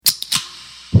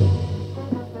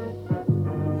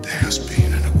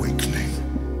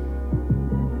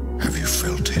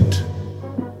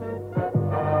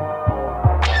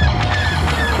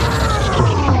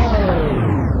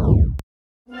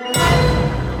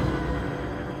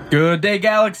Good day,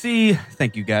 Galaxy.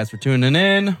 Thank you guys for tuning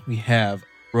in. We have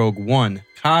Rogue One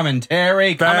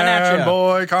commentary coming at you.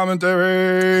 Fanboy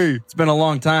commentary. It's been a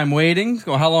long time waiting.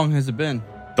 So how long has it been?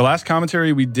 The last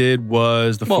commentary we did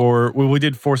was we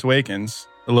did Force Awakens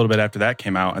a little bit after that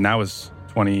came out, and that was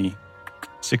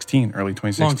 2016, early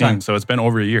 2016. Long time. So it's been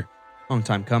over a year. Long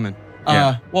time coming.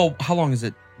 Yeah. Well, how long is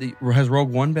it? Has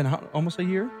Rogue One been almost a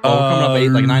year?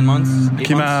 Coming up 9 months? It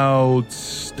came out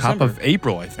top of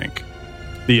April, I think.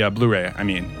 The Blu-ray, I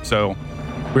mean. So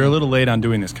we're a little late on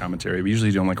doing this commentary. We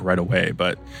usually do them like right away,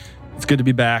 but it's good to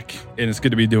be back, and it's good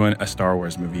to be doing a Star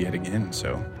Wars movie yet again.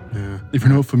 So if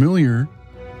you're not familiar,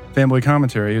 Fanboy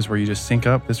Commentary is where you just sync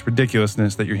up this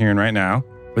ridiculousness that you're hearing right now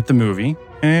with the movie,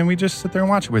 and we just sit there and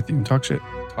watch it with you and talk shit.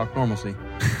 Talk normalcy.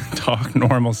 Talk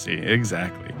normalcy,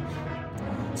 exactly.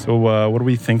 So what are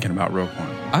we thinking about Rogue One?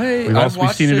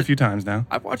 We've seen it a few times now.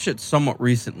 I've watched it somewhat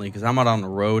recently because I'm out on the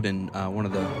road, and one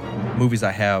of the movies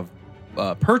I have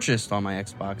purchased on my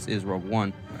Xbox is Rogue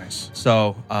One. Nice.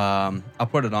 So I'll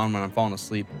put it on when I'm falling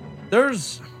asleep.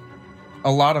 There's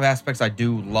a lot of aspects I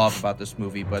do love about this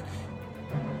movie, but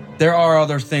there are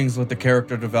other things with the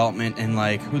character development and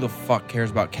like who the fuck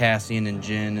cares about Cassian and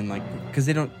Jyn and like because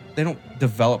they don't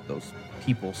develop those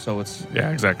people, so it's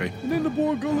exactly. And then the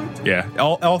Borg gullet. Yeah,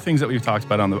 all things that we've talked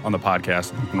about on the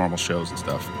podcast, normal shows and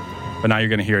stuff. But now you're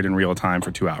going to hear it in real time for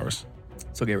 2 hours.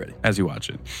 So get ready as you watch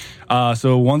it.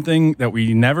 So one thing that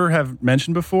we never have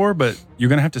mentioned before, but you're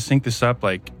going to have to sync this up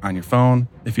like on your phone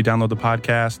if you download the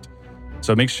podcast.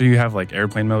 So make sure you have like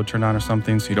airplane mode turned on or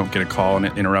something so you don't get a call and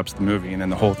it interrupts the movie and then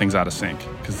the whole thing's out of sync.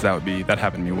 Because that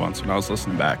happened to me once when I was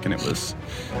listening back and it was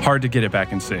hard to get it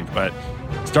back in sync. But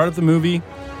start up the movie.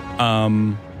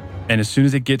 And as soon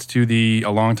as it gets to the a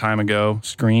long time ago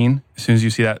screen, as soon as you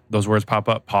see those words pop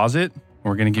up, pause it.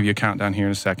 We're going to give you a countdown here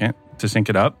in a second to sync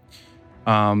it up.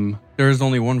 There is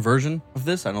only one version of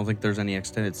this. I don't think there's any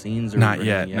extended scenes. Not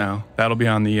yet, no. That'll be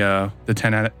on the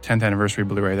 10th anniversary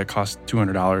Blu-ray that costs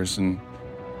 $200. And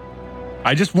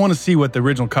I just want to see what the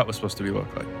original cut was supposed to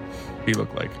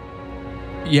look like.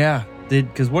 Yeah,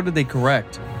 because what did they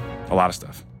correct? A lot of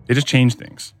stuff. They just changed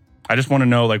things. I just want to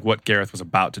know like what Gareth was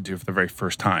about to do for the very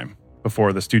first time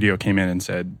before the studio came in and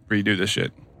said, redo this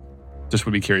shit. Just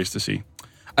would be curious to see.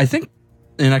 I think,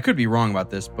 and I could be wrong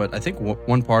about this, but I think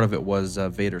one part of it was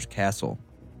Vader's castle.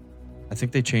 I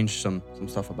think they changed some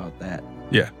stuff about that.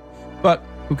 Yeah. But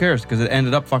who cares? Because it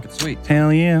ended up fucking sweet.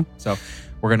 Hell yeah. So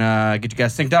we're going to get you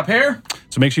guys synced up here.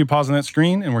 So make sure you pause on that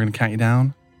screen and we're going to count you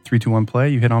down. 3, 2, 1, play.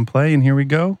 You hit on play and here we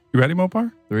go. You ready,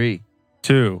 Mopar? 3,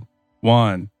 2,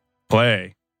 1,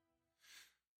 play.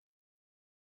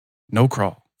 No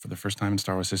crawl for the first time in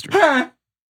Star Wars history.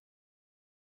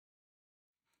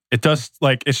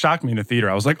 It shocked me in the theater.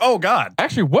 I was like, oh God.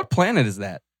 Actually, what planet is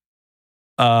that?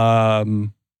 That's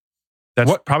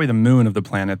probably the moon of the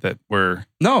planet that we're...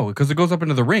 No, because it goes up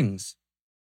into the rings.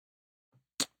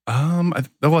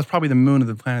 It's probably the moon of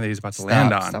the planet that he's about to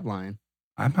land on. Stop lying.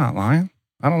 I'm not lying.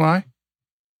 I don't lie.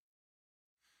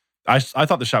 I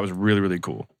thought the shot was really, really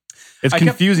cool. It's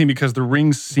confusing because the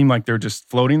rings seem like they're just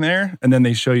floating there, and then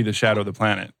they show you the shadow of the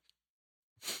planet.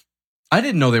 I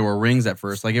didn't know they were rings at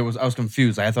first. I was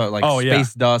confused. I thought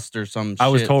space dust or some shit. I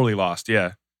was totally lost,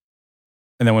 yeah.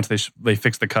 And then once they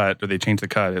fix the cut or they change the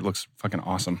cut, it looks fucking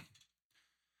awesome.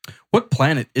 What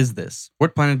planet is this?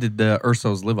 What planet did the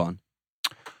Ursos live on?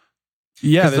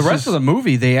 Yeah, the rest of the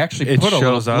movie, they actually put a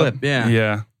little flip.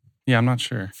 Yeah. Yeah, I'm not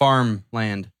sure.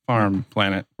 Farmland. Farm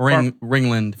planet.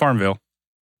 Ringland. Farmville.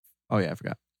 Oh, yeah, I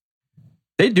forgot.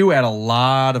 They do add a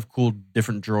lot of cool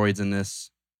different droids in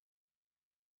this.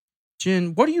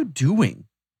 Jyn, what are you doing?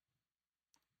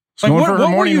 Going for her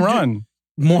morning run.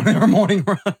 Morning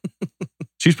run.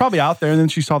 She's probably out there, and then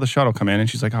she saw the shuttle come in, and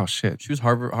she's like, oh, shit. She was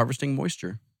harvesting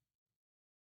moisture.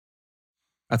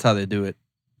 That's how they do it.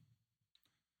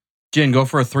 Jyn, go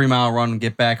for a 3-mile run and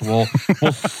get back. We'll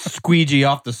squeegee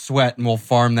off the sweat, and we'll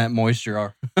farm that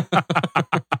moisture.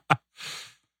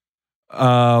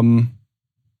 I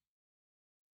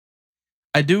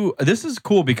do. This is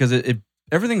cool because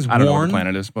everything's worn. I don't know what the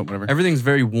planet is, but whatever. Everything's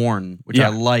very worn, which I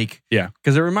like. Yeah,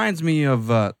 because it reminds me of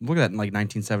look at that in like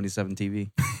 1977 TV.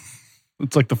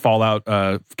 It's like the Fallout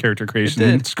character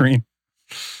creation screen.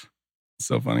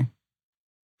 So funny.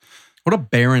 What a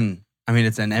barren. I mean,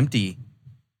 it's an empty.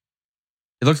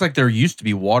 It looks like there used to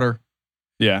be water.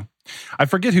 Yeah, I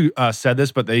forget who said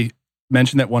this, but they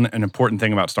mentioned that an important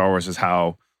thing about Star Wars is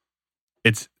how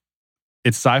it's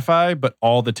sci-fi, but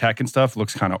all the tech and stuff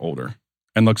looks kind of older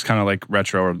and looks kind of like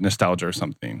retro or nostalgia or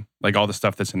something. Like all the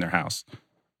stuff that's in their house.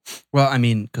 Well, I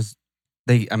mean, because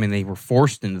they were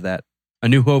forced into that A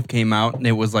New Hope came out and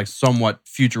it was like somewhat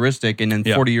futuristic, and then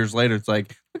Yeah. 40 years later, it's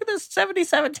like, look at this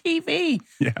 77 TV.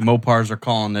 Yeah. Mopars are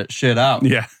calling that shit out.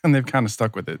 Yeah, and they've kind of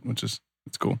stuck with it, which is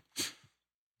it's cool.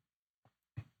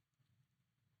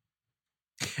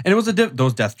 And it was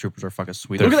those Death Troopers are fucking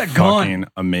sweet. They're Look at that gun. fucking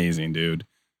amazing, dude.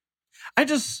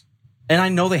 And I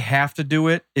know they have to do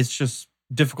it. It's just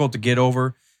difficult to get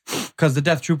over because the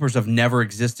Death Troopers have never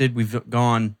existed. We've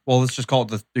gone, well, let's just call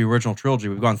it the original trilogy.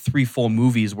 We've gone 3 full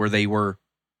movies where they were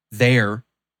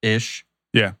there-ish.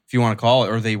 Yeah. If you want to call it,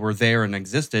 or they were there and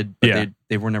existed, but Yeah.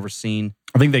 they were never seen.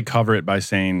 I think they cover it by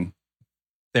saying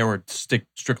They were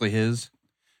strictly his.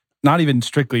 not even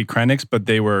strictly Krennic's, but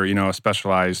they were, a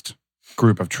specialized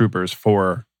group of troopers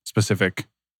for specific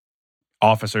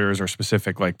officers or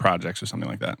specific like projects or something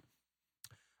like that.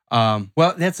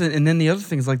 Well, that's it. And then the other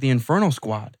thing is like the Inferno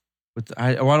Squad.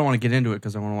 I don't want to get into it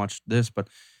because I want to watch this, but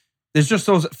there's just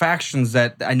those factions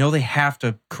that I know they have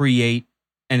to create,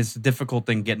 and it's a difficult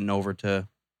thing getting over to.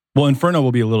 Well, Inferno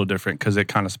will be a little different because it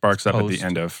kind of sparks up at Post. the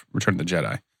end of Return of the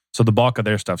Jedi. So the bulk of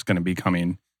their stuff's going to be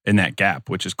coming in that gap,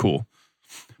 which is cool.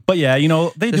 But yeah,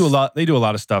 they do a lot. They do a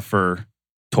lot of stuff for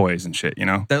toys and shit.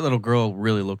 That little girl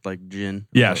really looked like Jyn.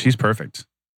 Yeah, she's perfect.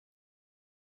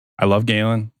 I love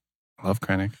Galen. I love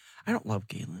Krennic. I don't love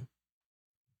Galen.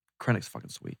 Krennic's fucking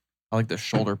sweet. I like the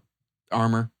shoulder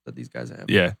armor that these guys have.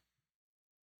 Yeah.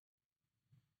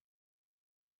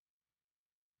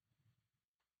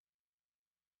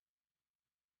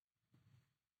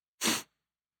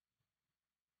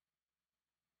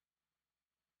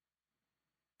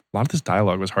 A lot of this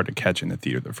dialogue was hard to catch in the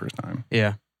theater the first time.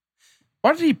 Yeah.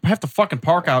 Why did he have to fucking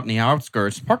park out in the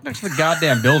outskirts? Park next to the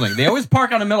goddamn building. They always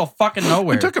park out in the middle of fucking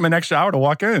nowhere. It took him an extra hour to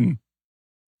walk in.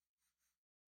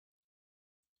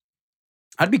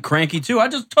 I'd be cranky too. I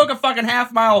just took a fucking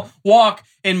half-mile walk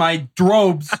in my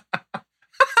robes.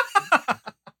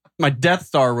 My Death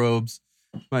Star robes.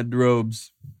 My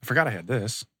robes. I forgot I had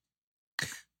this.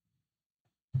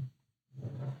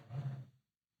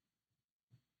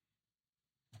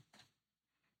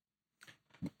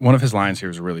 One of his lines here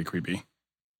is really creepy.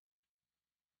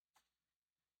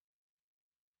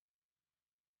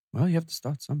 Well, you have to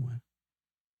start somewhere.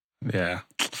 Yeah.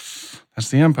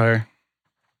 That's the Empire.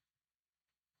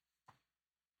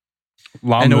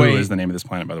 Lamu is the name of this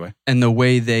planet, by the way. And the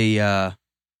way they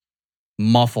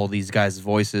muffle these guys'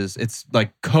 voices, it's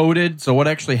like coded. So what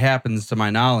actually happens, to my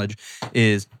knowledge,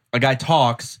 is a guy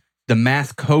talks, the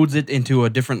mask codes it into a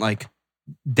different like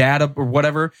data or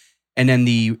whatever, and then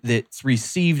it's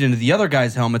received into the other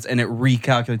guy's helmets, and it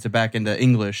recalculates it back into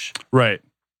English. Right.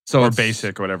 So Or it's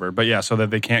basic or whatever. But yeah, so that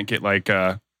they can't get like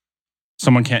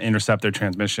someone can't intercept their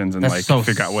transmissions and That's like so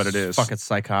figure out what it is. Fucking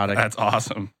psychotic. That's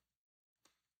awesome.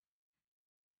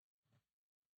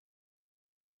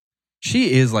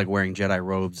 She is like wearing Jedi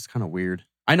robes. It's kind of weird.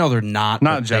 I know they're not.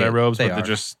 Not but Jedi robes, but are. they're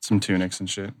just some tunics and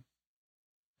shit.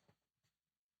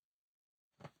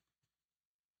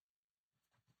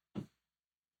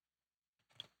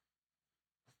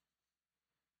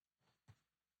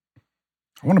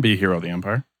 I want to be a hero of the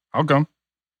Empire. I'll come.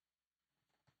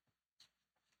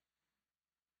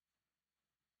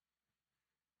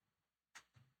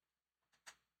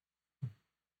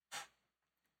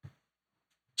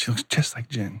 She looks just like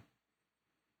Jyn.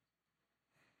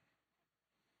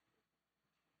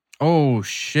 Oh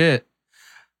shit!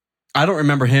 I don't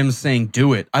remember him saying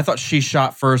 "do it." I thought she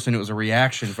shot first, and it was a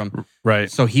reaction from. Right.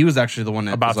 So he was actually the one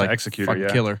that About was to like, execute her, fucking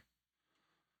yeah. kill her.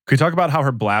 Can we talk about how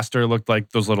her blaster looked like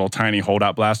those little tiny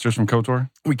holdout blasters from KOTOR?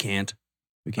 We can't.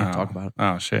 We can't talk about it.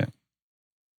 Oh, shit.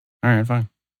 All right, fine.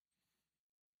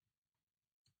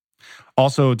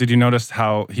 Also, did you notice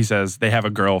how he says they have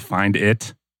a girl find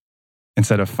it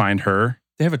instead of find her?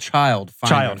 They have a child.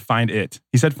 Find it.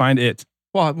 He said find it.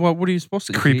 Well, what are you supposed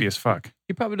to do? Creepy as fuck.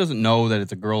 He probably doesn't know that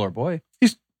it's a girl or boy.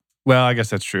 Well, I guess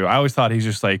that's true. I always thought he's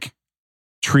just like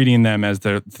treating them as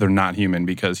they're not human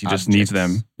because he just needs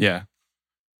them. Objects. Yeah.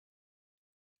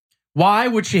 Why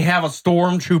would she have a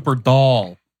stormtrooper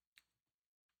doll?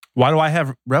 Why do I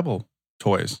have Rebel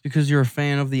toys? Because you're a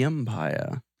fan of the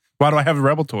Empire. Why do I have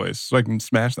Rebel toys? So I can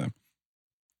smash them.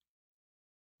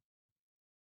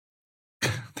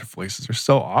 Their voices are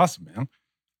so awesome, man.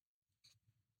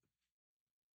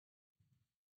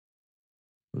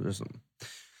 There's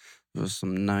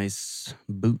some nice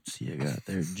boots you got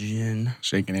there, Jyn.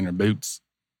 Shaking in her boots.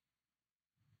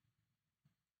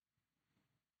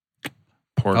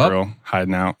 Poor Oh. girl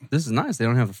hiding out. This is nice. They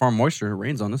don't have the farm moisture. It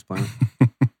rains on this planet.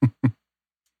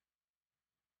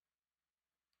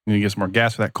 You need to get some more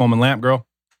gas for that Coleman lamp, girl.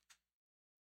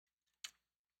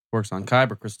 Works on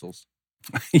kyber crystals.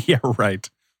 Yeah, right.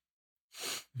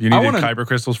 If you needed kyber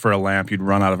crystals for a lamp, you'd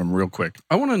run out of them real quick.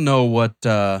 I want to know what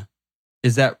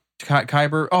is that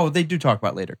kyber? Oh, they do talk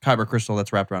about later. Kyber crystal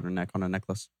that's wrapped around her neck on a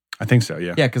necklace. I think so,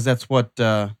 yeah. Yeah, because that's what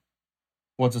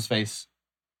what's his face?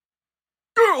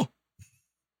 Girl.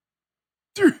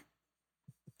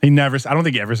 I don't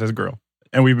think he ever says girl.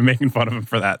 And we've been making fun of him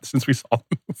for that since we saw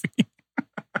the movie.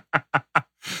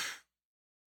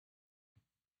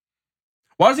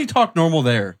 Why does he talk normal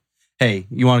there? Hey,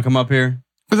 you want to come up here?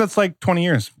 Because that's like 20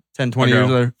 years. 10, 20 years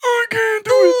later. I can't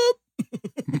do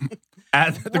it.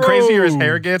 The crazier his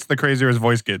hair gets, the crazier his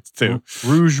voice gets, too.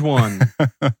 Rouge one.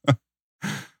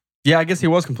 Yeah, I guess he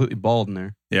was completely bald in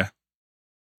there. Yeah.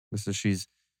 This is she's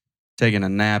taking a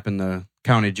nap in the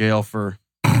county jail for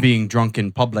being drunk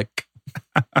in public.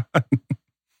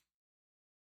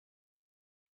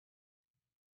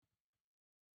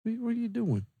 What are you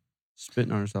doing?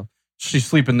 Spitting on herself. She's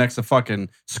sleeping next to fucking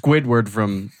Squidward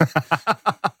from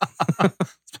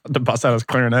to bust out his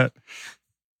clarinet.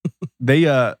 They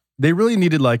really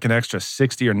needed like an extra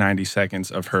 60 or 90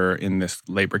 seconds of her in this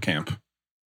labor camp.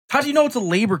 How do you know it's a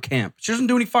labor camp? She doesn't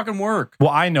do any fucking work. Well,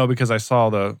 I know because I saw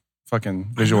the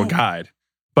fucking visual guide.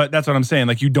 But that's what I'm saying.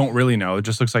 Like, you don't really know. It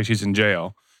just looks like she's in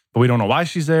jail. But we don't know why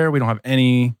she's there. We don't have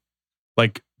any,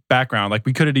 like, background. Like,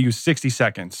 we could have used 60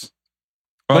 seconds.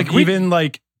 Or like, even,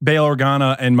 like, Bail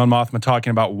Organa and Mon Mothma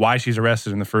talking about why she's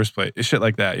arrested in the first place. Shit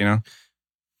like that, you know?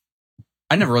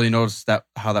 I never really noticed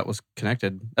how that was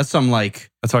connected. That's some,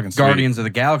 like, that's fucking Guardians of the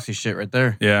Galaxy shit right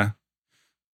there. Yeah.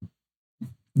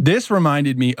 This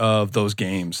reminded me of those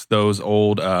games. Those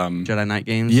old... Jedi Knight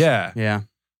games? Yeah. Yeah.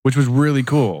 Which was really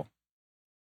cool.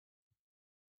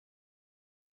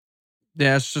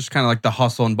 Yeah, it's just kind of like the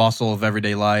hustle and bustle of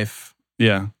everyday life.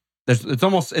 Yeah. It's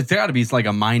got to be like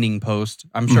a mining post.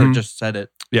 I'm sure it just said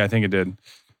it. Yeah, I think it did.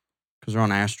 Because they're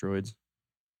on asteroids.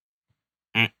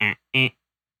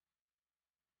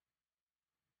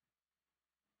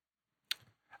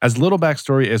 As little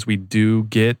backstory as we do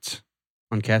get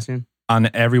on Cassian, on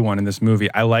everyone in this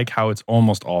movie, I like how it's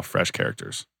almost all fresh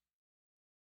characters.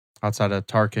 Outside of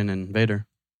Tarkin and Vader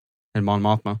and Mon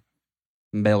Mothma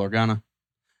and Bail Organa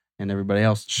and everybody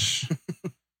else.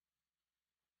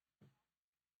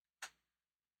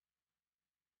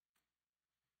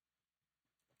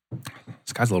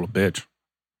 This guy's a little bitch.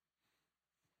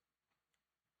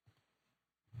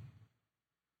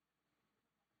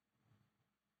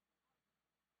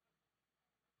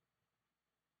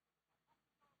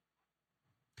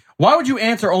 Why would you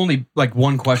answer only like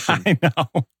one question? I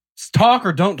know. Talk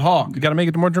or don't talk. You got to make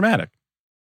it more dramatic.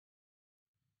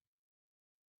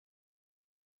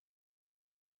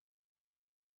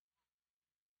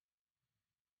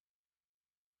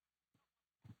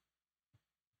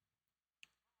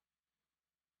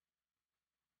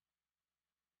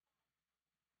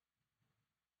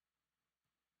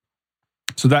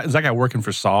 So is that guy working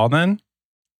for Saul then?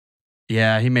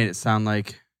 Yeah, he made it sound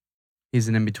like he's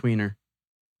an in-betweener.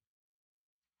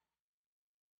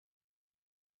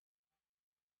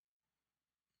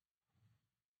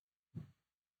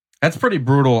 That's pretty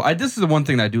brutal. This is the one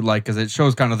thing that I do like because it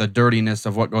shows kind of the dirtiness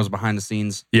of what goes behind the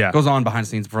scenes. Yeah. Goes on behind the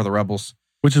scenes for the Rebels.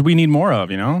 Which is we need more of,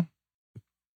 you know?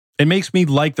 It makes me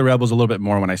like the Rebels a little bit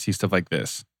more when I see stuff like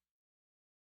this.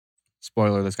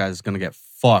 Spoiler, this guy's going to get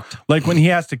fucked. Like when he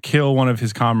has to kill one of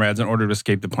his comrades in order to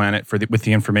escape the planet with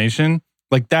the information.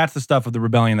 Like that's the stuff of the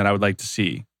rebellion that I would like to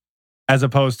see. As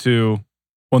opposed to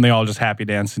when they all just happy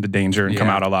dance into danger and come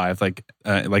out alive, like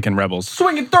in Rebels.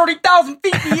 Swinging 30,000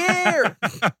 feet in the air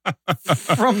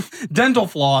from dental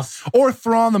floss. Or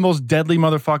Thrawn, the most deadly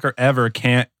motherfucker ever,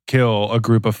 can't kill a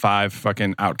group of 5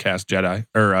 fucking outcast Jedi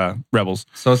or Rebels.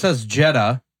 So it says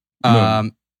Jeddah,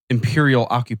 Imperial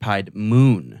occupied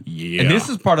moon. Yeah. And this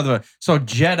is part of the... So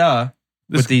Jeddah,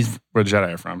 where the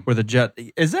Jedi are from. Where the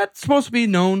Jedi... Is that supposed to be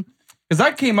known? Because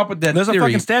I came up with that there's theory. There's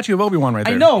a fucking statue of Obi-Wan right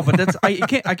there. I know, but that's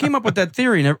I came up with that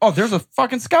theory. And there's a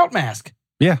fucking scout mask.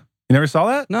 Yeah. You never saw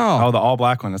that? No. Oh, the all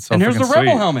black one. That's so and there's the sweet.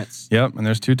 Rebel helmets. Yep, and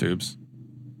there's 2 tubes.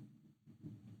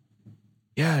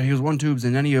 Yeah, he was 1 tubes,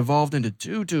 and then he evolved into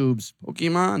 2 tubes.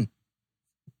 Pokemon.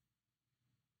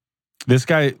 This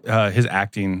guy, his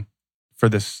acting for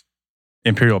this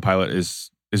Imperial pilot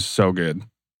is so good.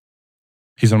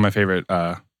 He's one of my favorite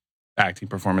acting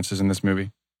performances in this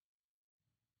movie.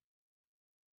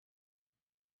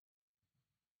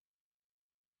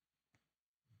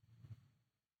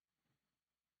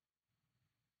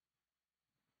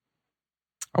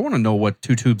 I want to know what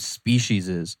 2 tubes species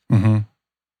is. Mm-hmm.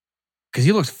 Because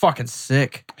he looks fucking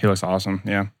sick. He looks awesome,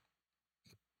 yeah.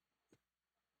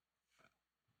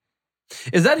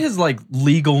 Is that his, like,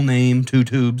 legal name, 2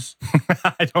 tubes?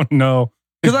 I don't know.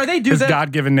 Because they do His that.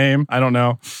 God-given name. I don't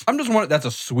know. I'm just wondering. That's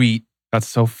a sweet. That's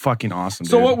so fucking awesome.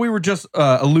 So dude. what we were just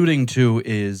alluding to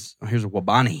is here's a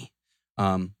Wabani.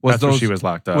 That's where she was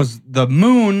locked up. Was the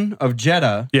moon of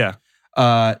Jeddah? Yeah.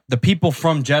 The people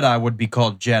from Jeddah would be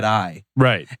called Jedi,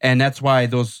 Right. and that's why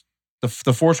the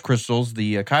Force crystals,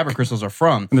 the Kyber crystals, are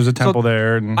from. And there's a temple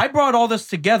there. And I brought all this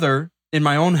together in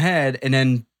my own head and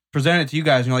then presented it to you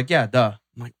guys, and you're like, yeah, duh.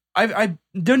 I'm like, I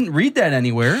didn't read that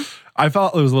anywhere. I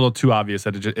felt it was a little too obvious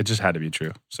that it just had to be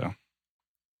true. So,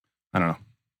 I don't know.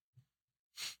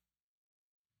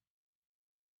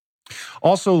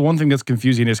 Also, one thing that's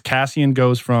confusing is Cassian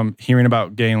goes from hearing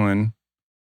about Galen,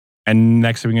 and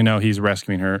next thing you know, he's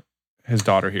rescuing his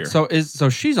daughter here. So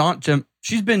she's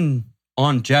been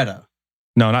on Jeddah.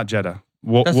 No, not Jeddah.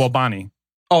 Wabani.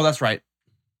 Oh, that's right.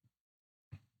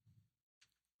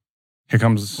 Here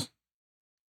comes.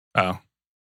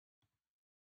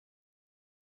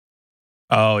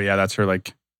 Oh, yeah, that's her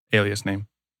like alias name.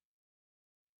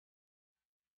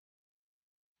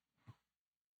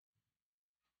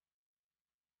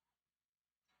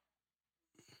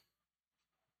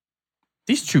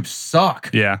 These troops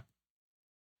suck. Yeah.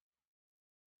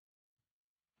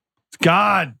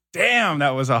 God damn, that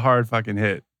was a hard fucking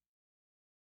hit.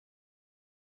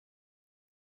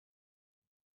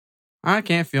 I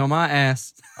can't feel my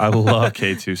ass. I love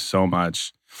K2 so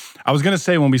much. I was going to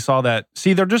say when we saw that,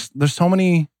 see, there's so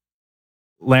many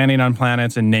landing on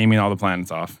planets and naming all the planets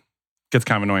off. Gets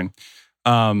kind of annoying.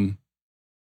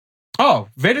 Oh,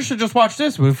 Vader should just watch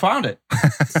this. We found it.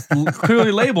 It's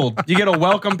clearly labeled. You get a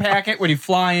welcome packet when you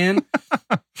fly in.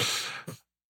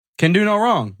 Can do no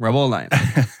wrong. Rebel Alliance.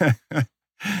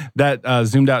 That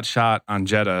zoomed out shot on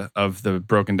Jeddah of the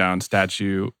broken down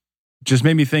statue just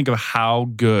made me think of how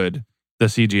good the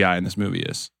CGI in this movie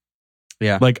is.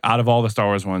 Yeah. Like out of all the Star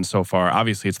Wars ones so far,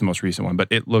 obviously it's the most recent one, but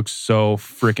it looks so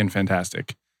freaking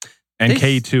fantastic. And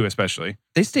K2 especially.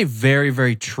 They stay very,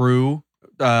 very true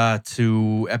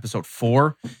to episode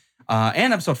 4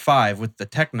 and episode 5 with the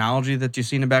technology that you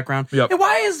see in the background. Yep. And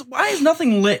why is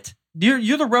nothing lit?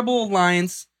 You're the Rebel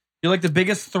Alliance. You're like the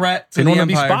biggest threat to They the don't want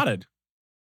to be Empire. spotted.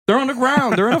 They're on the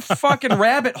ground. They're in a fucking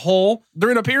rabbit hole.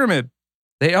 They're in a pyramid.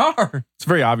 They are. It's a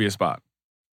very obvious spot.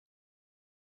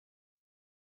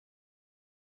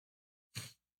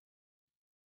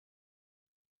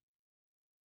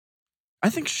 I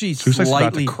think she's Who's like about to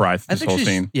slightly. cry through I this think whole she's,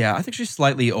 scene. yeah, I think she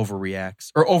slightly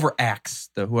overreacts or overacts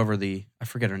I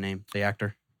forget her name, the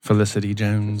actor. Felicity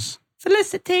Jones.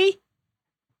 Felicity.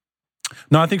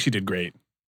 No, I think she did great.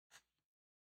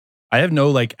 I have no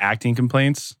like acting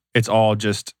complaints. It's all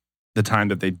just the time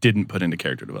that they didn't put into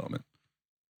character development,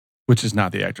 which is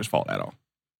not the actor's fault at all.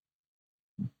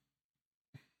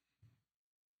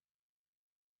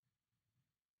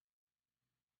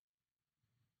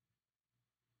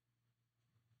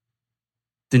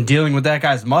 Then dealing with that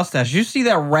guy's mustache. You see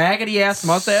that raggedy ass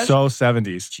mustache? So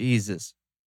 70s. Jesus.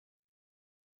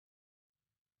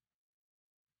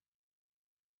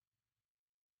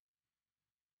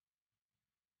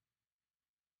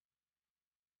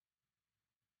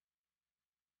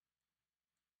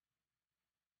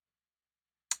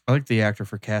 I like the actor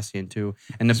for Cassian too.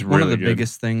 And He's one of really the good.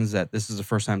 biggest things that this is the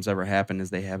first time it's ever happened is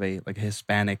they have a like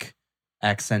Hispanic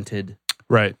accented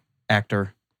Right.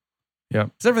 actor. Yep.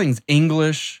 Because everything's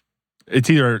English. It's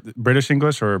either British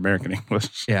English or American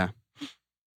English. Yeah.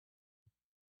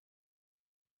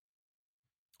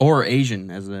 Or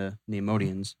Asian as the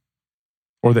Neimoidians.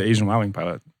 Or the Asian Wowing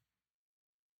pilot.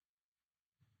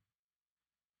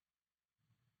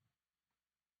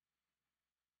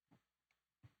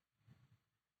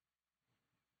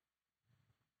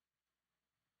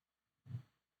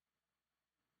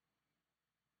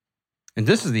 And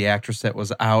this is the actress that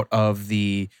was out of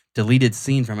the deleted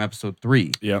scene from episode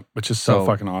 3. Yep. Which is so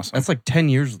fucking awesome. That's like 10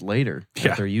 years later that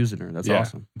Yeah. they're using her. That's Yeah.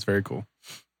 awesome. It's very cool.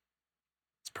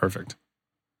 It's perfect.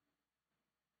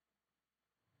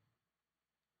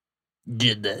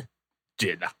 Jeddah.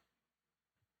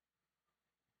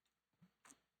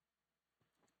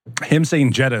 Him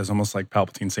saying Jeddah is almost like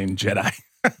Palpatine saying Jedi.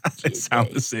 They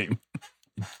sound the same.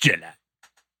 Jedi.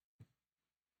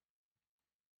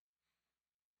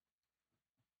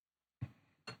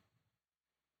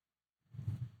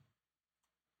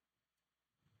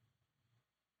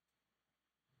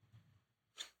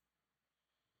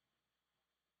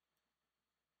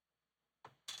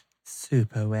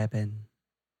 Super weapon.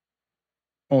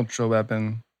 Ultra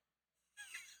weapon.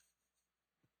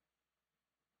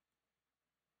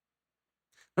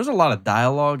 There's a lot of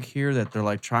dialogue here that they're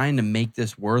like trying to make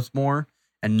this worth more,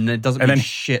 and it doesn't And mean then-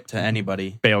 shit to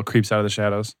anybody. Bale creeps out of the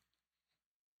shadows.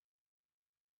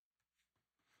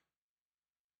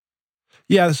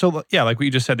 Yeah, so yeah, like what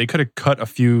you just said, they could have cut a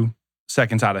few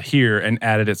seconds out of here and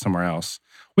added it somewhere else.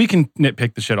 We can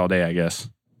nitpick the shit all day, I guess.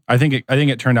 I think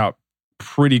it turned out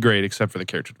pretty great, except for the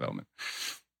character development.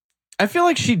 I feel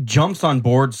like she jumps on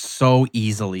board so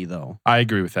easily, though. I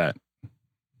agree with that.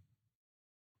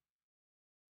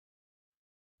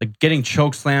 Like getting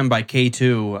chokeslammed by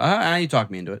K2. You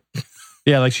talked me into it.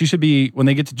 Yeah, like she should be, when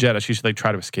they get to Jeddah, she should like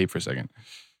try to escape for a second.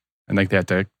 And like they have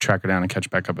to track her down and catch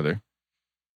back up with her.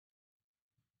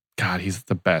 God, he's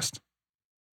the best.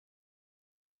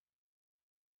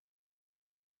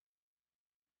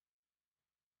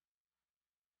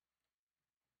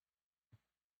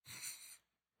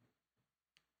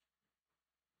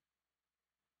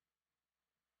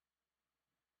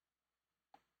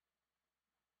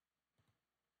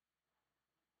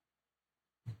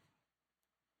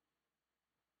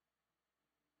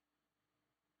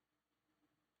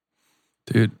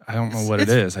 Dude, I don't know what it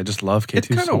is. I just love K2 It's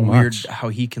kind so of weird much. how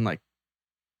he can like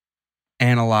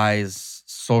analyze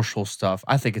social stuff.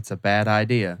 I think it's a bad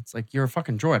idea. It's like, you're a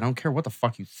fucking droid. I don't care what the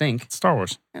fuck you think. It's Star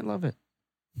Wars. I love it.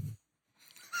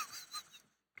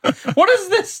 What is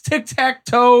this?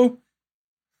 Tic-tac-toe?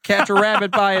 Catch a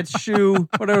rabbit by its shoe.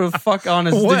 Whatever the fuck on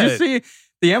his. What? Did you see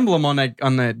the emblem on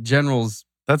that general's?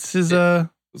 That's his, It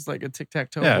was like a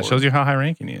tic-tac-toe. yeah, it board. shows you how high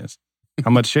ranking he is.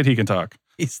 How much shit he can talk.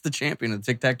 He's the champion of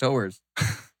tic-tac-toers.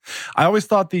 I always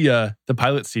thought the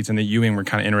pilot seats in the U-Wing were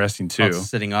kind of interesting too. Oh,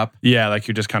 sitting up. Yeah, like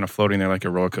you're just kind of floating there like a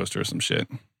roller coaster or some shit.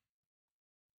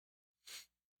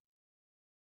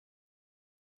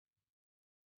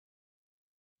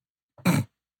 I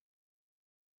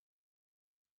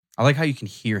like how you can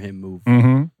hear him move.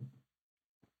 Mm-hmm.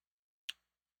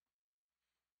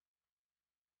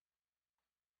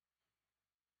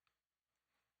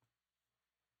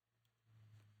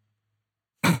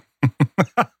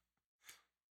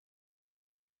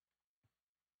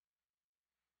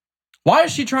 Why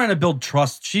is she trying to build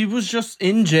trust? She was just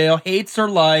in jail, hates her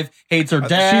life, hates her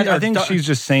dad. I think she's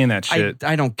just saying that shit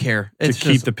I don't care. to It's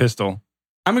keep just, the pistol.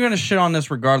 I'm going to shit on this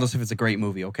regardless if it's a great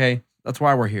movie, okay? That's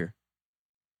why we're here.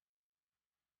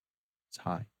 It's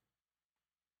high.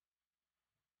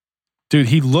 Dude,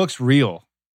 he looks real.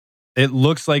 It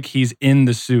looks like he's in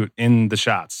the suit, in the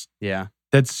shots. Yeah.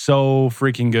 That's so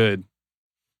freaking good.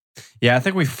 Yeah, I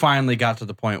think we finally got to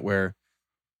the point where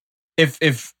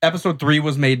if episode 3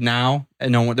 was made now,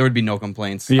 and there would be no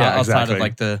complaints. Yeah, outside exactly. of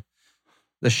like the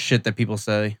shit that people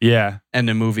say Yeah. and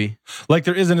the movie. Like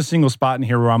there isn't a single spot in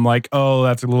here where I'm like, oh,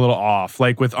 that's a little off.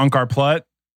 Like with Unkar Plutt,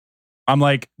 I'm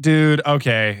like, dude,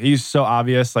 okay. He's so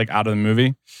obvious, like out of the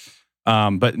movie.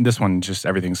 But in this one, just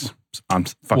everything's on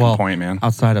fucking point, man.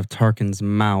 Outside of Tarkin's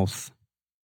mouth.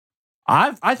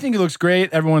 I think it looks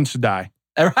great. Everyone should die.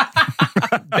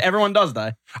 Everyone does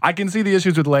die. I can see the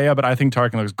issues with Leia, but I think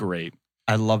Tarkin looks great.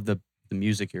 I love the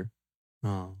music here.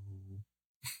 Oh.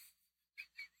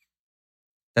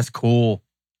 That's cool.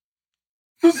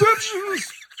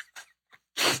 Deceptions.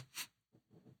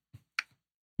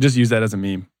 Just use that as a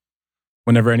meme.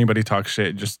 Whenever anybody talks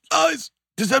shit, just it's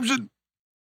deception.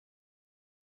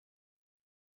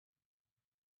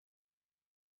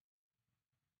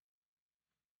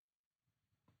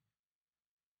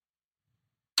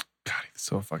 God, he's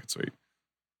so fucking sweet.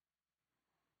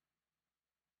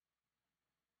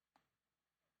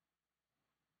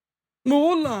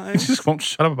 More He lies. just won't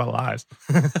shut up about lies.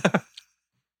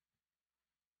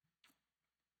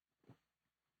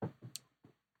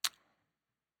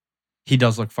 He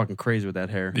does look fucking crazy with that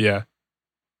hair. Yeah.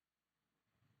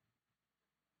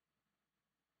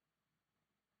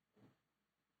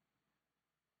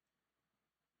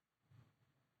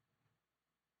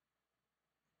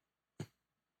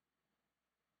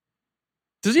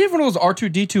 Does he have one of those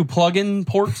R2D2 plug-in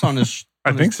ports on his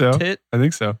I think so. tit? I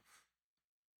think so.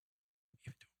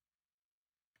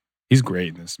 He's great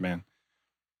in this, man.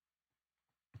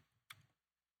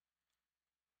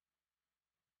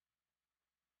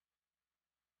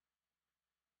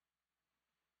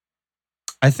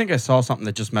 I think I saw something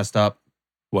that just messed up.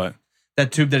 What?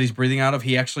 That tube that he's breathing out of,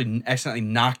 he actually accidentally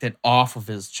knocked it off of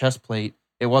his chest plate.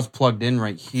 It was plugged in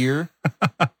right here.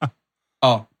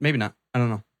 Oh, maybe not. I don't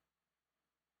know.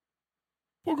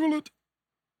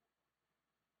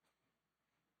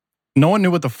 No one knew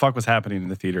what the fuck was happening in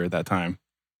the theater at that time.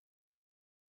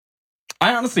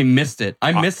 I honestly missed it.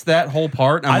 I missed that whole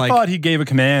part. I thought he gave a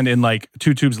command in like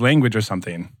Two Tube's language or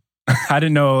something. I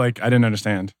didn't know, I didn't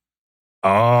understand.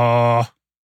 Oh.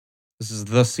 This is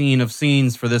the scene of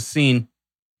scenes for this scene.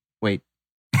 Wait.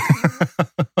 Look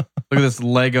at this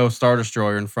Lego Star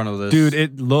Destroyer in front of this.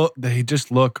 Dude, they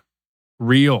just look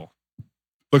real.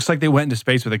 Looks like they went into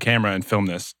space with a camera and filmed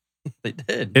this. They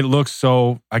did. It looks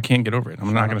so... I can't get over it.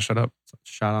 I'm not going to shut up.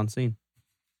 Shot on scene.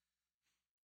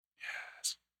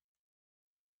 Yes.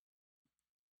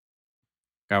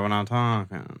 Governor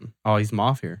talking. Oh, he's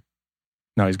Moff here.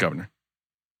 No, he's governor.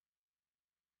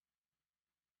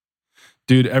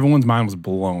 Dude, everyone's mind was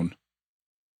blown.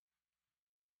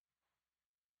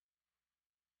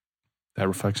 That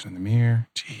reflection in the mirror.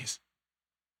 Jeez.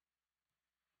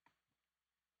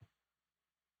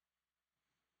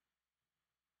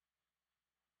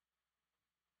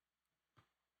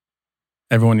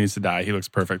 Everyone needs to die. He looks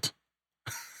perfect.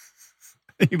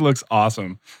 He looks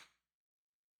awesome.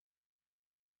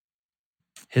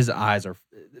 His eyes are...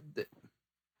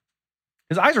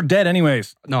 His eyes are dead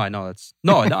anyways. No, I know that's...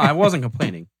 No, I wasn't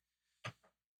complaining.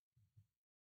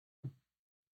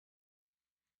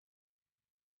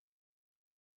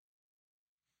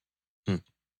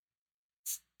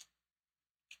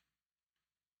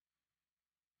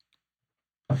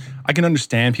 I can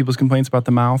understand people's complaints about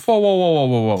the mouth.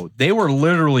 Whoa. They were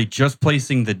literally just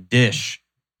placing the dish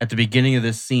at the beginning of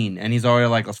this scene, and he's already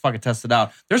like, let's fucking test it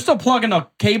out. They're still plugging the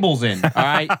cables in, all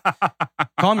right?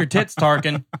 Calm your tits,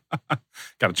 Tarkin.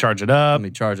 Got to charge it up. Let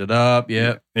me charge it up,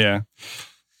 yep. Yeah.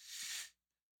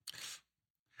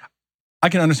 I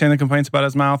can understand the complaints about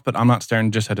his mouth, but I'm not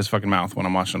staring just at his fucking mouth when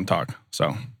I'm watching him talk.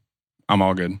 So, I'm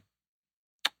all good.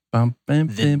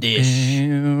 The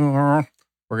dish.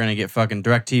 We're going to get fucking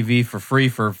DirecTV for free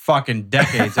for fucking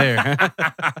decades here.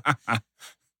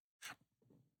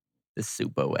 The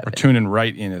super weapon. We're tuning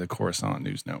right into the Coruscant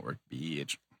News Network,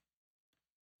 bitch.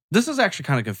 This is actually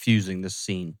kind of confusing, this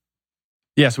scene.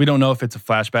 Yes, we don't know if it's a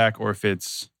flashback or if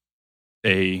it's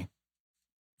a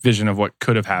vision of what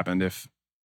could have happened if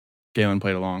Galen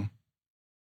played along.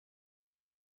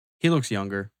 He looks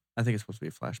younger. I think it's supposed to be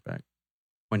a flashback.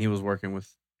 When he was working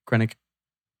with Krennic.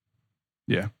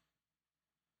 Yeah.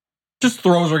 Just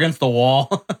throws her against the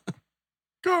wall.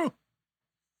 Go.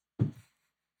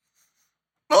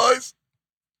 Nice.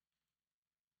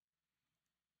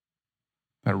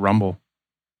 That rumble.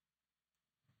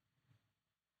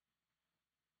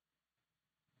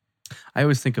 I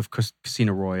always think of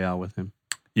Casino Royale with him.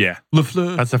 Yeah.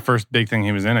 LaFleur. That's the first big thing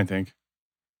he was in, I think.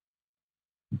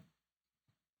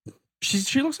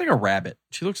 She looks like a rabbit.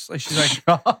 She looks like she's like...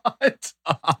 Shut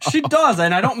up. She does,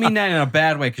 and I don't mean that in a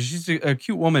bad way, because she's a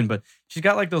cute woman, but she's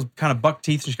got like those kind of buck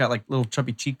teeth, and she's got like little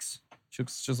chubby cheeks. She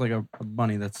looks just like a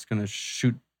bunny that's going to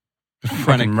shoot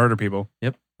Fucking murder people.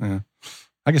 Yep. Yeah.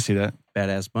 I can see that.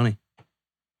 Badass bunny.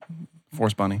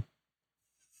 Force bunny.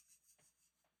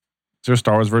 Is there a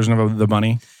Star Wars version of the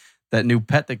bunny? That new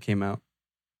pet that came out.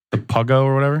 The Puggo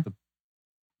or whatever?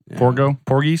 Yeah. Porgo?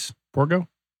 Porgies? Porgo?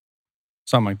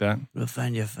 Something like that. We'll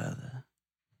find your father.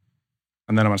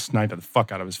 And then I'm going to snipe the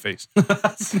fuck out of his face. I'm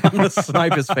going to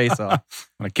snipe his face off.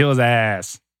 I'm going to kill his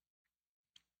ass.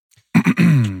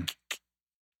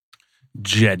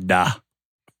 Jeddah.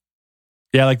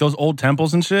 Yeah, like those old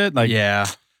temples and shit. Like, yeah.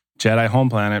 Jedi home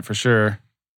planet for sure.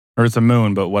 Or it's a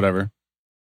moon, but whatever.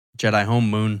 Jedi home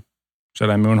moon.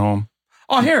 Jedi moon home.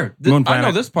 Oh, here. Moon I know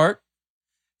planet. this part.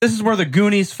 This is where the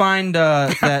Goonies find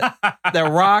that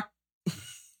rock.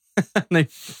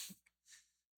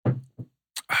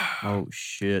 Oh,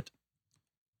 shit.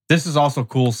 This is also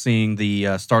cool seeing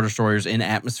the Star Destroyers in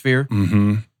atmosphere.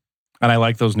 Mm-hmm. And I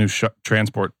like those new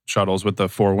transport shuttles with the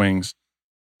 4 wings.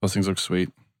 Those things look sweet.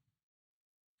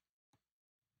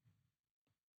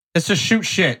 It's to shoot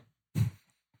shit.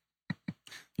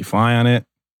 You fly on it,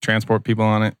 transport people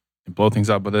on it, you blow things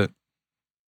up with it.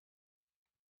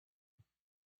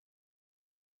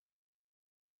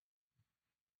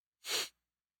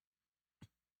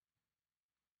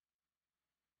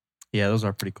 Yeah, those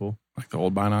are pretty cool. Like the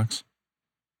old binocs.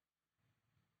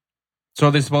 So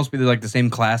are they supposed to be like the same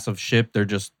class of ship? They're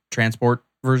just transport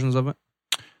versions of it?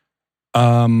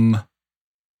 I'm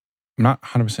not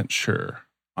 100% sure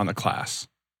on the class.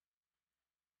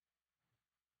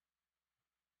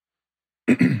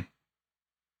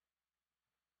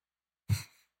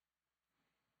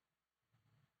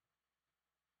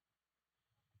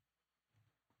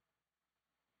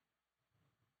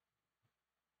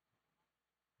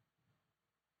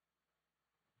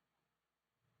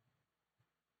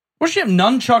 What does she have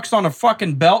nunchucks on a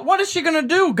fucking belt? What is she gonna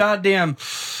do? Goddamn.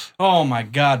 Oh my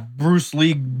God. Bruce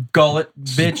Lee gullet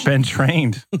bitch. She's been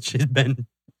trained. She's been.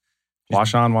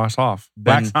 Wash on, wash off.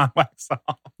 Been- Wax on, wax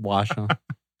off. Wash on.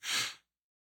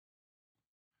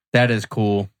 That is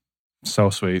cool. So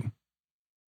sweet.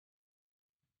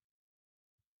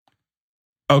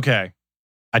 Okay.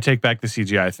 I take back the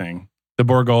CGI thing. The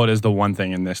Borgullet is the one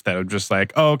thing in this that I'm just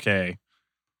like, okay,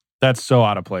 that's so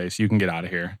out of place. You can get out of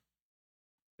here.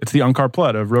 It's the Unkar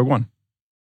Plutt of Rogue One.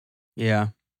 Yeah.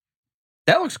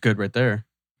 That looks good right there.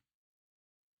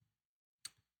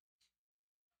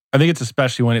 I think it's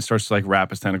especially when it starts to like wrap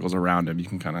his tentacles around him. You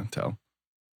can kind of tell.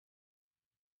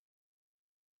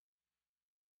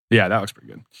 Yeah, that looks pretty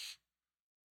good.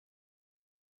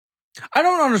 I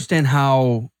don't understand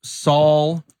how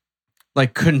Saul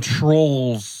like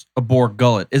controls a Borg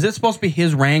gullet. Is it supposed to be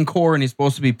his Rancor and he's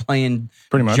supposed to be playing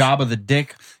Pretty much. Jabba the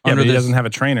Dick? Yeah, but he doesn't have a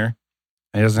trainer.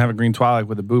 And he doesn't have a green Twi'lek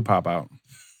with a boo pop out.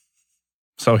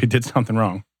 So he did something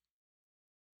wrong.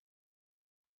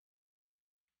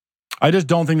 I just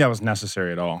don't think that was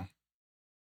necessary at all.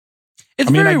 It's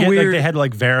I mean, very I get weird. like they had to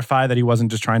like verify that he wasn't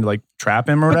just trying to like trap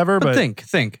him or whatever. But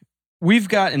think. We've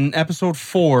got in episode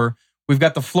 4, we've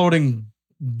got the floating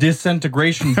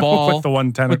disintegration ball with the one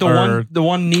with tentacle, the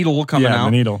one needle coming out.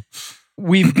 the needle.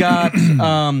 We've got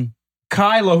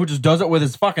Kylo who just does it with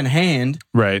his fucking hand,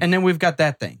 Right. and then we've got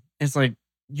that thing. It's like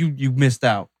you missed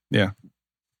out. Yeah.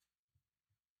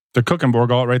 They're cooking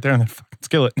Borgalt right there in the fucking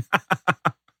skillet.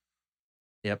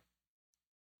 Yep.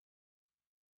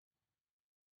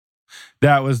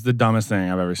 That was the dumbest thing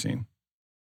I've ever seen.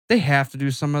 They have to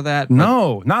do some of that. but-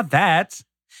 No, not that.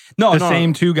 no, the no,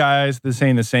 same two guys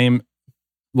saying the same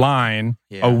line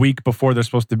Yeah. a week before they're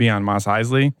supposed to be on Mos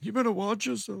Eisley. You better watch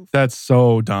yourself. That's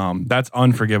so dumb. That's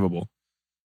unforgivable.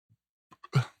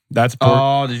 That's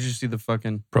Oh, did you see the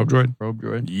fucking probe droid. probe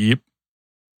droid? Yep.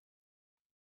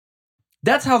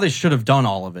 That's how they should have done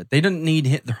all of it. They didn't need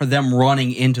them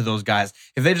running into those guys.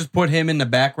 If they just put him in the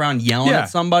background yelling Yeah. at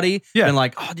somebody, Yeah. and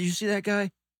like, oh, did you see that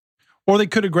guy? Or they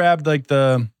could have grabbed like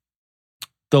the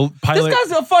pilot. This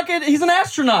guy's he's an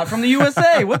astronaut from the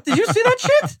USA. What, did you see that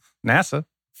shit? NASA.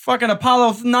 Fucking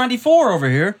Apollo 94 over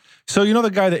here. So you know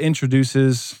the guy that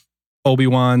introduces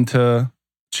Obi-Wan to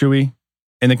Chewie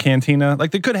in the cantina? Like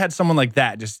they could have had someone like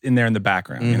that just in there in the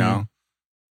background, you Mhm. know?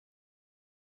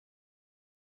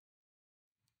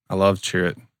 I love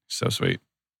Chirrut. So sweet.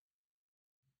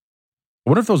 I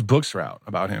wonder if those books are out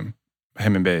about him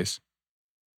and Baze.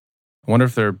 I wonder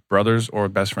if they're brothers or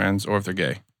best friends or if they're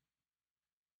gay.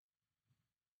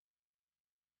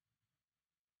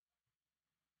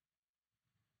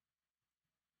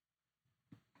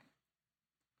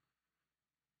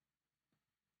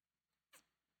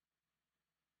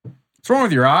 What's wrong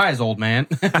with your eyes, old man?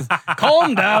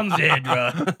 Calm down,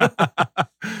 Zedra.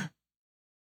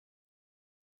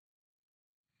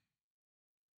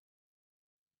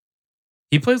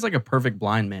 He plays like a perfect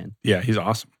blind man. Yeah, he's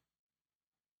awesome.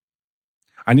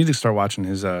 I need to start watching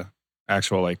his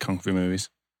actual like kung fu movies.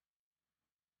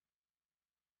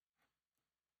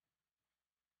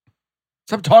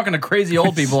 Stop talking to crazy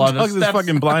old people on Talk this to this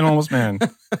fucking blind homeless man.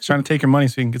 He's trying to take your money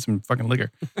so he can get some fucking liquor.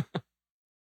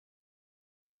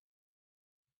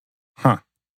 Huh.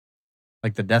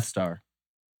 Like the Death Star.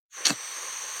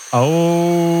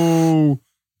 Oh.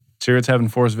 Chirrut's having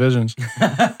forced visions.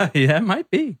 Yeah, it might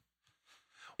be.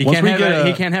 He Once can't, we have, get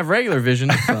he can't have regular vision.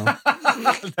 So.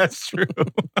 That's true.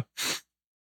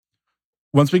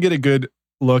 Once we get a good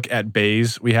look at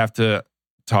Baze, we have to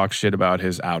talk shit about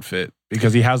his outfit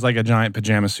because he has like a giant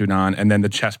pajama suit on and then the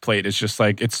chest plate is just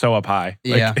like, it's so up high.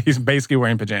 Like, Yeah. he's basically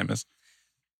wearing pajamas.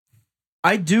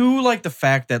 I do like the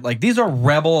fact that like these are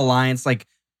Rebel Alliance. Like,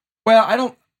 well, I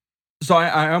don't. So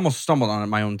I almost stumbled on it,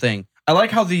 my own thing. I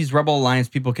like how these Rebel Alliance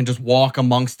people can just walk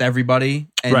amongst everybody,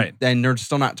 and Right. and they're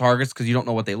still not targets because you don't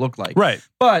know what they look like. Right.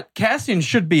 But Cassian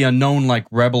should be a known like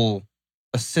Rebel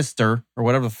assister or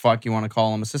whatever the fuck you want to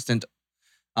call him, assistant.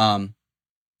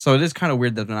 So it is kind of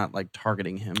weird that they're not like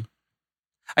targeting him.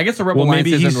 I guess the Rebel Well, Alliance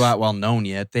maybe isn't he's- that well known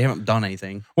yet. They haven't done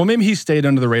anything. Well, maybe he stayed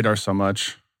under the radar so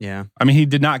much. Yeah. I mean, he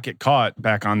did not get caught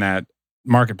back on that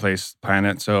marketplace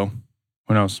planet. So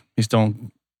who knows? He's still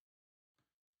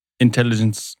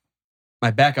intelligence.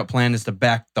 My backup plan is to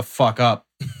back the fuck up.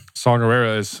 Saw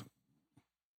Gerrera is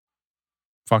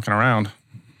fucking around.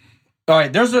 All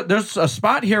right, there's a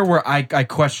spot here where I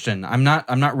question. I'm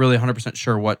not really 100%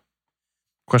 sure what.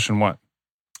 Question what?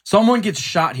 Someone gets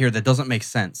shot here that doesn't make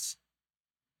sense.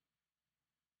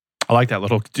 I like that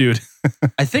little dude.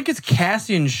 I think it's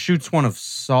Cassian shoots one of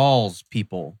Saul's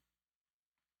people.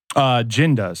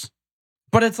 Jin does.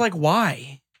 But it's like,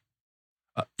 why?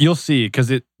 You'll see,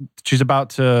 because she's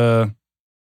about to.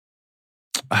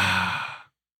 I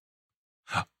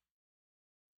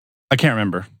can't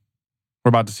remember. We're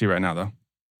about to see right now, though.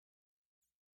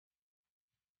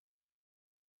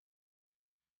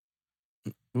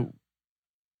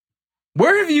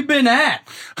 Where have you been at?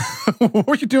 What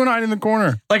are you doing hiding in the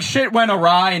corner? Like shit went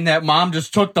awry and that mom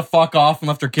just took the fuck off and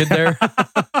left her kid there.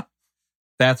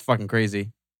 That's fucking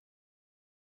crazy.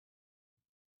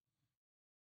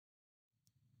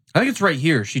 I think it's right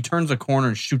here. She turns a corner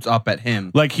and shoots up at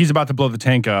him. Like he's about to blow the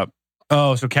tank up.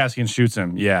 Oh, so Cassian shoots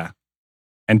him. Yeah.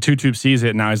 And Two Tube sees it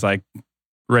and now he's like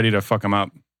ready to fuck him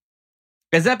up.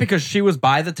 Is that because she was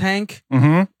by the tank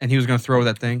Mm-hmm. and he was going to throw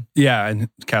that thing? Yeah, and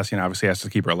Cassian obviously has to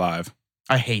keep her alive.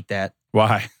 I hate that.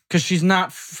 Why? Because she's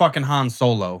not fucking Han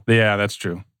Solo. Yeah, that's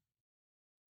true.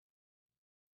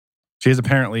 She is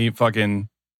apparently fucking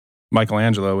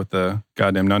Michelangelo with the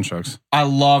goddamn nunchucks. I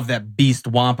love that beast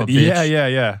Wampa bitch.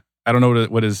 Yeah. I don't know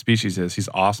what his species is. He's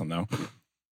awesome, though.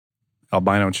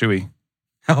 Albino Chewie.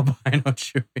 Albino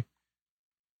Chewie.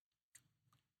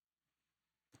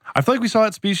 I feel like we saw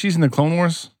that species in the Clone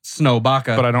Wars,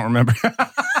 Snowbaka. but I don't remember.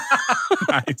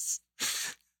 Nice.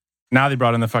 Now they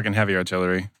brought in the fucking heavy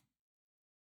artillery.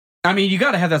 I mean, you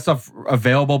got to have that stuff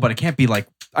available, but it can't be like...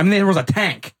 I mean, there was a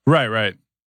tank. Right.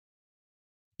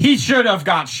 He should have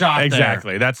got shot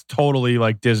Exactly. there. That's totally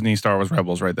like Disney Star Wars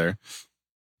Rebels right there.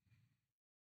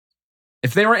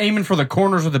 If they were aiming for the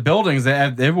corners of the buildings,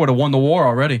 they would have won the war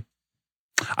already.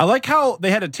 I like how they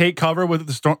had to take cover with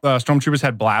the stormtroopers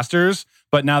had blasters,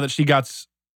 but now that she gets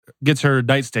her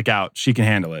nightstick out, she can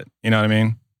handle it. You know what I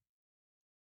mean?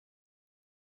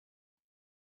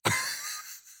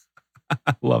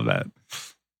 I love that.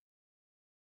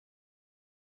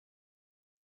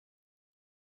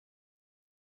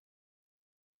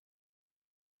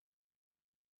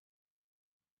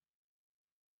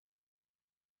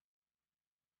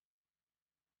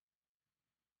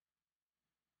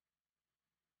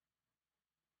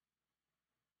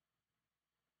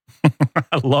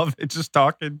 I love it. Just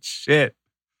talking shit.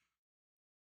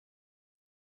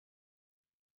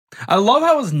 I love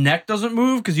how his neck doesn't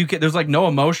move because there's like no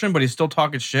emotion, but he's still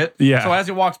talking shit. Yeah. So as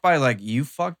he walks by, like, you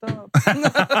fucked up.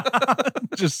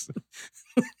 Just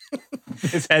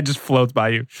his head just floats by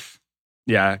you.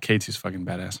 Yeah, K2's fucking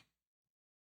badass.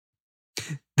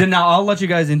 Then now I'll let you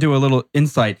guys into a little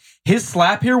insight. His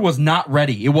slap here was not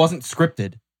ready. It wasn't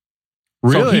scripted.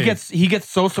 Really? So he gets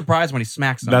so surprised when he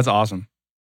smacks him. That's awesome.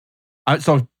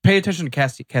 So pay attention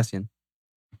to Cassian.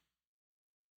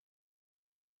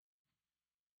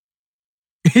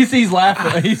 He's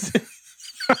laughing.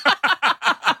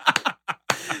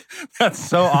 That's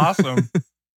so awesome.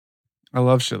 I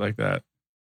love shit like that.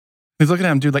 He's looking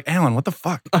at him, dude, like, Alan, what the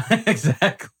fuck?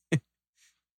 Exactly.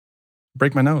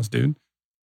 Break my nose, dude.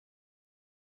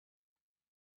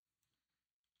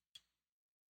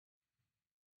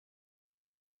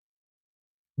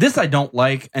 This I don't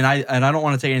like, and I don't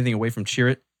want to take anything away from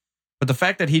Chirrut, but the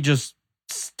fact that he just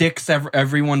sticks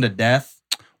everyone to death.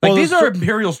 Like, Well, these are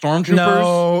Imperial stormtroopers.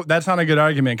 No, that's not a good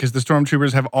argument because the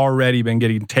stormtroopers have already been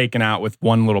getting taken out with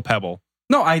one little pebble.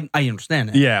 No, I understand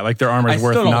that. Yeah, like their armor's I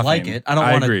worth still don't nothing. like it. I don't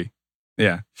want to. agree.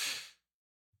 Yeah.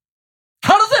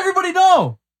 How does everybody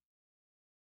know?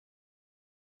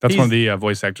 That's He's- one of the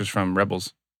voice actors from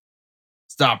Rebels.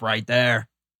 Stop right there.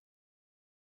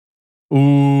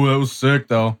 Ooh, that was sick,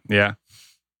 though. Yeah.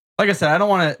 Like I said, I don't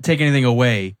want to take anything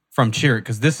away from Chirrut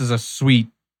because this is a sweet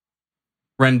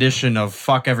rendition of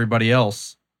Fuck Everybody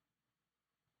Else.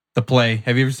 The play.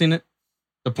 Have you ever seen it?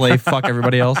 The play Fuck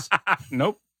Everybody Else?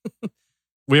 Nope.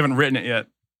 We haven't written it yet.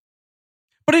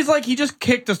 But he's like, he just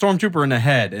kicked a stormtrooper in the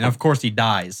head, and of course he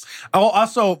dies. Oh,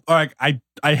 also, like, I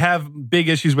have big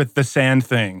issues with the sand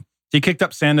thing. He kicked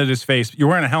up sand at his face. You're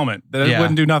wearing a helmet. That Yeah.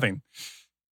 wouldn't do nothing.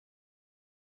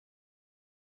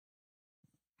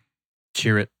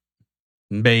 Chirrut.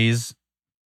 Baze.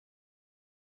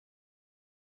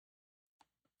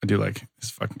 I do like his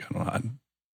fucking gun a lot.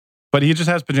 But he just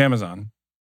has pajamas on.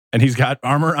 And he's got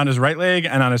armor on his right leg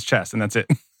and on his chest, and that's it.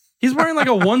 He's wearing like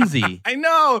a onesie. I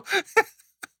know.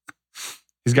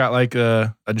 He's got like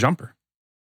a jumper.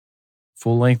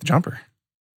 Full-length jumper.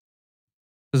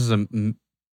 This is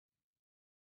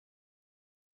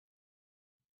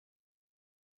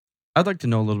I'd like to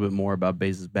know a little bit more about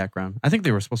Baze's background. I think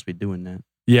they were supposed to be doing that.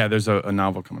 Yeah, there's a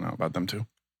novel coming out about them too.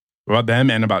 About them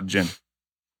and about Jin.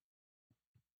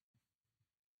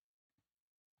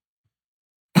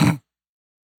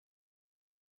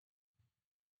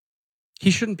 He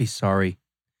shouldn't be sorry.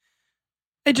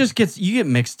 It just you get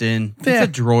mixed in. It's Yeah. a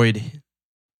droid.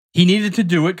 He needed to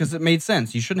do it because it made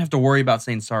sense. You shouldn't have to worry about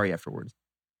saying sorry afterwards.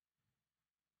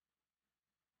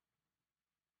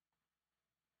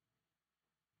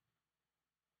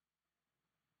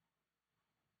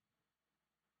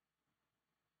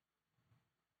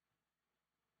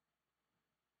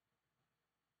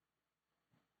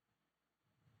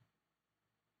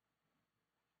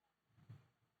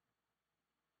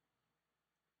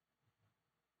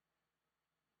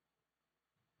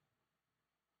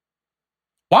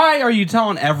 Why are you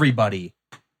telling everybody?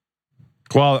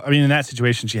 Well, I mean, in that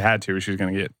situation, she had to, or she was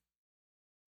going to get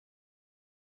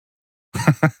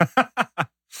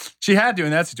She had to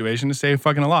in that situation to stay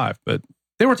fucking alive. But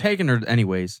They were taking her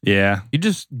anyways. yeah. You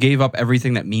just gave up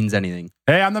everything that means anything.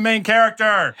 Hey, I'm the main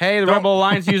character. Hey, the Don't- Rebel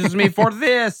Alliance uses me for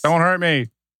this. Don't hurt me.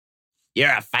 You're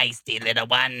a feisty little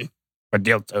one. But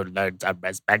you'll to learn some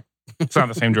respect. It's not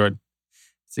the same droid.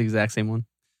 It's the exact same one.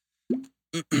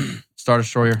 Star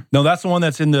Destroyer. No, that's the one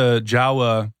that's in the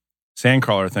Jawa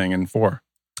sandcrawler thing in 4.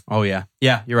 Oh, yeah.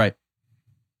 Yeah, you're right.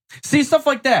 See, stuff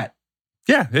like that.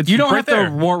 Yeah, it's You don't right have there.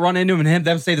 to run into him and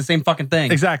them say the same fucking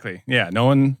thing. Exactly. Yeah, no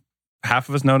one, half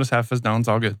of us notice, half of us don't. It's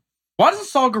all good. Why doesn't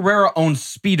Saul Guerrero own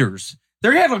speeders?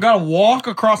 They had got to walk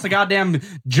across the goddamn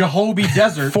Jehobi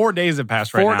Desert. 4 days have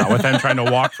passed right 4 now with them trying to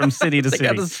walk from city to They city.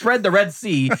 got to spread the Red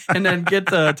Sea and then get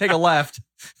to take a left.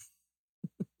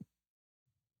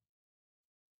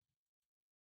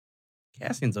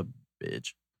 Cassian's a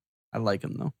bitch. I like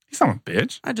him though. He's not a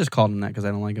bitch. I just called him that because I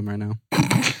don't like him right now.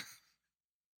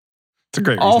 It's a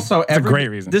great reason. Also, it's a great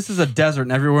reason. This is a desert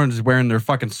and everyone's wearing their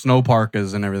fucking snow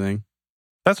parkas and everything.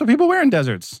 That's what people wear in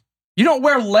deserts. You don't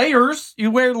wear layers. You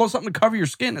wear something to cover your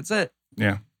skin. That's it.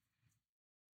 Yeah.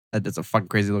 That's a fucking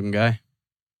crazy looking guy.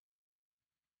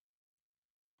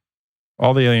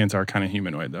 All the aliens are kind of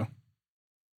humanoid, though.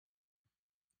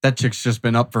 That chick's just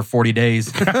been up for 40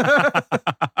 days.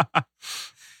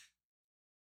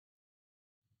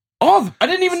 Oh, I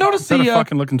didn't even notice Is that the... a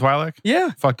fucking looking Twi'lek?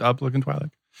 yeah. Fucked up looking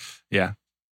Twi'lek? Yeah.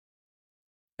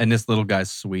 And this little guy's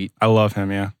sweet. I love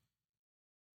him, yeah.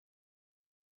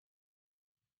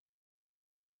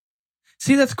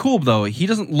 See, that's cool, though. He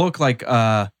doesn't look like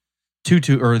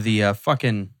Tutu or the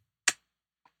fucking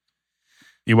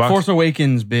Ewoks? Force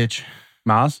Awakens, bitch.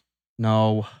 Maz?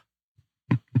 No.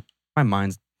 My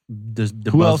mind's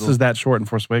Who else is that short in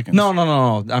Force Awakens?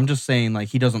 No. I'm just saying, like,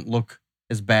 he doesn't look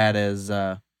as bad as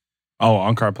Oh,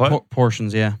 Ankar Plutt?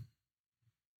 Portions, yeah.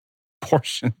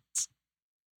 Portions.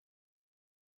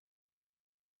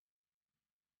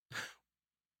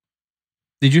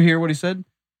 Did you hear what he said?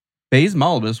 Baze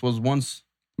Malbus was once...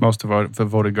 Most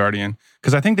voted Guardian.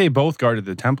 Because I think they both guarded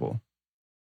the temple.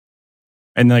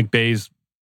 And like Baze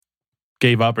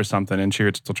gave up or something and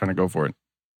Chirrut's still trying to go for it.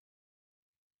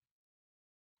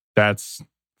 That's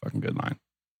a fucking good line.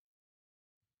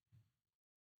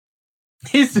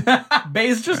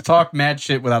 Baze just talked mad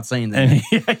shit without saying that. And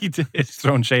yeah, he did. He's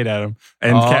throwing shade at him.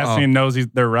 And Cassian knows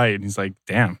they're right. And he's like,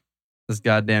 damn. This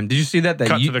goddamn... Did you see that?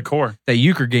 Cut to the core. That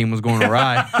euchre game was going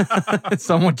awry.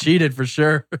 Someone cheated for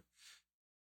sure.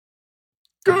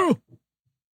 Girl.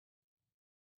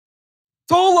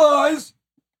 It's all lies.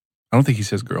 I don't think he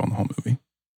says girl in the whole movie.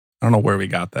 I don't know where we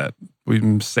got that. We've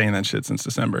been saying that shit since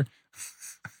December.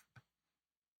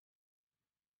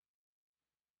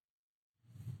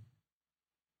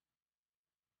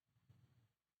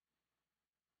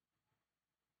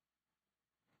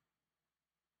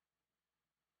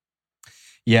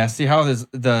 Yeah, see how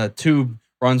the tube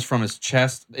runs from his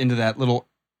chest into that little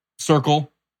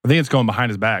circle? I think it's going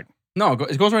behind his back. No,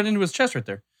 it goes right into his chest right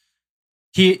there.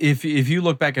 If you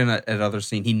look back at other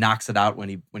scene, he knocks it out when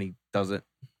he does it.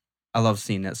 I love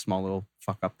seeing that small little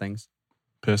fuck up things.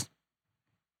 Pissed.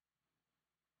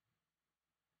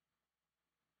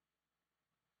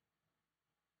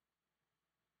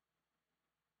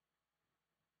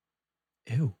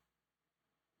 Ew.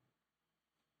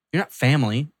 You're not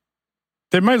family.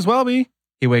 There might as well be.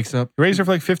 He wakes up. He raised her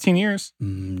for like 15 years.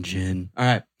 Jin. All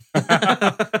right.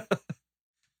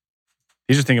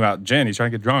 He's just thinking about Jen. He's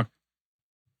trying to get drunk.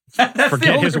 That's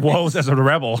Forget his woes as a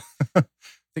rebel.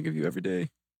 Think of you every day.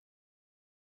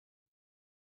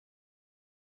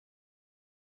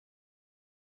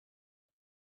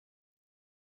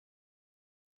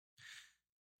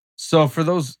 So for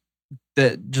those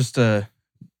that just a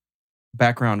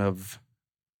background of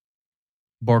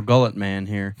Borgullet Man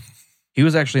here, he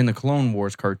was actually in the Clone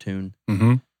Wars cartoon.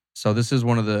 Mm-hmm. So this is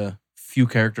one of the few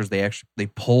characters they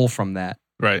pull from that.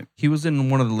 Right. He was in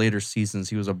one of the later seasons.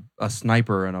 He was a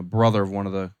sniper and a brother of one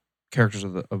of the characters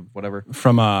of whatever.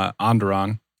 From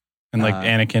Onderon. And like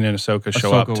Anakin and Ahsoka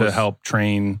show up to help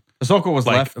train Ahsoka was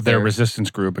like left their there. resistance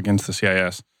group against the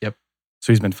CIS. Yep.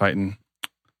 So he's been fighting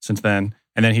since then.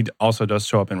 And then he also does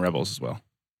show up in Rebels as well.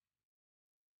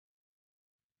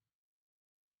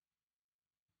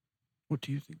 What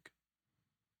do you think?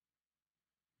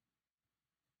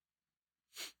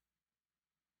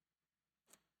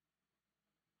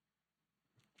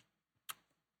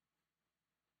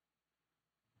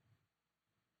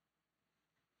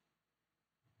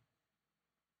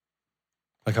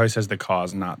 Like how he says the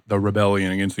cause, not the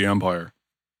rebellion against the Empire.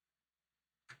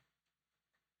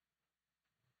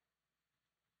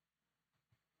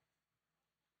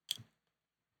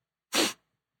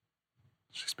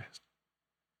 She's pissed.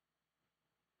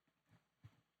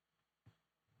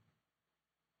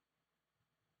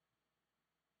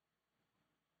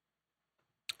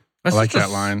 I It's like just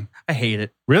that line. I hate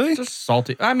it. Really? It's just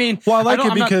salty. I mean, Well, I like don't-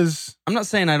 it I'm not- because I'm not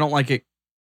saying I don't like it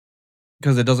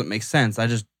because it doesn't make sense.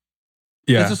 It's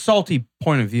yeah, a salty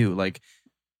point of view. Like,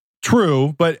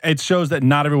 true. But it shows that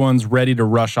not everyone's ready to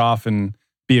rush off and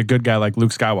be a good guy like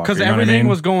Luke Skywalker. because you know what I everything mean?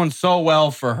 was going so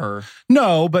well for her.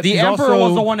 no, but The she's Emperor also,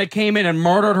 was the one that came in and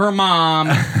murdered her mom,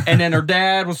 and then her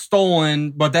dad was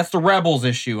stolen. But that's the rebels'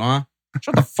 issue, huh?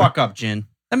 Shut the fuck up, Jin.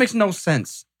 That makes no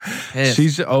sense. Pissed.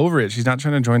 She's over it. She's not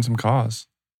trying to join some cause.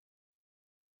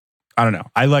 I don't know.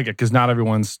 I like it because not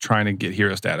everyone's trying to get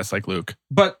hero status like Luke.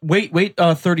 But wait,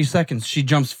 30 seconds. She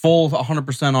jumps full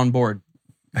 100% on board.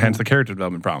 Hence the character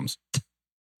development problems.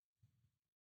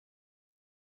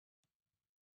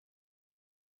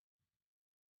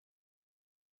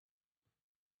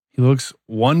 He looks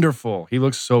wonderful. He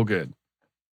looks so good.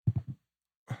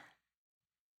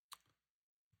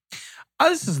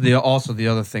 This is also the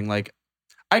other thing. Like,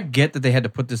 I get that they had to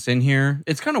put this in here.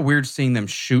 It's kind of weird seeing them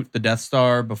shoot the Death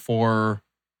Star before,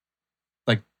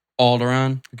 like,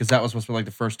 Alderaan, because that was supposed to be like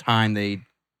the first time they.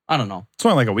 I don't know. It's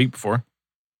only like a week before.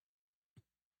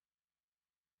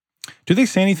 Do they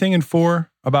say anything in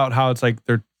 4 about how it's like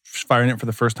they're firing it for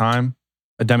the first time?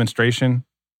 A demonstration?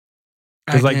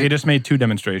 Because like they just made 2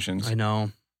 demonstrations. I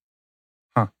know.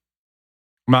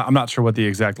 I'm not sure what the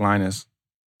exact line is.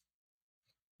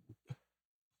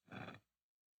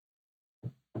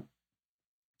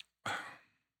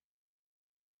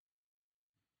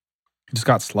 He just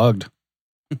got slugged.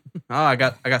 Oh, I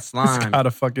got He's slime. got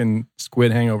a fucking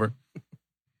squid hangover.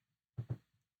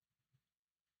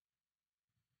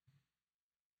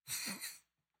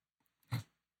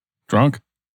 Drunk.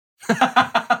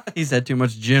 He's had too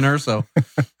much gin or so.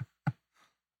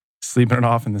 Sleeping it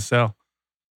off in the cell.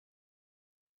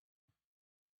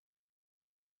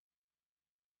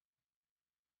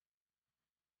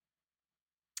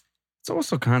 It's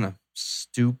also kind of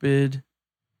stupid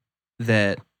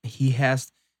that he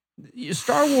has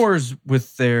Star Wars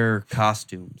with their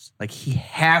costumes. Like, he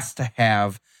has to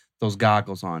have those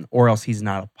goggles on, or else he's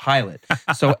not a pilot.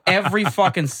 So every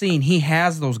fucking scene, he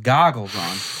has those goggles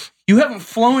on. You haven't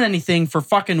flown anything for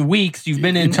fucking weeks. You've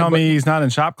been in. You tell me he's not in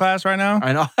shop class right now?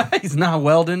 I know he's not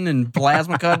welding and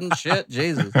plasma cutting shit.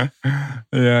 Jesus,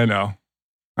 Yeah,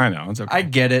 I know. It's okay. I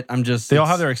get it. I'm just. They all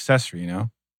have their accessory, you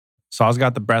know? Saw's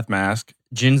got the breath mask.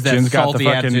 Jin's that Jin's got the salty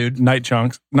fucking attitude. night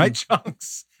chunks. Night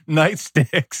chunks. Night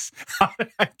sticks. How did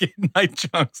I get night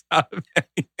chunks out of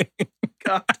anything?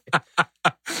 God.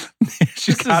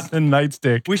 She's got the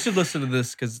nightstick. We should listen to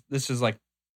this because this is like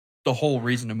the whole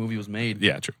reason the movie was made.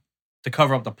 Yeah, true. To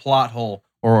cover up the plot hole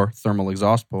or thermal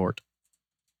exhaust port.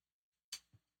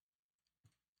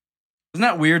 Isn't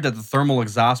that weird that the thermal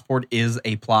exhaust port is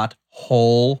a plot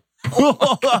hole?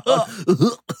 I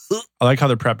like how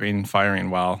they're prepping firing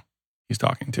while he's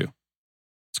talking too.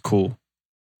 It's cool.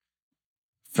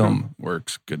 Film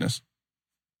works. Goodness.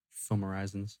 Film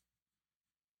Horizons.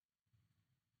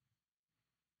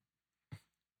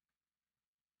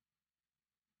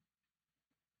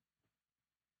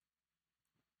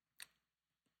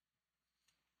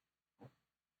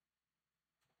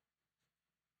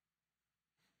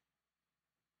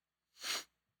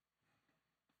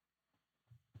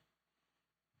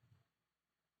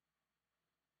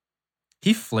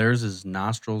 He flares his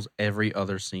nostrils every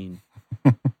other scene.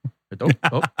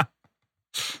 Oh.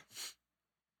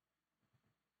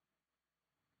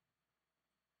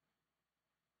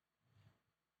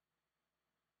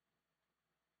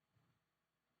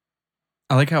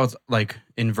 I like how it's like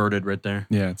inverted right there.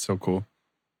 Yeah, it's so cool.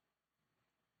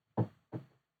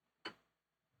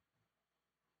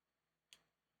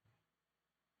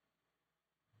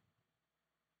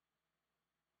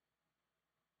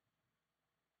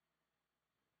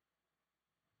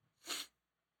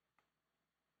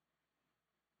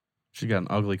 She got an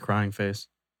ugly crying face.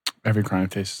 Every crying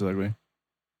face is ugly.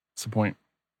 That's the point.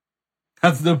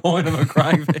 That's the point of a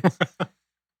crying face.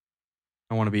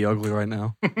 I want to be ugly right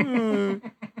now.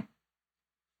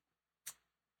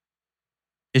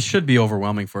 It should be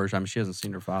overwhelming for her. I mean, she hasn't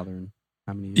seen her father in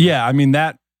how many years? Yeah, I mean,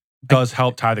 that does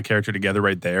help tie the character together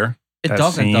right there. It that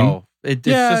doesn't, scene. though. It's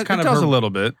just kind it of does her, a little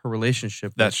bit. her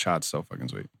relationship. That shot's so fucking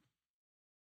sweet.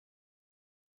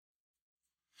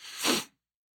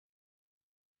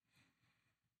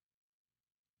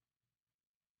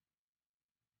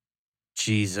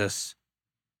 Jesus.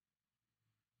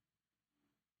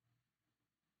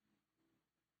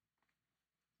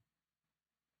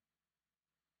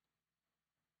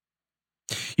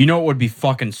 You know what would be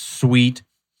fucking sweet?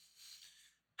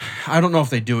 I don't know if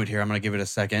they do it here. I'm going to give it a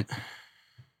second.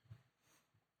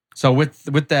 So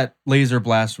with that laser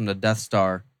blast from the Death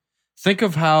Star, think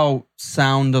of how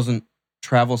sound doesn't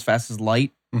travel as fast as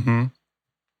light. Mm-hmm.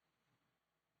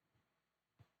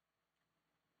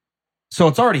 So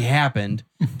it's already happened.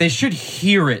 They should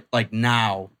hear it like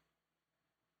now.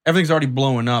 Everything's already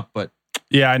blowing up, but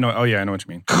Yeah, I know. Oh, yeah, I know what you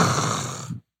mean.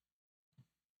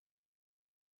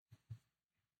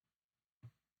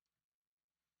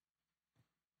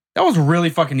 that was really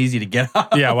fucking easy to get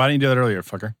out. Yeah, why didn't you do that earlier,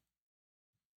 fucker?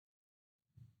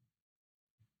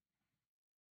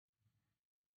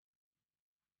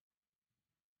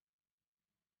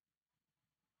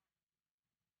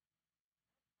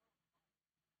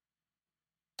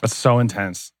 That's so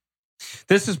intense.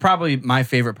 This is probably my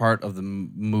favorite part of the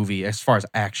movie as far as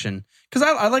action. Because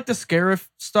I like the Scarif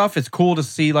stuff. It's cool to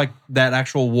see like that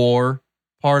actual war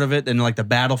part of it and like the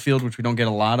battlefield, which we don't get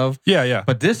a lot of. Yeah, yeah.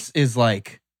 But this is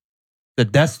like the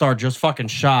Death Star just fucking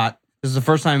shot. This is the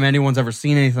first time anyone's ever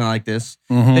seen anything like this.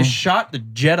 Mhm. They shot the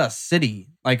Jeddah city.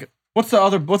 Like, what's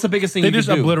the biggest thing They you just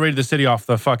could do? obliterated the city off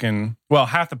the fucking, well,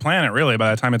 half the planet, really,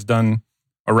 by the time it's done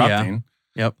erupting.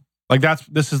 Yep. Like,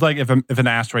 this is like if an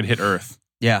asteroid hit Earth.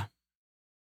 Yeah.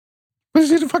 What is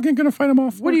he fucking gonna fight him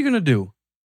off? What are you gonna do?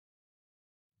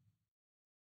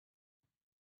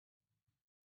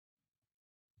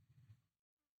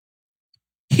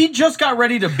 He just got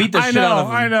ready to beat the shit out of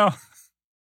him. I know.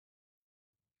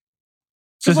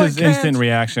 Just his instant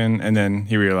reaction, and then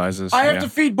he realizes. I have to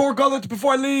feed Borgullet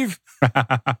before I leave.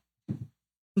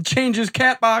 Change his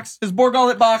cat box, his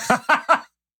Borgullet box.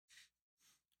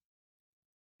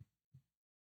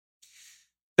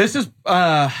 This is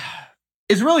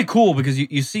it's really cool because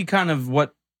you see kind of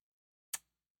what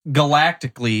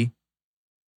galactically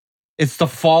it's the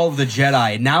fall of the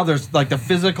Jedi. Now there's like the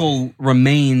physical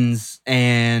remains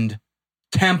and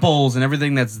temples and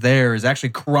everything that's there is actually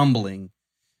crumbling.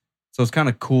 So it's kind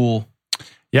of cool.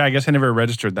 Yeah, I guess I never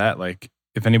registered that. Like,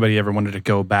 if anybody ever wanted to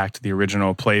go back to the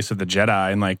original place of the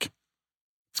Jedi and like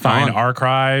find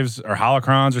archives or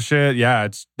holocrons or shit, yeah,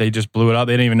 they just blew it up.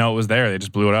 They didn't even know it was there. They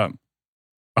just blew it up.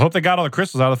 I hope they got all the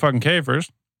crystals out of the fucking cave first.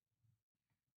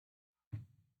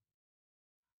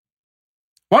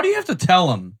 Why do you have to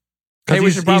tell him? Hey,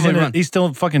 we should probably run. He's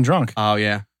still fucking drunk. Oh,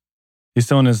 yeah. He's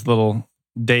still in his little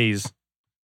daze.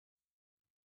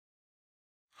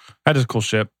 That is a cool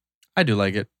ship. I do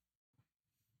like it.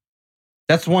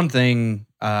 That's one thing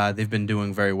they've been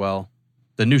doing very well.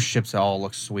 The new ships all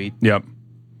look sweet. Yep.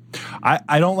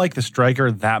 I don't like the Striker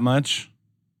that much.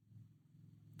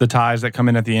 The ties that come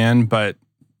in at the end, but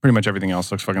pretty much everything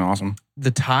else looks fucking awesome. The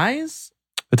ties?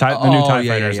 The new TIE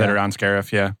fighters that are on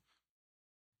Scarif, yeah.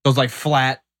 Those like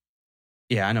flat.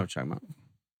 Yeah, I know what you're talking about.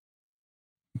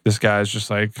 This guy's just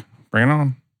like, bring it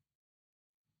on.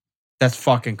 That's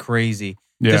fucking crazy.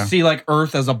 Yeah. To see like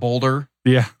Earth as a boulder.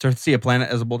 Yeah. To see a planet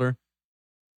as a boulder.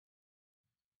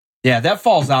 Yeah, that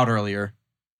falls out earlier.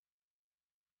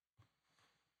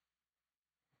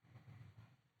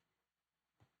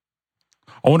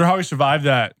 I wonder how he survived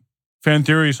that. Fan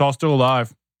theory, he's all still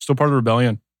alive. Still part of the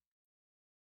rebellion.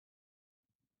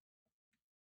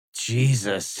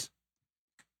 Jesus.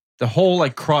 The whole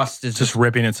like crust is just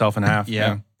ripping itself in half.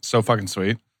 Yeah. So fucking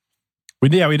sweet.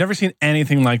 We'd never seen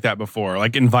anything like that before.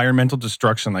 Like environmental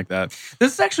destruction like that.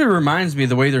 This actually reminds me of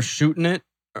the way they're shooting it.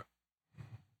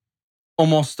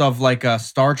 Almost of like a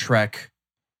Star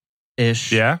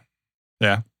Trek-ish. Yeah.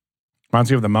 Yeah.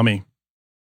 Reminds me of The Mummy.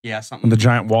 Yeah, something. When the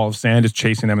giant wall of sand is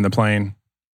chasing them in the plane.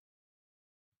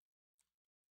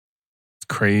 It's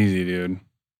crazy, dude.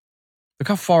 Look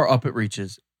how far up it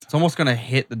reaches. It's almost going to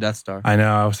hit the Death Star. I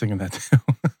know. I was thinking that too.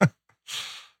 I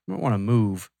don't want to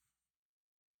move.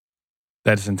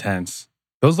 That is intense.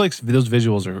 Those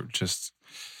visuals are just,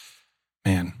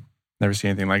 man, never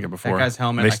seen anything like it before. That guy's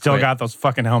helmet. They still got those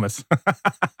fucking helmets.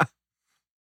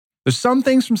 There's some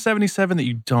things from 77 that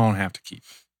you don't have to keep.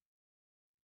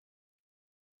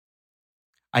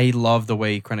 I love the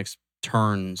way Krennic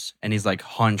turns and he's like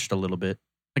hunched a little bit.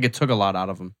 Like it took a lot out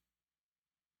of him.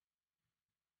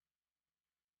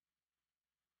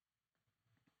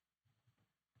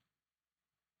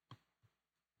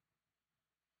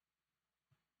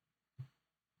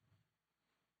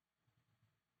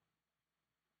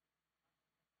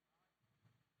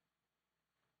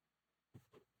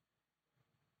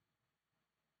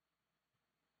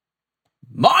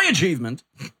 My achievement.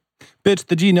 Bitch,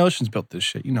 the Geonosians built this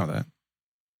shit. You know that.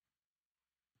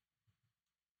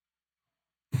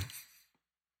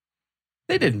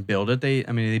 They didn't build it. They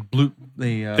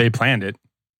planned it.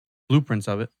 Blueprints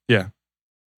of it. Yeah.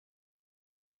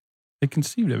 They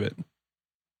conceived of it.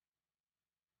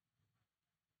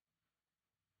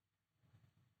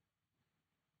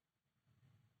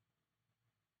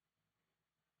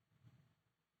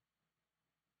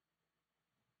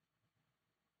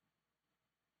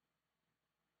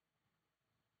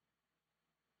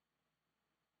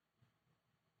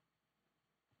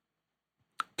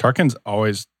 Tarkin's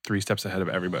always 3 steps ahead of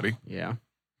everybody. Yeah.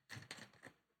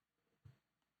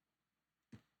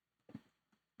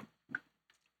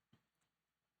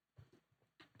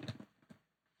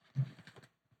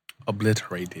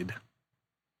 Obliterated.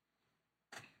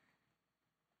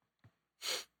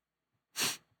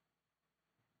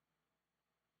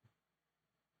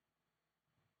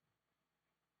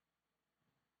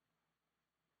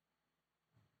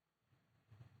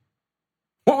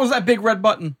 What was that big red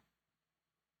button?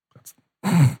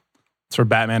 It's for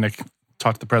Batman to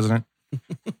talk to the president.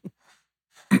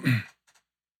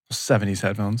 70s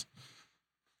headphones.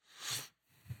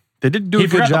 They did do a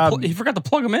good job. He forgot to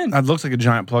plug them in. It looks like a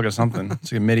giant plug or something.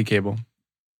 It's like a MIDI cable.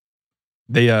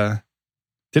 They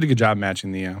did a good job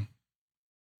matching the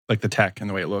like the tech and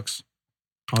the way it looks.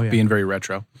 Oh yeah, being very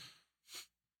retro.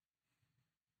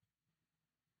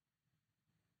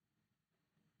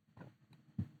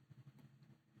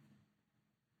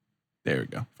 There we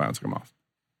go. Finally took him off.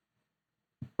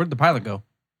 Where'd the pilot go?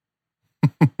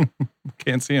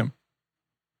 Can't see him.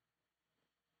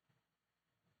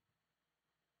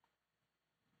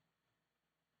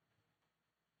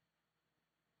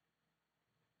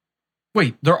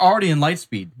 Wait, they're already in light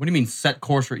speed. What do you mean set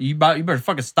course for you better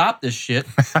fucking stop this shit.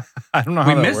 I don't know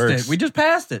how we that works. missed it. We just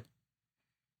passed it.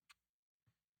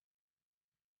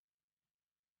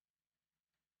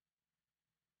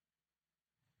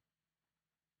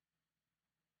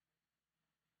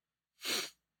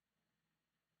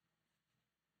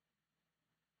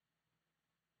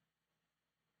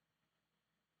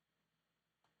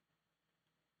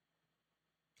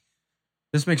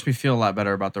 This makes me feel a lot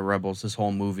better about the Rebels, this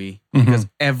whole movie, because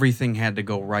everything had to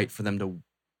go right for them to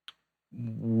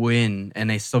win, and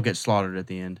they still get slaughtered at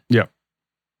the end. Yeah.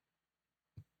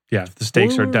 Yeah, the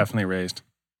stakes are definitely raised.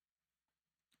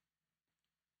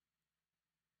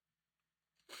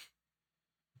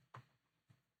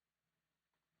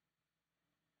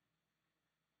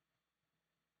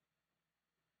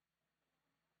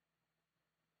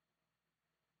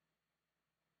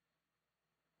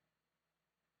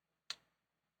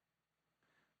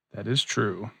 That is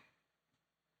true.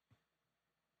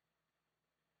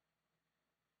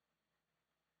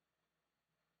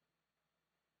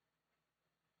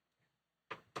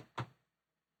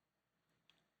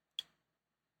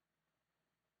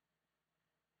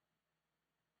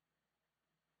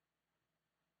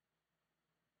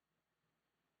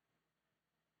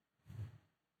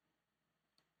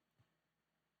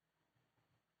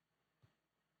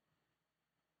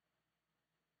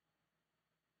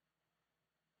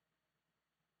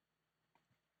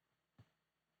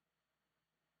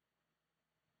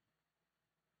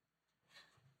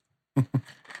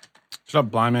 Shut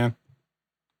up, blind man.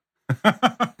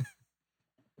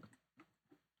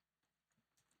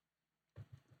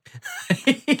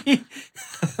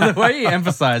 The way he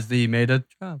emphasized that he made a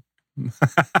job.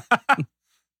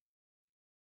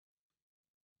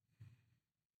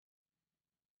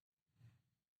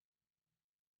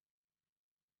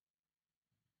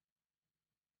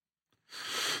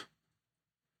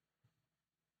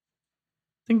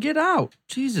 Then get out.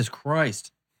 Jesus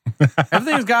Christ.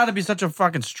 Everything's got to be such a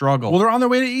fucking struggle. Well, they're on their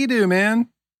way to Edu, man.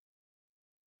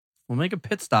 We'll make a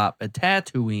pit stop at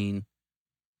Tatooine.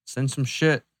 Send some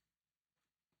shit.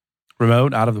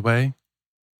 Remote, out of the way.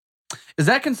 Is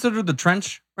that considered the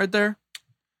trench right there?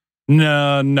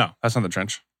 No, that's not the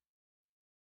trench.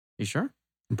 You sure?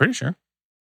 I'm pretty sure.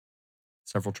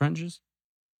 Several trenches?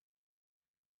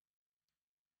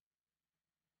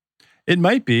 It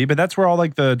might be, but that's where all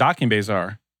like the docking bays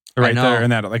are. They're right there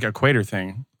in that like equator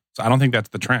thing. So I don't think that's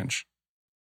the trench.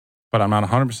 But I'm not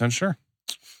 100% sure.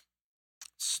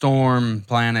 Storm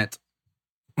planet.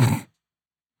 Is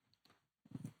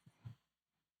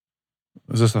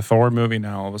this a Thor movie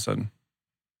now all of a sudden?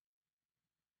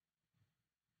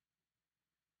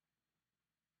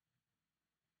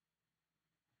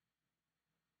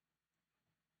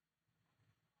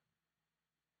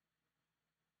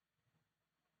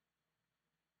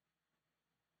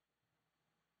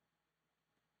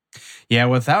 Yeah,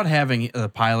 without having the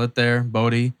pilot there,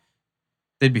 Bodhi,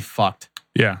 they'd be fucked.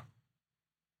 Yeah.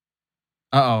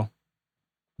 Uh-oh.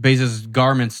 Bezos'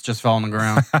 garments just fell on the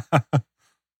ground.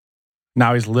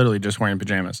 Now he's literally just wearing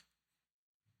pajamas.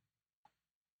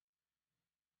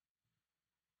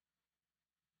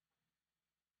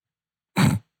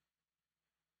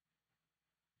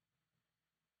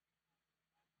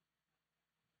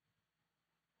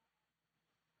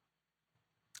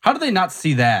 How do they not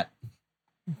see that?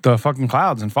 The fucking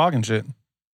clouds and fog and shit.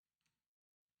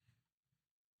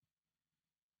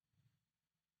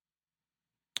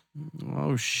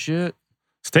 Oh, shit.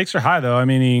 Stakes are high, though. I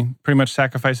mean, he pretty much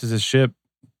sacrifices his ship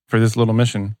for this little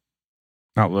mission.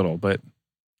 Not little, but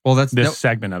Well, this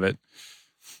segment of it.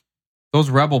 those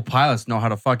rebel pilots know how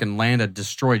to fucking land a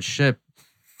destroyed ship.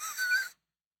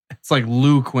 It's like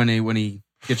Luke when he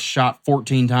gets shot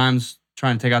 14 times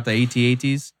trying to take out the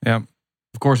AT-ATs. Yep.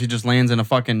 Of course, he just lands in a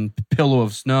fucking pillow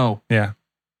of snow. Yeah.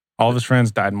 All of his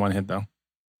friends died in one hit, though.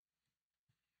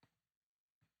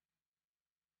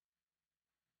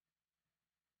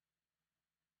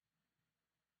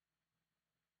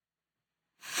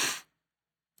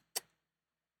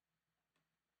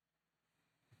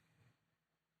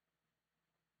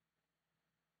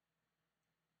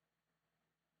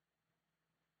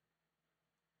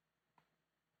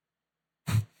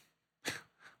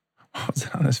 What was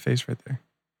it on his face right there?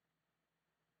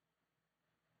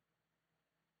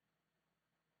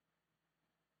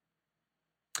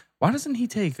 Why doesn't he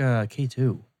take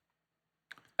K2?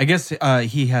 I guess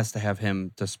he has to have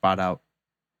him to spot out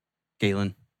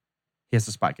Galen. He has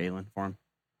to spot Galen for him.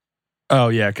 Oh,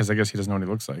 yeah, because I guess he doesn't know what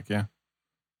he looks like, yeah.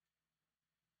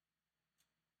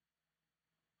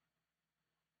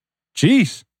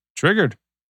 Jeez, triggered.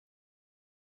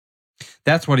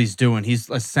 That's what he's doing. He's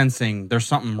sensing there's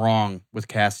something wrong with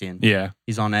Cassian. Yeah.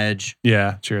 He's on edge.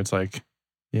 Yeah, Chirrut's like,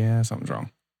 yeah, something's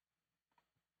wrong.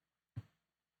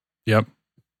 Yep.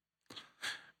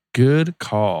 Good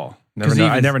call.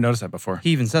 I never noticed that before. He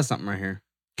even says something right here.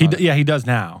 He does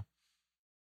now.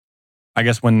 I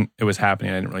guess when it was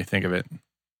happening, I didn't really think of it.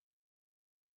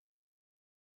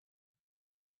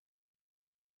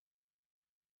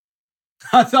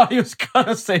 I thought he was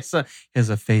gonna say so. He has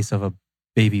a face of a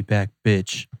baby back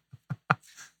bitch.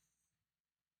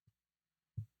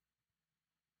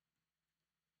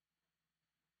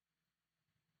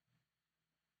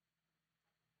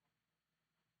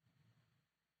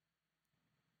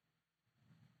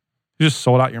 You just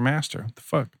sold out your master. What the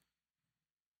fuck?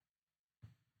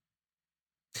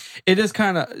 It is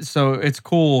kind of, so it's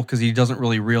cool because he doesn't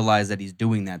really realize that he's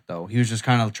doing that, though. He was just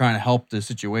kind of trying to help the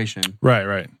situation.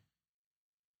 Right.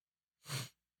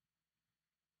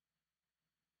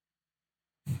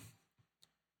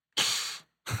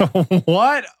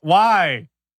 What? Why?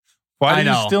 Why do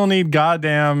you still need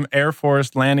goddamn Air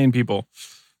Force landing people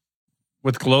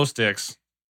with glow sticks?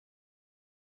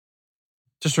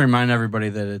 Just to remind everybody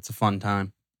that it's a fun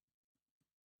time.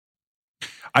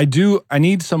 I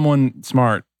need someone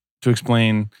smart to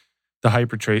explain the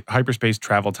hyperspace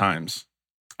travel times.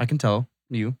 I can tell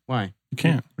you. Why? You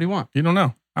can't. What do you want? You don't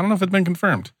know. I don't know if it's been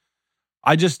confirmed.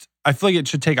 I feel like it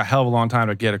should take a hell of a long time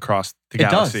to get across the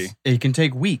galaxy. It does. It can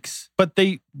take weeks. But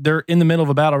they're in the middle of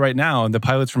a battle right now, and the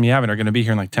pilots from Yavin are going to be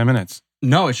here in like 10 minutes.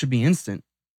 No, it should be instant.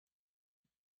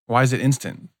 Why is it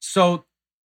instant? So,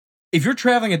 if you're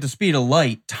traveling at the speed of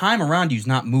light, time around you is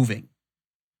not moving.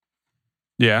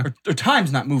 Yeah. Or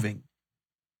time's not moving.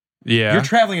 Yeah. You're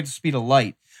traveling at the speed of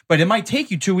light. But it might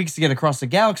take you 2 weeks to get across the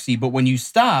galaxy, but when you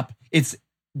stop, it's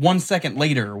 1 second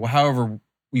later, or however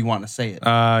we want to say it.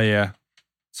 Yeah.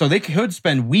 So they could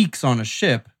spend weeks on a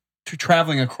ship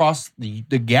traveling across the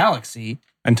galaxy.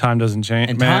 And time doesn't change.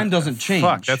 And time doesn't change.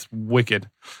 Fuck, that's wicked.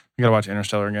 I gotta watch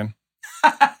Interstellar again.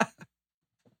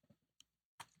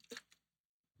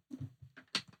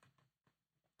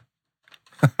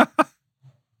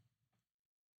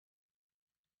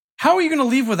 How are you going to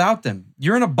leave without them?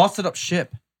 You're in a busted up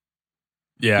ship.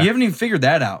 Yeah. You haven't even figured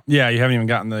that out. Yeah, you haven't even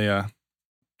gotten the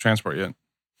transport yet.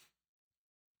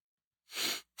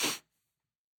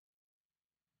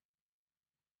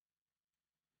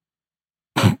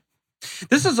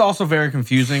 This is also very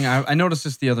confusing. I noticed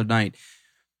this the other night.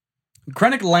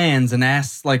 Krennic lands and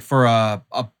asks for a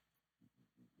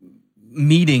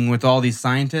meeting with all these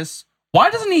scientists. Why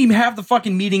doesn't he have the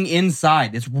fucking meeting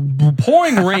inside? It's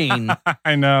pouring rain.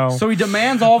 I know. So he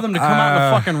demands all of them to come out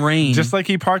in the fucking rain. Just like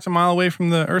he parked a mile away from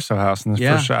the Urso house in the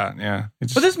first shot. Yeah.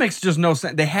 But this makes just no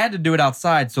sense. They had to do it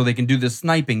outside so they can do this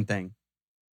sniping thing.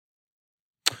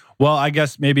 Well, I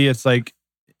guess maybe it's like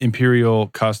Imperial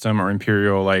custom or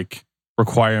Imperial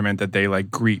requirement that they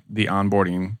greet the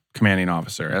onboarding commanding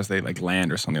officer as they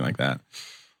land or something like that.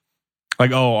 The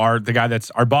guy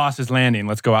our boss is landing.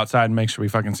 Let's go outside and make sure we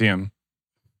fucking see him.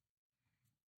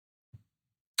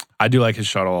 I do like his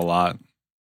shuttle a lot.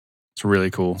 It's really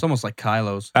cool. It's almost like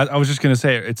Kylo's. I was just going to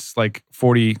say, it's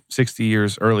 40, 60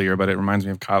 years earlier, but it reminds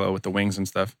me of Kylo with the wings and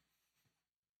stuff.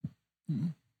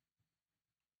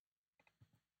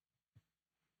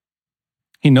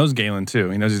 He knows Galen,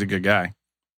 too. He knows he's a good guy.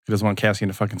 He doesn't want Cassian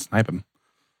to fucking snipe him.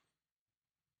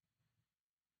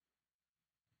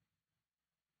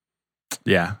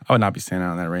 Yeah, I would not be standing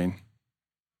out in that rain.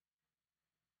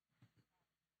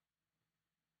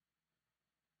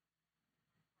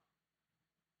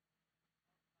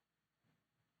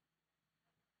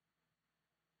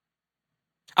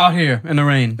 Out here in the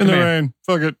rain. In the rain.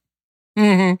 Fuck it.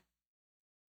 Mm-hmm.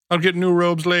 I'll get new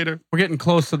robes later. We're getting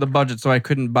close to the budget, so I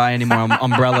couldn't buy any more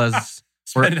umbrellas.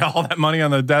 Spending all that money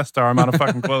on the Death Star. I'm out of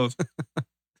fucking clothes.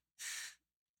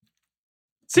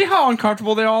 See how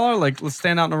uncomfortable they all are? Like, let's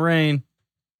stand out in the rain.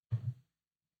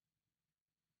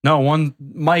 No, one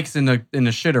Mike's in the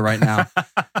shitter right now.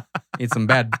 Eat some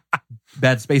bad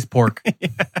space pork. Yeah,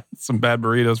 some bad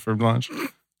burritos for lunch.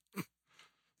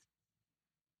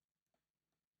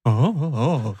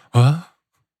 Oh. Huh?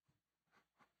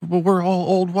 Well, we're all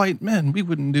old white men. We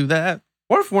wouldn't do that.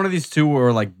 What if one of these two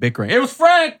were like bickering? It was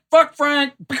Frank. Fuck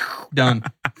Frank. Done.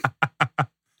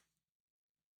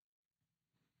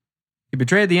 He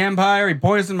betrayed the Empire. He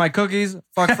poisoned my cookies.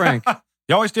 Fuck Frank.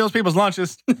 He always steals people's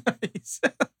lunches.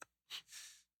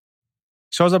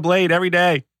 Shows up late every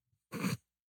day.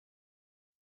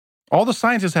 All the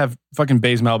scientists have fucking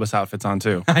Baze Melbus outfits on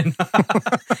too. I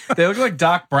know. They look like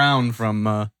Doc Brown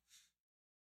from...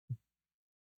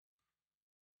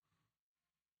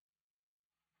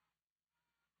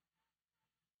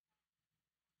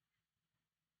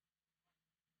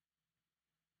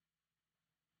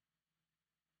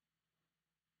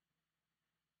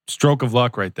 Stroke of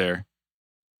luck right there.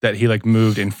 That he like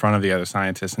moved in front of the other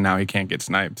scientists and now he can't get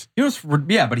sniped.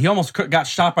 But he almost got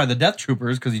shot by the Death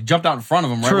Troopers because he jumped out in front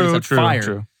of them right when he said fire.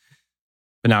 True.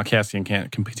 But now Cassian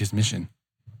can't complete his mission.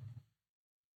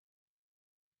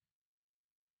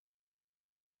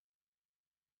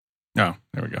 Oh,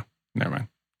 there we go. Never mind.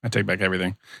 I take back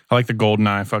everything. I like the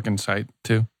GoldenEye fucking sight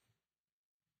too.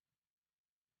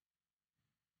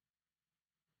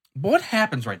 What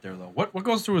happens right there, though? What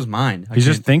goes through his mind? He's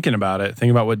just thinking about it.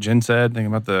 Thinking about what Jin said. Thinking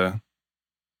about the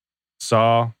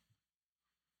saw.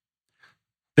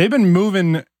 They've been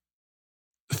moving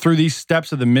through these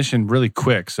steps of the mission really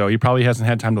quick, so he probably hasn't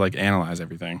had time to like analyze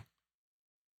everything.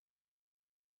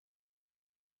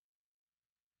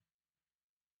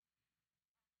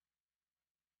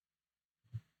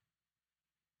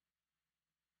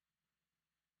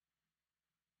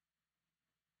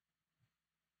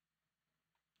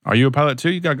 Are you a pilot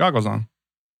too? You got goggles on.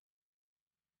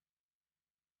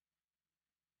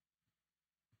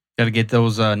 Got to get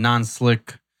those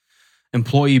non-slick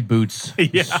employee boots.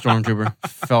 Yeah. Stormtrooper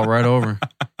fell right over.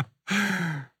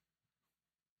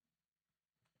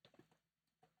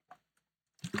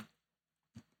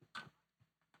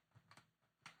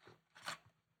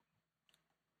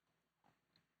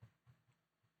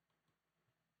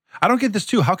 I don't get this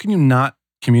too. How can you not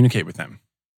communicate with them?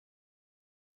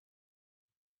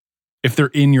 If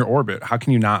they're in your orbit, how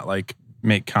can you not like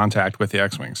make contact with the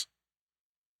X-Wings?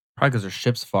 Probably because their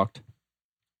ship's fucked.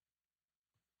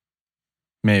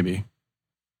 Maybe.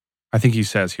 I think he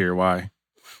says here why.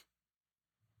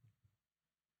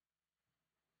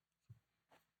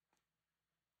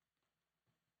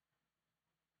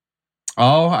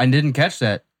 Oh, I didn't catch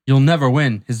that. You'll never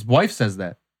win. His wife says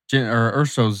that. Or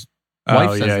Urso's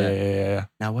wife says that. Yeah.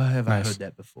 Now, where have I Nice. heard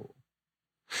that before?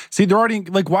 See, they're already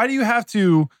like, why do you have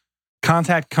to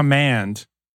contact command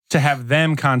to have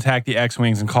them contact the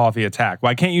X-Wings and call off the attack?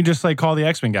 Why can't you just like call the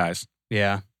X-Wing guys?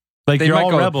 Yeah. Like They you're might all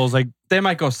go- rebels. Like They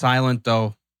might go silent,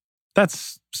 though.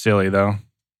 that's silly though.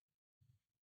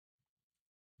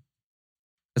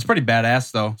 It's pretty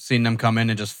badass, though, seeing them come in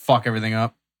and just fuck everything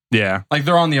up. Yeah. Like,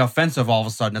 they're on the offensive all of a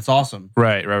sudden. It's awesome.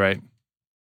 Right.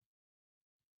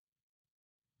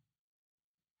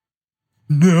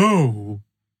 No.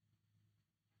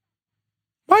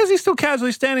 Why is he still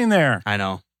casually standing there? I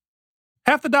know.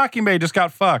 Half the docking bay just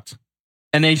got fucked.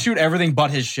 And they shoot everything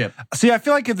but his ship. See, I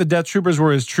feel like if the Death Troopers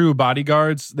were his true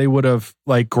bodyguards, they would have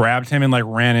like grabbed him and like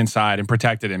ran inside and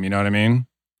protected him. You know what I mean?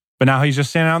 But now he's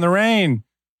just standing out in the rain.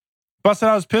 Busted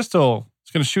out his pistol.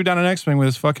 He's going to shoot down an X-Wing with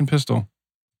his fucking pistol.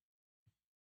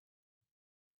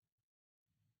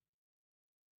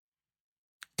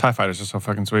 TIE fighters are so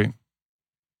fucking sweet.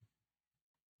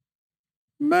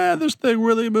 Man, this thing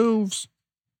really moves.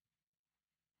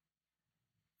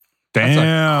 Damn.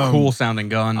 That's a cool sounding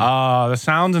gun. The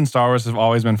sounds in Star Wars have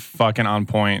always been fucking on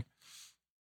point.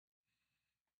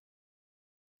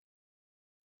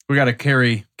 We got to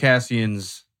carry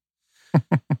Cassian's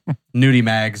nudie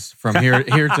mags from here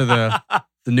to the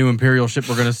new Imperial ship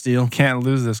we're going to steal. Can't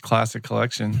lose this classic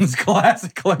collection. This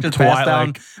classic collected passed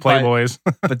down Twilight Playboys.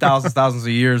 for thousands of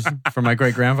years from my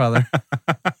great grandfather.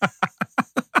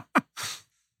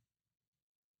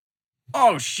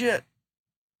 Oh shit!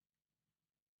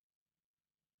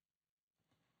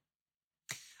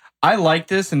 I like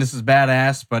this, and this is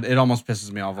badass, but it almost pisses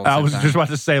me off. All the I same was time. just about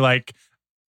to say, like,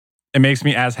 it makes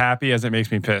me as happy as it makes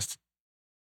me pissed.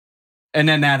 And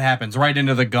then that happens right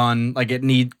into the gun. Like it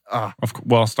need.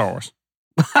 Well, Star Wars.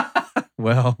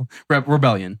 Well,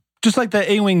 rebellion. Just like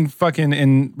the A-Wing fucking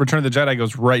in Return of the Jedi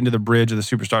goes right into the bridge of the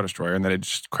Super Star Destroyer and then it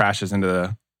just crashes into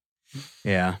the...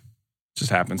 Yeah. It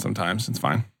just happens sometimes. It's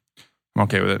fine. I'm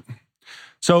okay with it.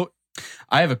 So...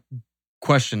 I have a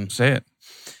question. Say it.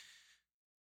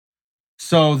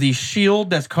 So the shield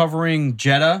that's covering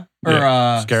Jeddah, or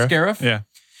Scarif? Yeah.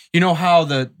 You know how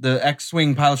the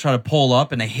X-Wing pilots try to pull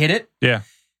up and they hit it? Yeah.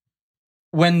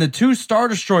 When the two Star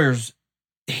Destroyers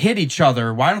hit each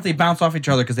other, why don't they bounce off each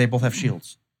other? Because they both have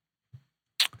shields.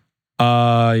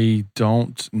 I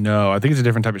don't know. I think it's a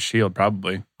different type of shield,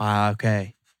 probably.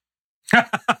 Okay.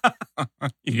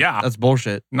 Yeah. That's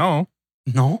bullshit. No.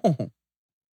 No.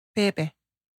 Baby.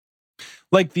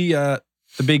 Like the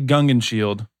big Gungan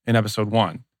shield in episode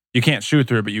 1. You can't shoot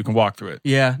through it, but you can walk through it.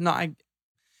 Yeah. No,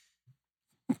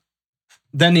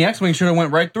 Then the X-Wing should have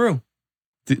went right through.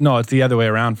 No, it's the other way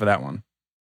around for that one.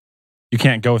 You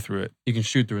can't go through it. You can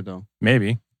shoot through it, though.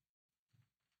 Maybe.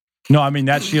 No, I mean,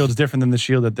 that shield's different than the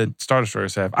shield that the Star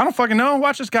Destroyers have. I don't fucking know.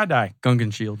 Watch this guy die.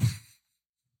 Gungan shield.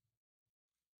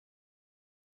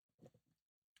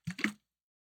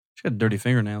 She had dirty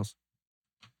fingernails.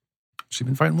 She's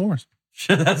been fighting wars.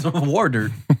 Shit, that's war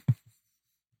dirt.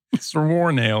 It's her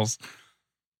war nails.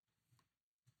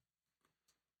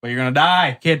 But you're going to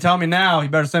die. Can't tell me now. You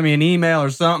better send me an email or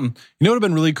something. You know what would have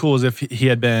been really cool is if he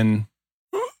had been...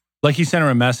 Like he sent her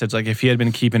a message, like if he had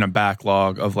been keeping a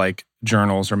backlog of like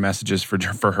journals or messages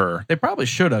for her. They probably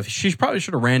should have. She probably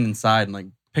should have ran inside and like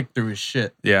picked through his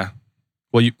shit. Yeah.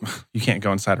 Well, you can't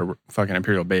go inside a fucking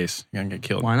Imperial base. You're going to get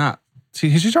killed. Why not?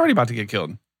 See, she's already about to get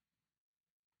killed.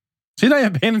 She's not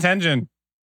even paying attention.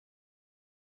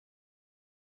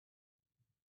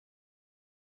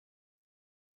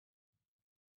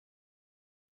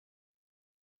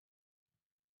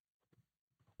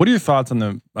 What are your thoughts on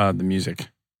the music?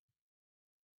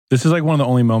 This is like one of the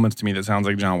only moments to me that sounds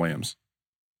like John Williams.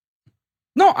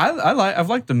 No, I've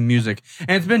liked the music,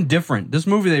 and it's been different. This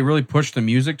movie, they really pushed the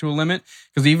music to a limit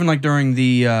because even like during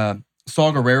the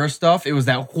Saw Gerrera stuff, it was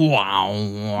that wow.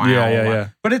 Yeah.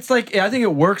 But it's like I think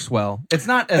it works well. It's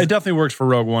not. As, It definitely works for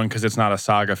Rogue One because it's not a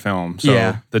saga film. So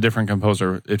Yeah. the different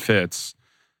composer, it fits.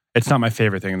 It's not my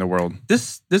favorite thing in the world.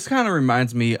 This kind of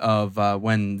reminds me of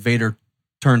when Vader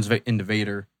turns into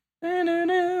Vader.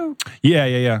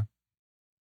 Yeah.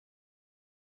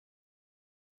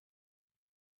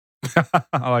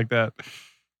 I like that.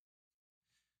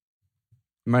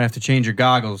 You might have to change your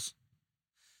goggles.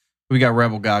 We got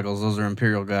Rebel goggles. Those are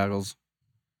Imperial goggles.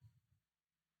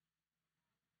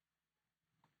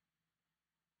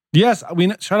 Yes,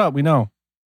 shut up. We know.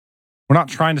 We're not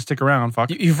trying to stick around. Fuck.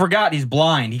 You forgot he's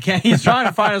blind. He can't. He's trying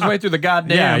to find his way through the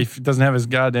goddamn. Yeah, he doesn't have his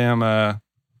goddamn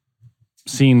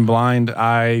seeing blind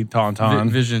eye tauntaun.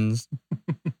 Visions.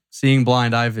 Seeing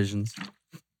blind eye visions.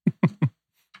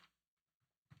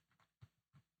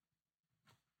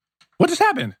 What just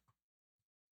happened?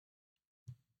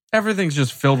 Everything's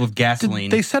just filled with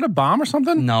gasoline. Did they set a bomb or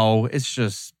something? No, it's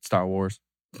just Star Wars.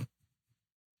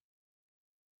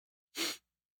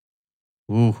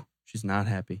 Ooh, she's not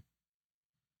happy.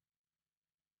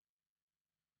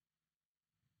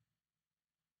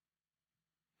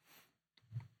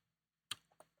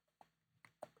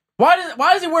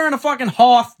 Why is he wearing a fucking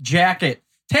Hoth jacket?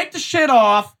 Take the shit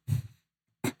off.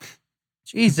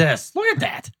 Jesus, look at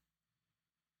that.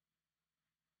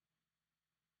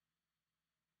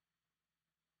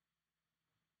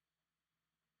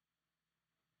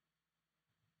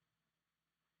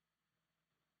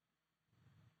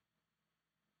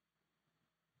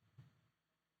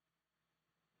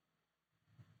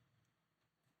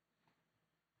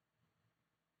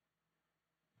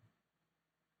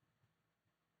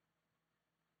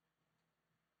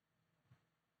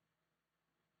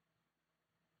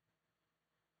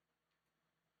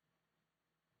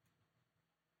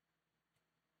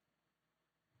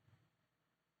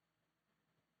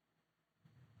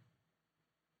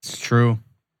 It's true.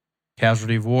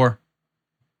 Casualty of war.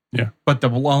 Yeah. But the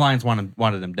Alliance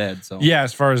wanted them dead, so. Yeah,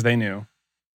 as far as they knew.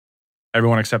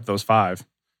 Everyone except those 5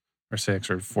 or 6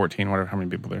 or 14, whatever, how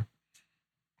many people there.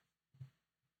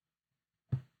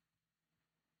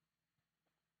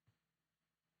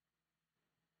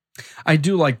 I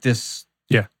do like this.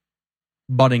 Yeah.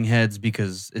 Butting heads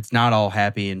because it's not all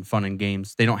happy and fun and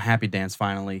games. They don't happy dance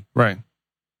finally. Right.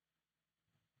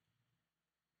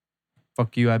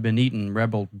 Fuck you, I've been eating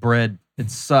Rebel bread. It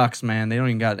sucks, man. They don't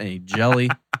even got any jelly.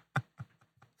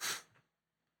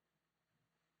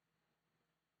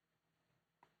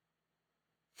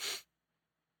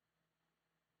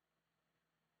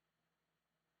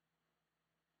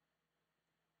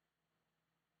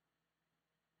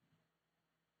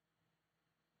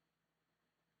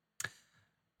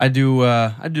 I do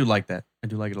like that. I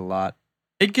do like it a lot.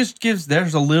 It just gives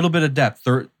there's a little bit of depth.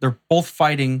 They're both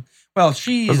fighting. Well,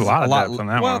 There's a lot of depth on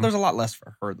that one. There's a lot less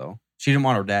for her though. She didn't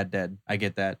want her dad dead. I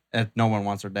get that. No one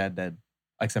wants her dad dead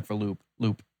except for Luke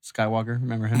Skywalker.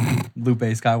 Remember him? Luke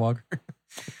Skywalker.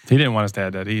 He didn't want his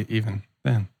dad dead even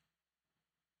then.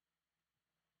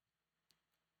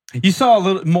 You saw a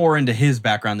little more into his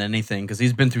background than anything because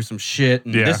he's been through some shit.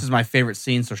 And Yeah. This is my favorite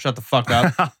scene, so shut the fuck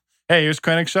up. Hey, here's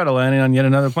Krennic's shuttle landing on yet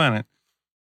another planet.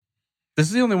 This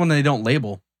is the only one they don't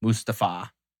label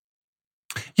Mustafa.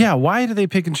 Yeah, why do they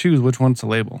pick and choose which ones to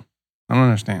label? I don't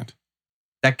understand.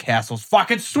 That castle's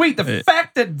fucking sweet. The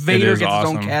fact that Vader gets his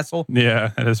own castle.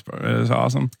 Yeah, it is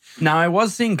awesome. Now, I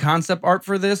was seeing concept art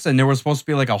for this, and there was supposed to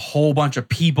be like a whole bunch of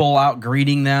people out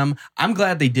greeting them. I'm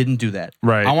glad they didn't do that.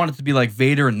 Right. I want it to be like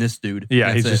Vader and this dude. Yeah,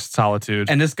 That's he's it. just solitude.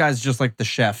 And this guy's just like the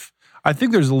chef. I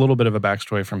think there's a little bit of a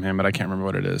backstory from him, but I can't remember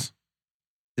what it is.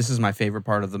 This is my favorite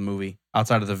part of the movie,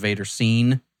 outside of the Vader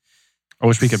scene. I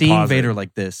wish we could Seeing pause Vader it.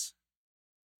 like this.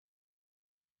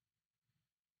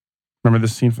 Remember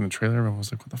this scene from the trailer? Everyone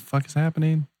was like, what the fuck is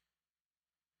happening?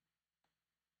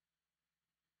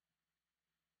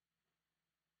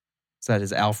 Is that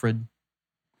his Alfred?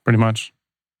 Pretty much.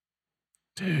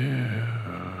 Dude.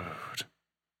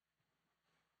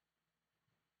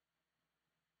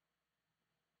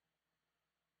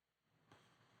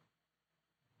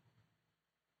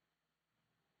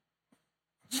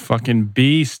 Fucking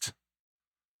beast.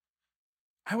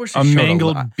 I wish A they showed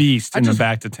mangled lot. beast I in the just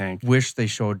back to tank. Wish they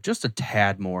showed just a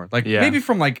tad more. Like Yeah. maybe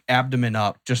from like abdomen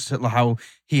up, just how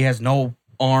he has no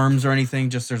arms or anything.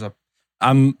 Just there's a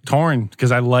I'm torn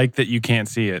because I like that you can't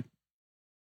see it.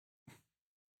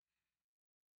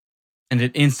 and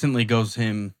it instantly goes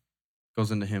into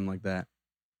him like that.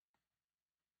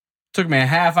 Took me a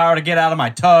half hour to get out of my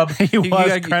tub.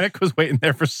 Krennic was waiting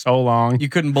there for so long. You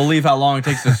couldn't believe how long it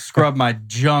takes to scrub my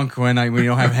junk when you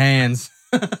don't have hands.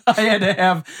 I had to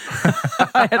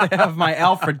have my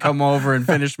Alfred come over and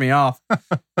finish me off.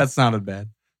 That sounded bad.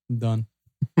 I'm done.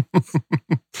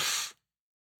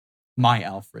 My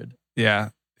Alfred.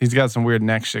 Yeah, he's got some weird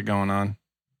neck shit going on.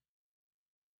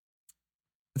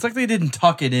 It's like they didn't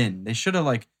tuck it in. They should have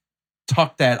like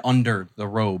tucked that under the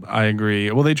robe. I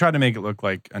agree. Well, they tried to make it look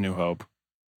like A New Hope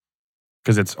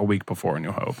because it's a week before A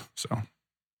New Hope. So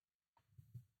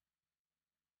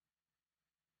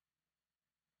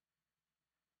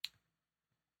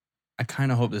I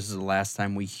kind of hope this is the last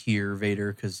time we hear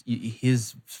Vader because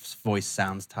his voice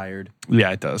sounds tired. yeah,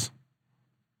 it does.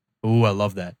 Ooh, I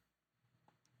love that.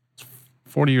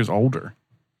 40 years older.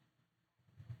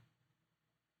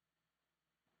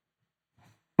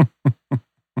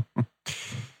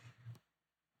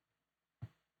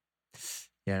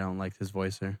 Yeah, I don't like his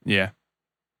voice there. Yeah.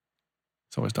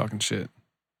 It's always talking shit.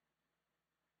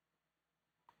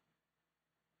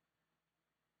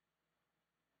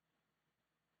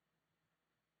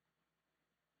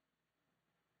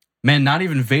 Man, not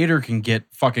even Vader can get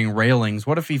fucking railings.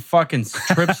 What if he fucking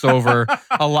trips over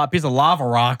a piece of lava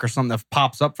rock or something that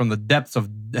pops up from the depths of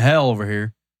hell over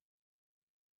here?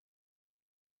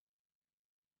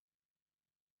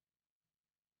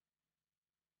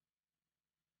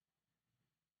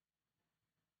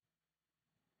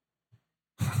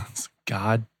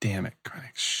 God damn it,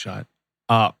 Krennic. Shut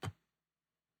up.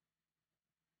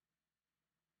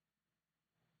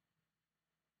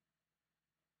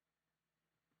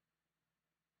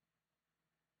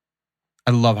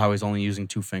 I love how he's only using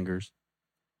 2 fingers.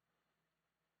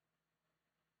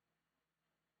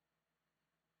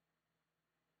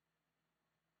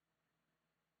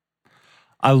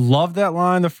 I love that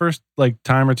line the first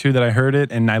time or two that I heard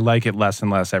it, and I like it less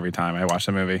and less every time I watch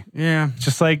the movie. Yeah. It's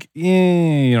just like,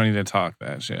 you don't need to talk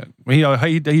that shit.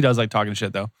 He does like talking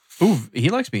shit, though. Ooh, he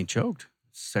likes being choked.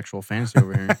 Sexual fantasy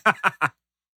over here.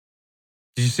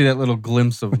 Did you see that little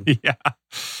glimpse of... Yeah.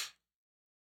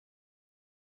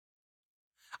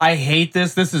 I hate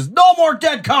this. This is no more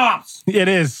dead cops. It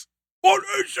is. What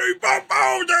is she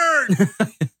proposing?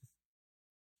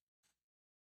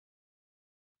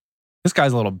 This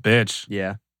guy's a little bitch.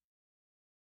 Yeah.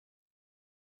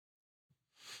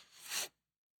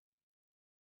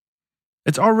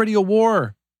 It's already a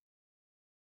war.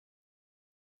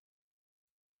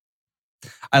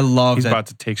 I love He's that. about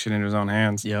to take shit into his own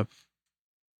hands. Yep.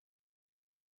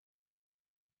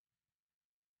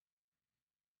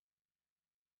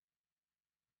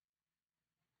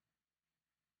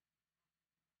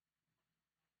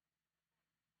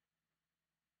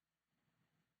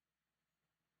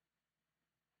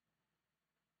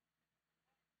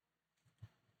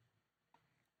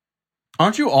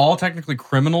 Aren't you all technically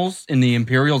criminals in the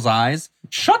Imperial's eyes?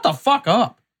 Shut the fuck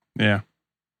up. Yeah.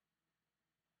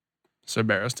 Sir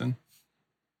Barristan.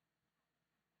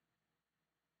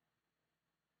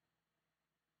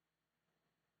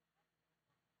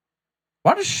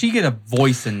 Why does she get a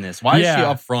voice in this? Why is she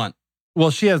up front?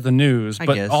 Well, she has the news,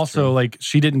 but also true. like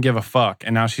she didn't give a fuck,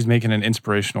 and now she's making an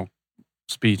inspirational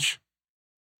speech.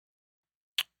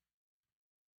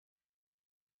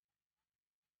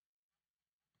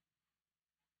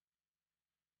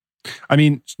 I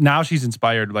mean, now she's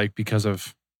inspired, like, because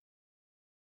of...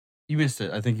 You missed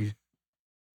it. I think you...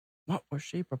 What was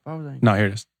she proposing? No, here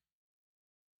it is.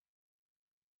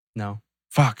 No.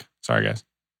 Fuck. Sorry, guys.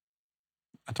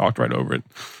 I talked right over it.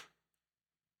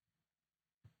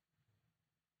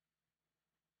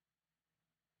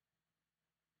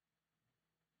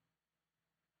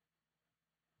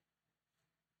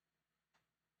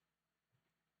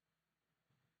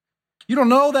 You don't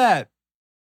know that.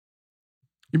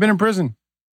 You've been in prison.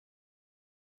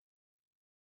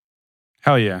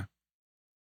 Hell yeah.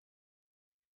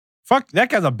 Fuck, that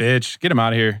guy's a bitch. Get him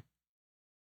out of here.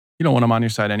 You don't want him on your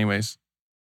side anyways.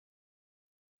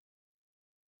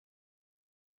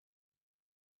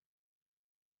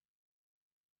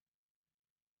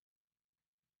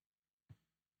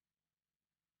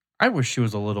 I wish she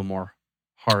was a little more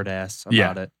hard ass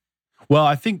about it. Well,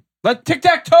 I think... Let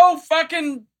tic-tac-toe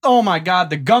fucking... Oh my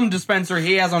God, the gum dispenser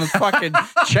he has on his fucking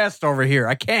chest over here.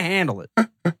 I can't handle it.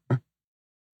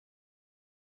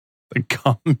 The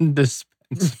gum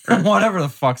dispenser. Whatever the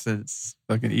fuck's it is.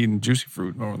 Fucking eating juicy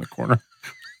fruit over in the corner.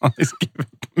 Always giving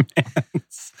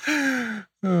commands.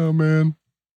 Oh, man.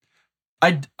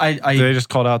 They just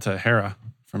called out to Hera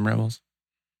from Rebels.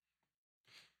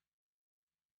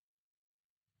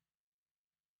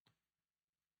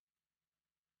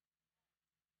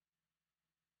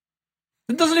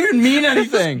 It doesn't even mean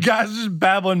anything. Guys just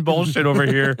babbling bullshit over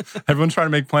here. Everyone's trying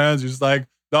to make plans. You're just like,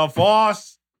 the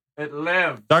Force. It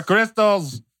lives. The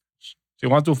crystals. She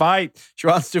wants to fight. She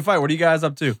wants to fight. What are you guys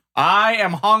up to? I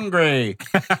am hungry.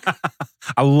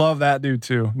 I love that dude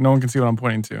too. No one can see what I'm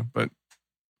pointing to, but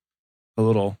the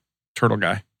little turtle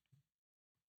guy.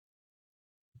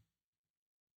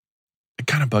 It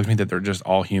kind of bugs me that they're just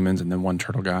all humans and then one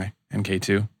turtle guy,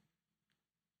 MK2.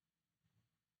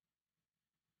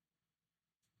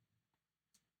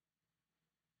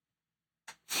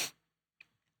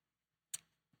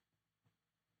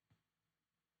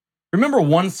 Remember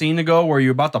one scene ago where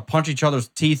you're about to punch each other's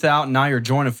teeth out and now you're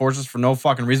joining forces for no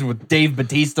fucking reason with Dave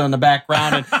Bautista in the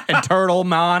background and Turtle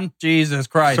Man? Jesus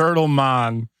Christ. Turtle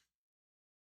Man.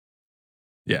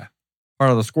 Yeah.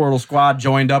 Part of the Squirtle Squad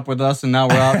joined up with us and now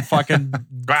we're out fucking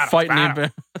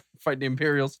fighting the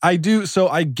Imperials. I do. So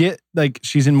I get like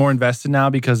she's in more invested now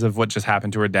because of what just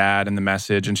happened to her dad and the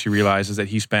message. And she realizes that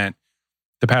he spent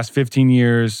the past 15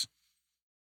 years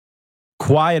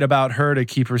quiet about her to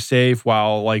keep her safe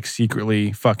while like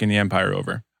secretly fucking the Empire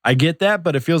over. I get that,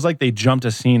 but it feels like they jumped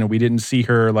a scene and we didn't see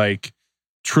her like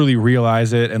truly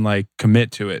realize it and like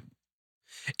commit to it.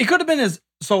 It could have been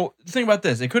so think about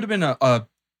this. It could have been a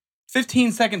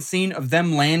 15-second scene of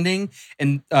them landing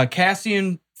and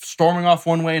Cassian storming off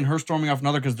one way and her storming off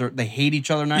another because they hate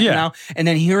each other now. And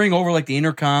then hearing over like the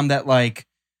intercom that like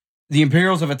the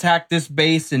Imperials have attacked this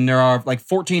base and there are like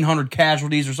 1,400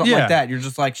 casualties or something like that. You're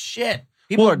just like, shit.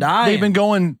 People are dying.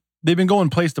 They've been going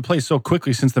place to place so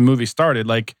quickly since the movie started.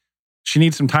 Like, she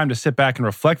needs some time to sit back and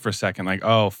reflect for a second. Like,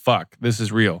 oh, fuck, this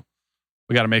is real.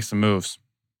 We got to make some moves.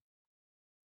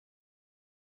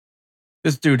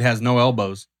 This dude has no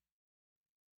elbows.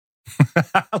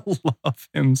 I love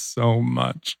him so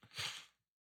much.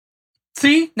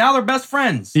 See? Now they're best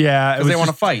friends. Yeah. Because they want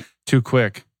to fight. Too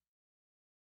quick.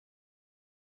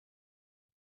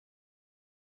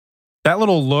 That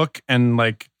little look and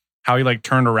like how he like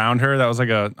turned around her, that was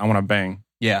like I want to bang.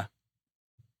 Yeah.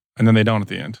 And then they don't at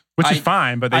the end, which is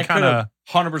fine, but they kind of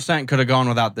 100% could have gone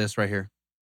without this right here.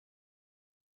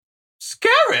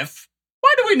 Scarif?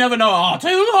 Why do we never know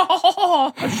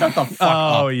R2? Shut the fuck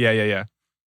up. Oh, yeah.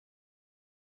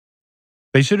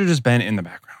 They should have just been in the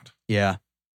background. Yeah.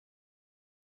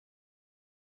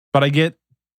 But I get,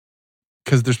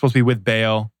 because they're supposed to be with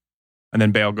Bail, and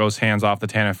then Bail goes hands off the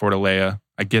Tantive 4 to Leia.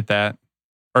 I get that.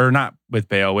 Or not with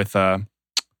Bail, with,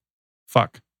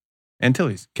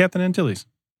 Antilles. Captain Antilles.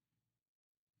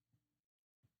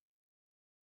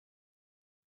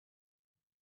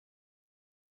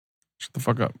 Shut the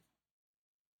fuck up.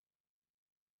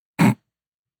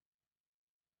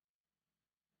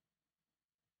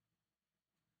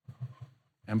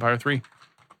 Empire 3.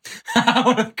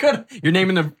 You're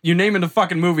naming the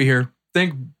fucking movie here.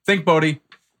 Think Bodhi.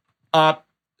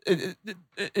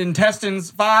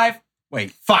 Intestines 5.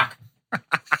 Wait, fuck.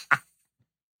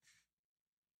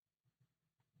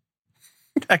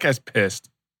 That guy's pissed.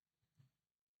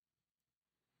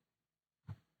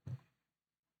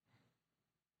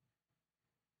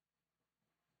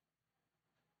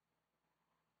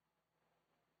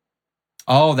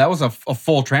 Oh, that was a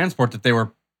full transport that they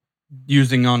were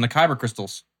using on the Kyber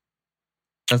crystals.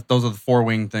 Those are the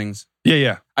 4-wing things.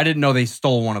 Yeah. I didn't know they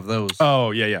stole one of those.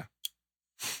 Oh, yeah.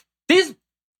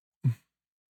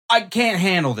 I can't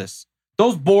handle this.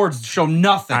 Those boards show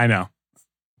nothing. I know.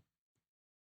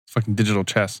 It's fucking digital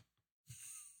chess.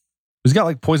 He's got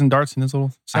like poison darts in his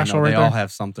little satchel right they there. all have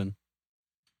something.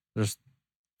 There's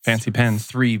fancy pens.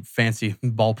 3 fancy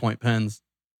ballpoint pens.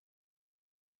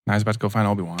 Now he's about to go find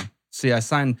Obi-Wan. See,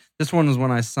 this one is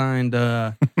when I signed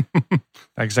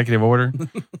executive order.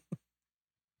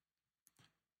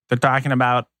 They're talking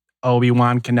about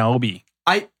Obi-Wan Kenobi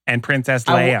and Princess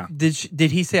Leia.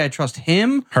 Did he say I trust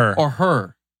him her or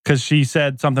her? Because she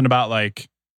said something about like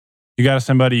you got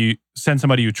to send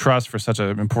somebody you trust for such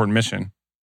an important mission.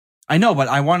 I know, but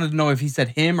I wanted to know if he said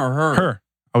him or her. Her.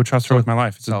 I would trust her with my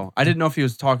life. I didn't know if he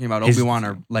was talking about Obi-Wan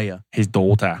or Leia. His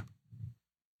daughter.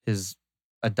 His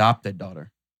adopted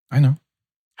daughter. I know.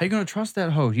 How you going to trust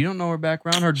that hoe? You don't know her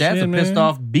background. Her dad's a pissed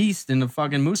off beast in the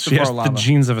fucking Mustafar She has lava. the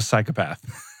genes of a psychopath.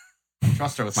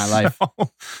 Trust her with my life.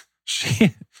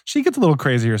 She gets a little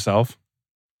crazy herself.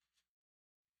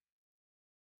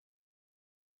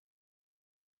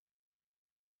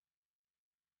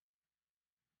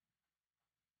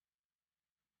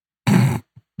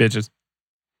 Bitches.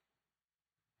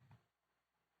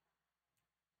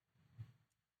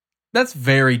 That's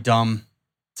very dumb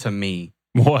to me.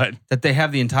 What? That they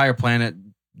have the entire planet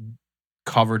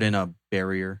covered in a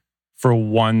barrier. For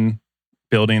one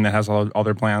building that has all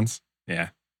their plans? Yeah.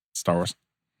 Star Wars.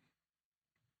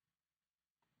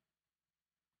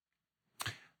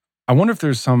 I wonder if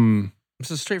there's some...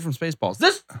 This is straight from Spaceballs.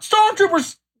 This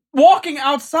stormtrooper's walking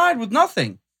outside with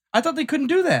nothing. I thought they couldn't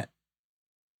do that.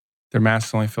 Their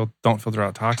masks only don't filter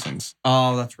out toxins.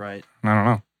 Oh, that's right. I don't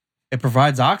know. It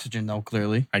provides oxygen, though,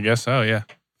 clearly. I guess so, yeah.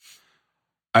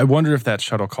 I wonder if that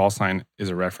shuttle call sign is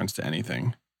a reference to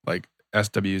anything. Like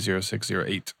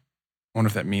SW0608. I wonder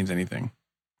if that means anything.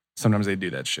 Sometimes they do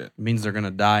that shit. It means they're going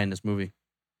to die in this movie.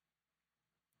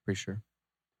 Pretty sure.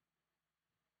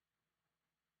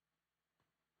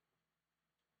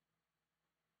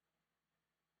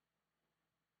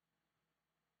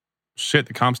 Shit,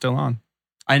 the comp's still on.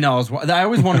 I know. I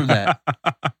always wondered that.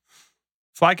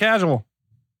 Fly casual.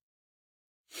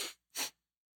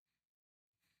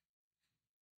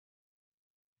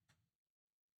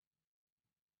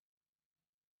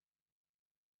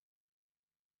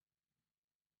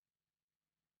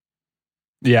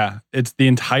 Yeah, it's the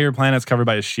entire planet's covered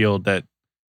by a shield that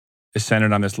is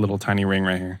centered on this little tiny ring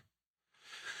right here.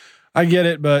 I get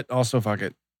it, but also fuck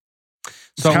it.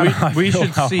 So we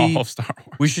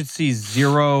should see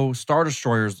 0 Star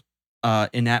Destroyers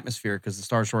in atmosphere because the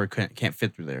Star Destroyer can't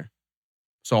fit through there.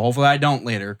 So hopefully I don't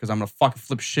later because I'm gonna fucking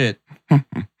flip shit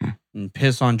and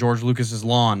piss on George Lucas's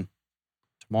lawn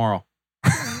tomorrow.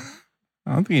 I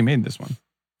don't think he made this one.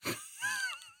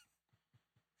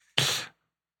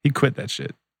 He quit that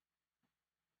shit.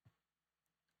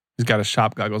 He's got his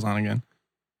shop goggles on again.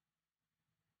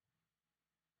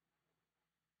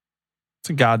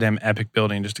 It's a goddamn epic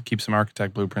building just to keep some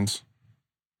architect blueprints.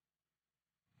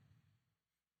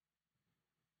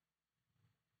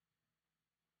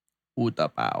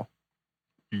 Utapao.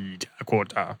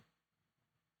 Quota.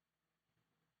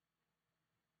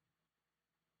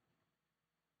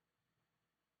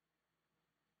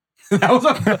 That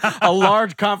was a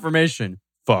large confirmation.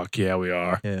 Fuck yeah, we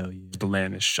are. Hell yeah. The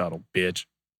land is shuttle, bitch.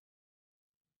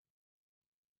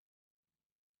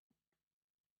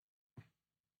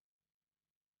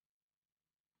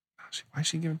 Why is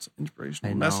she giving some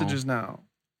inspirational messages now?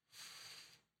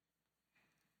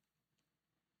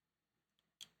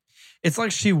 It's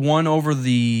like she won over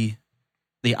the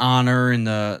honor and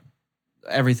the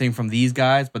everything from these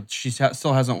guys, but she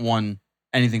still hasn't won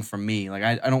anything from me. Like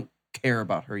I don't care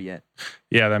about her yet.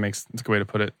 Yeah, that's a good way to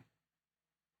put it.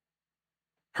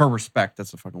 Her respect,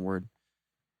 that's the fucking word.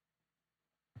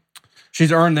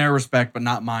 She's earned their respect, but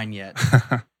not mine yet.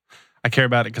 I care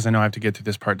about it because I know I have to get through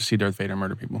this part to see Darth Vader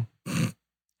murder people.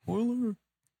 Spoiler.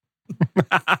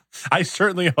 I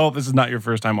certainly hope this is not your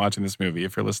first time watching this movie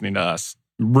if you're listening to us.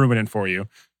 Ruining it for you.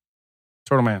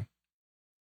 Turtle Man.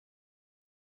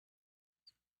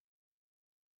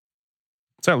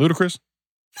 Is that ludicrous?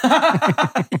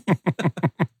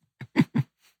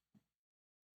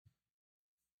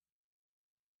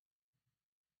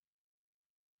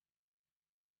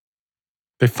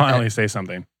 They finally say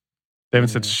something. They haven't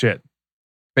said shit.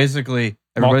 Basically,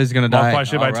 everybody's going to die. Multiply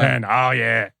shit by 10. Oh,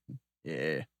 yeah.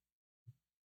 Yeah.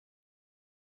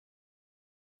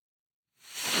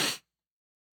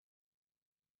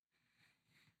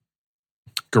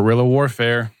 Guerrilla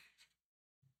warfare.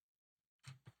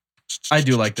 I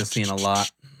do like this scene a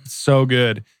lot. So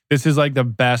good. This is like the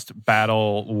best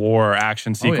battle war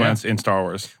action sequence in Star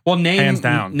Wars. Well, hands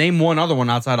down. Name one other one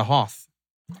outside of Hoth.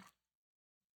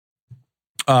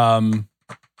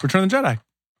 Return of the Jedi.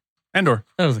 Endor.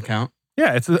 That doesn't count.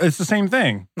 Yeah, it's the same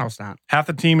thing. No, it's not. Half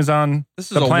the team is on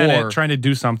This is the a planet war. trying to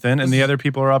do something, and the other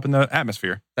people are up in the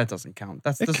atmosphere. That doesn't count.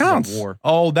 It This counts. is a war.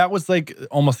 Oh, that was like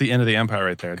almost the end of the Empire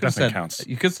right there. It Could've definitely said- counts.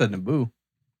 You could have said Naboo.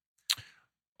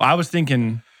 I was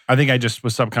thinking, I think I just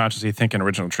was subconsciously thinking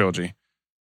original trilogy.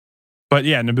 But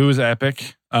yeah, Naboo is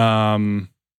epic. Geonosis,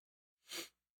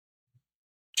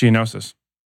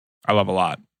 I love a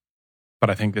lot. But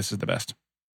I think this is the best.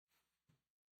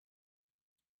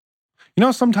 You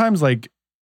know, sometimes like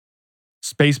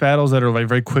space battles that are like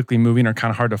very quickly moving are kind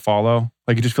of hard to follow.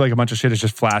 Like you just feel like a bunch of shit is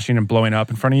just flashing and blowing up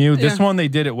in front of you. This one, they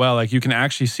did it well. Like you can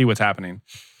actually see what's happening.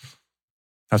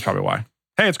 That's probably why.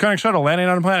 Hey, it's Krennic Shuttle landing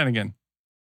on a planet again.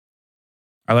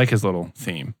 I like his little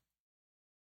theme.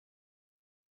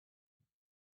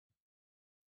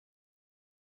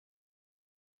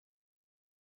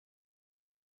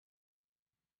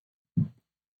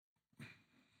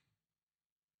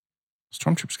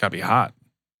 Stormtroopers gotta be hot.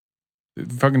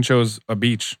 It fucking shows a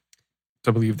beach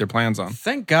to believe their plans on.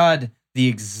 Thank God the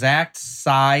exact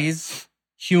size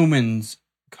humans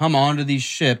come onto these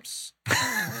ships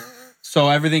so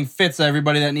everything fits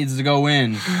everybody that needs to go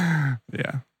in.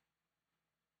 Yeah.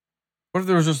 What if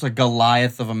there was just a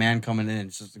Goliath of a man coming in?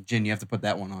 It's just like, Jin, you have to put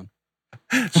that one on.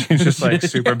 She's just like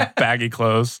super baggy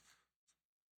clothes.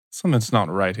 Something's not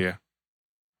right here.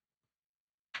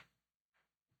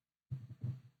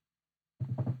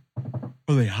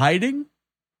 Are they hiding?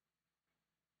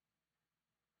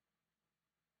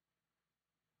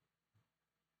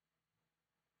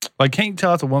 Like, can't you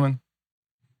tell it's a woman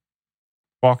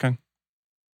walking?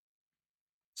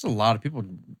 There's a lot of people.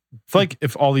 It's like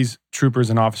if all these troopers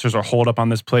and officers are holed up on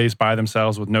this place by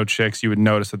themselves with no chicks, you would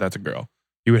notice that that's a girl.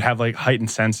 You would have like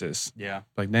heightened senses. Yeah.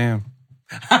 Like, damn.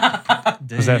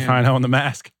 Was that fine on the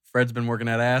mask? Fred's been working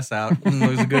that ass out.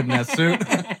 Looks good in that suit.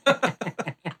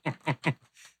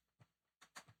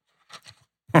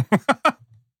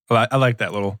 I like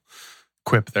that little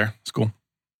quip there. It's cool.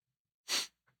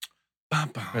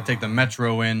 Gotta take the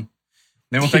metro in.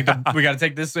 Then we'll take we gotta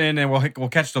take this in, and we'll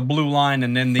catch the blue line,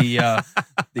 and then the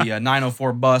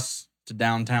 904 bus to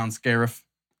downtown Scarif.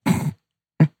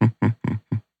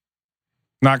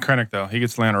 Not Krennic though. He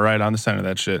gets landed right on the center of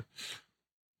that shit.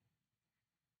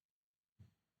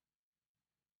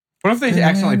 What if they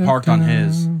accidentally parked on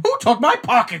his? Who took my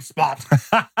parking spot?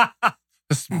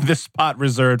 This spot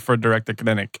reserved for Director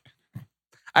Krennic.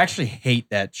 I actually hate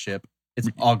that ship. It's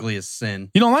ugly as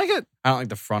sin. You don't like it? I don't like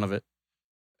the front of it.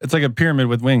 It's like a pyramid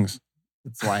with wings.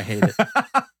 That's why I hate it.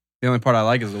 The only part I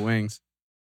like is the wings.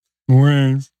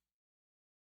 Wings.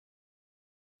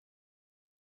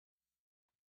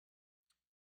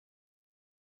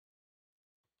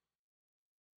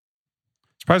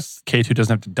 Surprised K2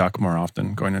 doesn't have to duck more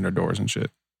often, going under doors and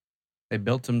shit. They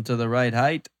built him to the right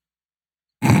height.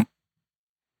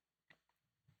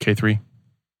 K3.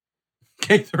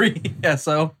 K3, yeah,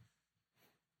 so.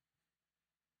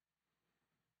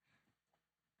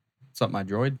 What's up, my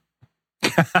droid?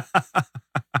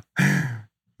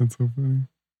 That's so funny.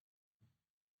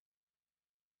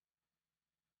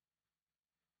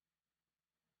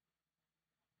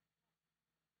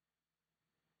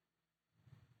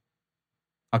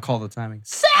 I'll call the timing.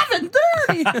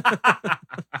 7:30.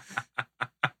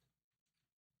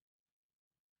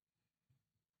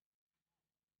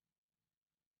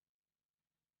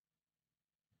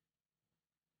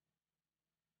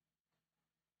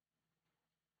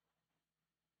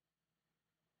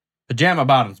 Pajama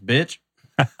bottoms, bitch.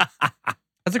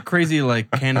 That's a crazy like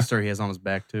canister he has on his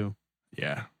back too.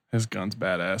 Yeah, his gun's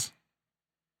badass.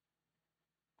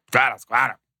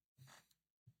 Squatter.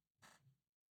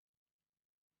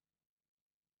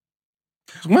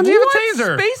 When do you have a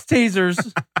taser? Space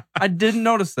tasers. I didn't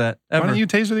notice that ever. Why don't you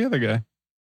taser the other guy?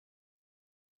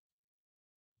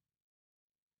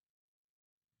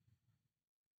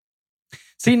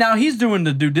 See, now he's doing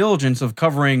the due diligence of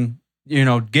covering,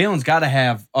 Galen's got to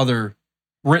have other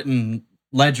written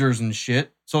ledgers and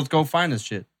shit. So let's go find this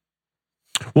shit.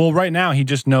 Well, right now he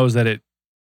just knows that it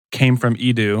came from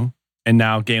Edu, and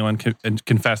now Galen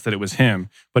confessed that it was him,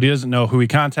 but he doesn't know who he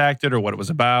contacted or what it was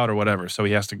about or whatever. So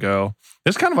he has to go.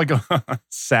 It's kind of like a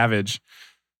savage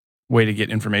way to get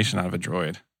information out of a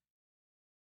droid.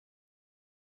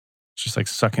 It's just like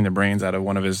sucking the brains out of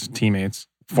one of his teammates,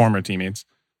 former teammates.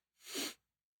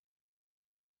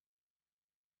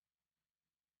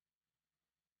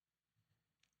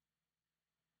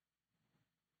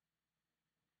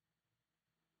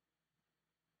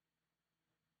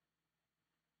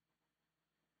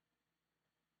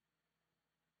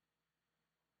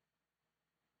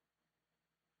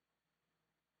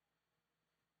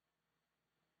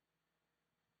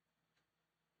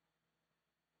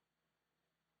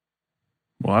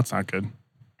 Well, that's not good.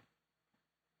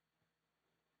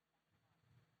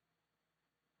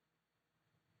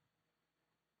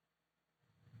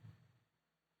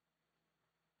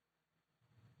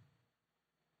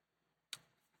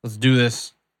 Let's do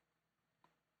this.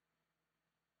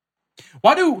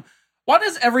 Why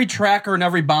does every tracker and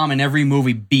every bomb in every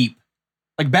movie beep?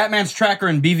 Like Batman's tracker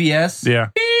in BVS? Yeah.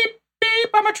 Beep, beep,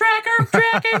 I'm a tracker.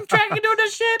 I'm tracking, doing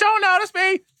this shit. Don't notice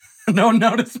me. Don't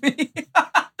notice me.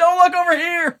 Don't look over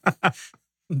here.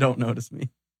 Don't notice me.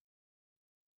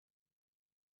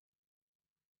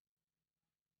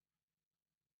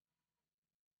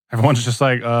 Everyone's just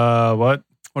like, what?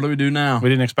 What do we do now? We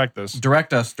didn't expect this.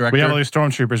 Direct us, director. We have all these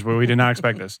stormtroopers, but we did not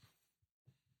expect this.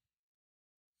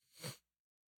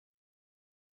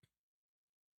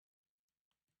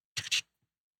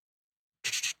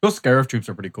 Those Scarif troops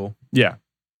are pretty cool. Yeah.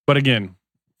 But again,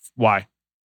 why?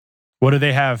 What do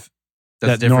they have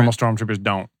That's that different. normal stormtroopers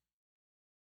don't?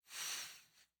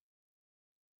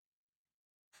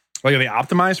 Like, are they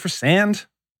optimized for sand?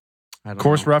 I don't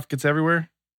Coarse know. rough gets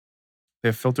everywhere? They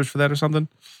have filters for that or something?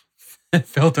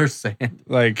 Filter sand.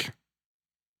 Like,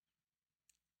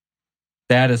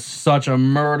 That is such a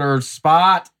murder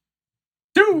spot.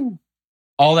 Dude.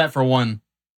 All that for one.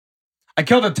 I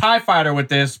killed a TIE fighter with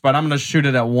this, but I'm going to shoot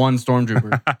it at one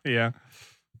stormtrooper. yeah.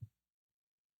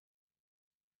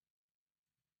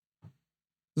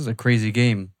 This is a crazy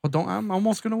game. Well, I'm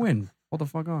almost going to win. Hold the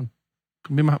fuck on.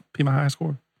 Be my high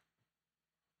score.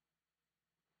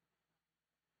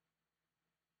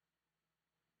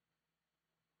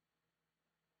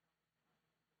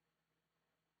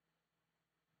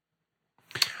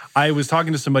 I was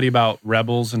talking to somebody about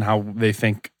Rebels and how they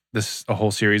think a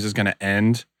whole series is going to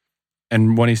end.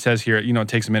 And when he says here, it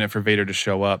takes a minute for Vader to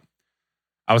show up.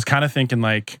 I was kind of thinking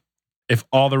like, if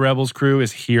all the Rebels crew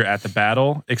is here at the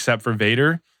battle, except for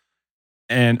Vader,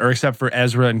 or except for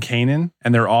Ezra and Kanan,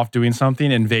 and they're off doing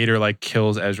something, and Vader like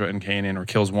kills Ezra and Kanan or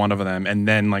kills one of them, and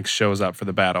then like shows up for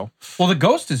the battle. Well, the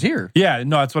ghost is here. Yeah,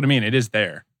 no, that's what I mean. It is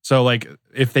there. So like,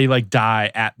 if they like die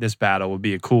at this battle, would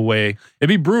be a cool way. It'd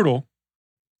be brutal,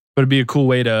 but it'd be a cool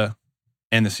way to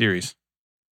end the series.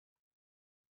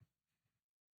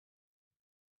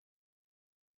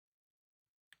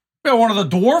 We got one of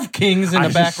the dwarf kings in the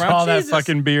I background. just saw that Jesus.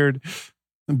 fucking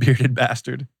bearded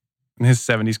bastard, and his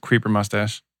 70s creeper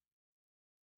mustache.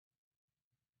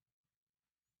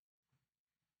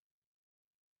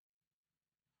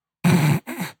 Why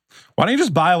don't you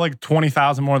just buy like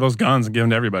 20,000 more of those guns and give them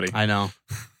to everybody? I know.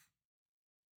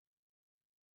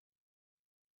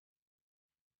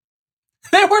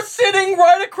 They were sitting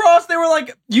right across. They were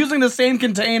like using the same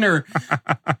container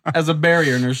as a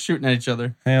barrier, and they're shooting at each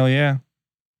other. Hell yeah.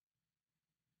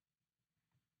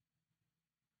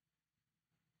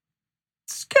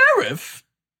 Scarif.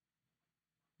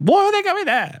 Boy, they got me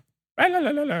that. La,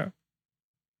 la, la, la.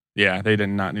 Yeah, they did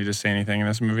not need to say anything in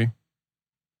this movie.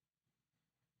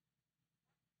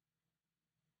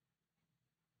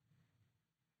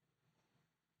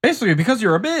 Basically, because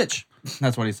you're a bitch.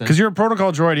 That's what he said. Because you're a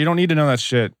protocol droid. You don't need to know that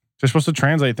shit. They're supposed to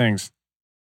translate things.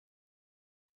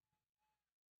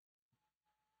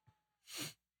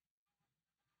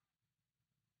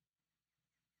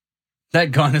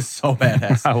 That gun is so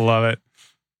badass. I love it.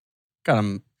 Got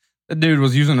him. That dude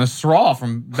was using a straw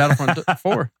from Battlefront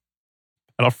 4.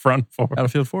 Battlefront 4.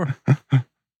 Battlefield 4.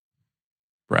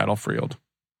 Battlefield.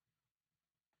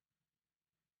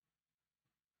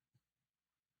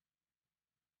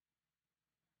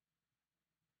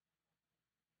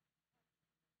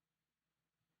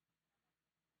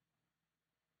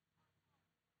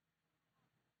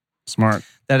 Smart.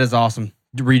 That is awesome.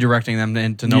 Redirecting them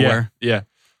into nowhere. Yeah.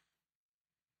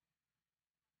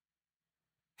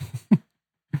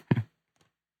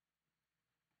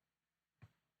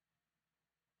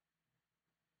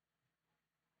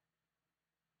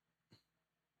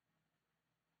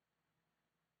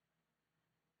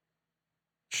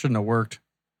 Shouldn't have worked.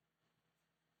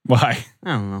 Why?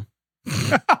 I don't know.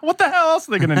 What the hell else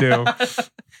are they going to do?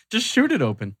 Just shoot it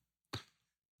open.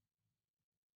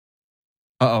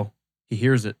 Uh-oh. He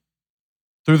hears it.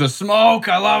 Through the smoke.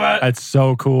 I love it. That's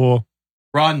so cool.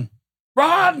 Run.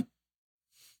 Run.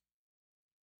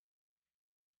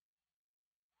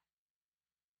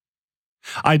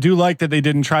 I do like that they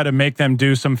didn't try to make them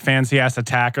do some fancy ass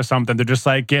attack or something. They're just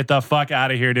like, get the fuck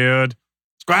out of here, dude.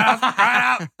 Squad out,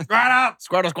 squad out,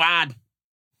 squad out. Squad.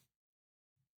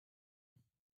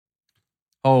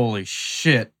 Holy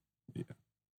shit. Yeah.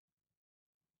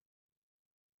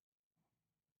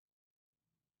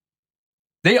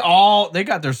 They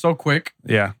got there so quick.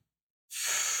 Yeah.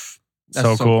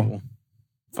 That's so cool.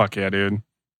 Fuck yeah, dude.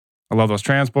 I love those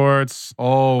transports.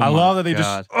 Oh, I love that they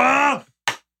God. just...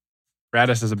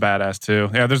 Radis is a badass too.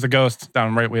 Yeah, there's the ghost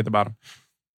down right way at the bottom.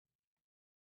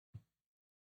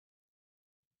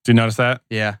 Do you notice that?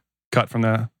 Yeah. Cut from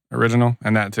the original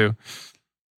and that too.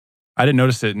 I didn't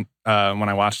notice it when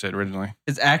I watched it originally.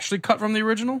 It's actually cut from the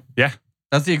original? Yeah.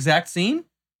 That's the exact scene?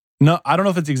 No, I don't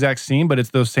know if it's the exact scene, but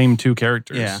it's those same two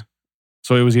characters. Yeah.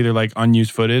 So it was either like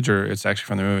unused footage or it's actually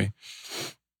from the movie.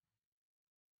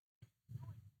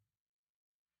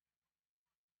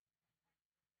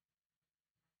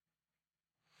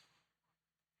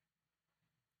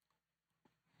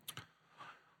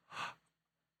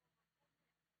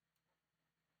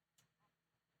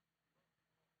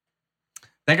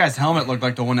 That guy's helmet looked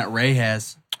like the one that Ray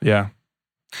has. Yeah.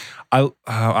 I'll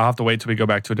have to wait till we go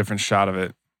back to a different shot of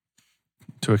it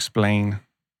to explain.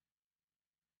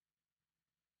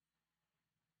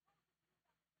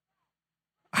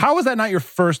 How was that not your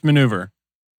first maneuver?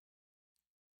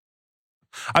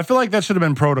 I feel like that should have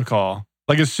been protocol.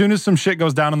 Like as soon as some shit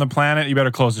goes down on the planet, you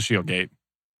better close the shield gate.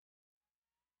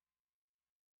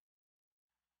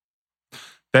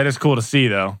 That is cool to see,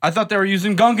 though. I thought they were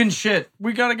using Gungan shit.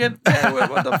 We gotta get...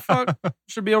 what the fuck?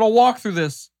 Should be able to walk through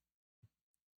this.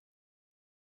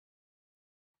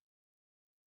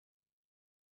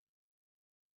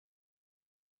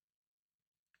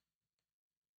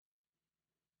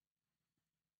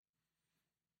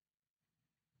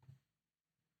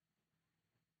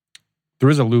 There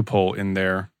is a loophole in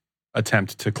their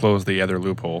attempt to close the other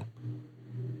loophole.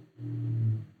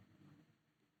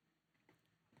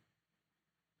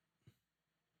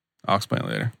 I'll explain it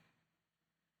later.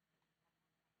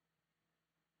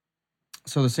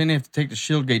 So they're saying they have to take the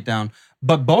shield gate down.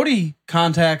 But Bodhi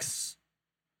contacts...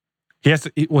 He has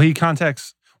to... He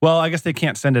contacts... Well, I guess they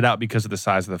can't send it out because of the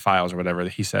size of the files or whatever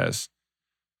that he says.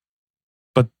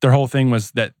 But their whole thing was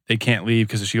that they can't leave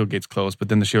because the shield gate's closed. But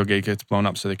then the shield gate gets blown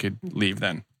up so they could leave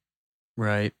then.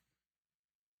 Right.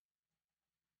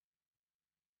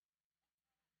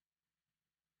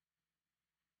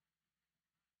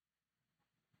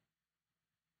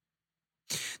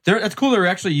 It's cool they're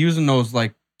actually using those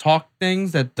like talk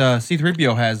things that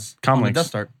C-3PO has on the Comlinks. Death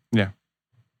Star. Yeah.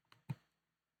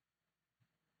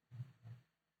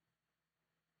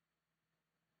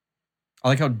 I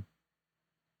like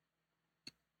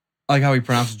how he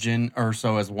pronounces Jin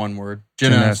Erso as one word.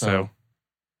 Jin Erso.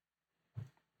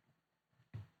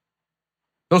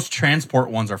 Those transport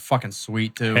ones are fucking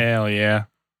sweet too. Hell yeah.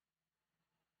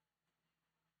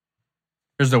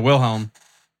 Here's the Wilhelm.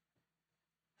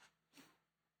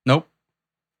 Nope.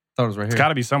 Thought it was right It's here. got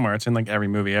to be somewhere. It's in like every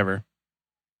movie ever.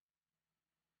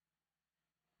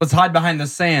 Let's hide behind the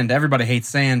sand. Everybody hates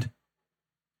sand.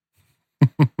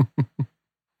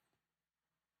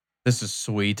 This is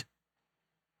sweet.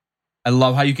 I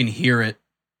love how you can hear it.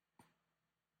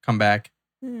 Come back.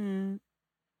 It's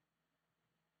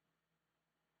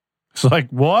like,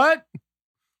 what?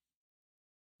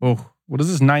 Oh, What is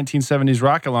this 1970s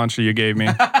rocket launcher you gave me?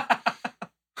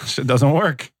 Shit doesn't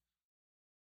work.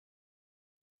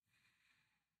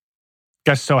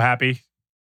 Guy's so happy.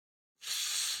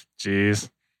 Jeez.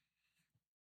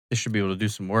 They should be able to do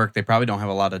some work. They probably don't have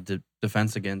a lot of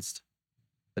defense against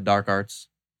the dark arts.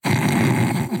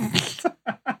 I'm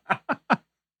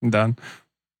done.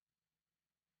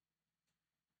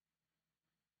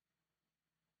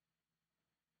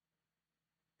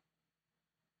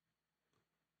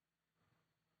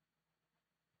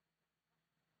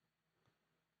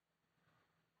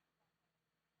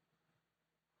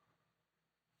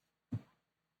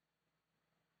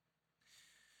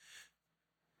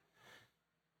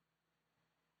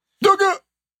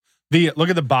 Look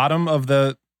at the bottom of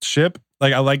the ship.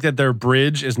 Like I like that their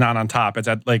bridge is not on top. It's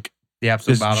at like The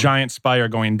absolute this bottom. giant spire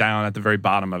going down at the very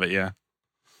bottom of it. Yeah.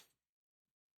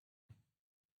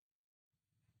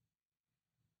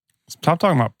 Stop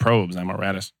talking about probes, I'm a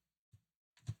Radis.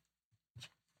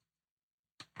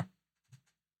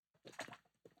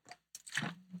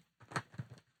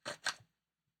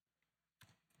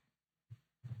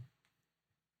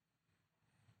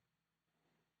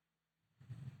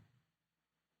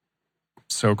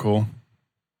 So cool.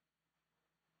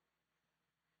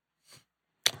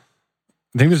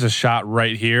 I think there's a shot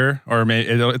right here, or maybe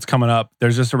it's coming up.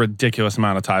 There's just a ridiculous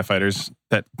amount of TIE fighters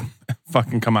that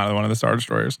fucking come out of one of the Star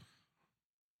Destroyers.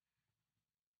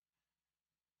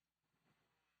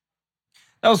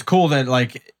 That was cool that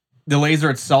like the laser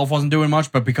itself wasn't doing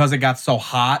much, but because it got so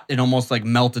hot, it almost like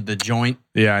melted the joint.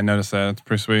 Yeah, I noticed that. It's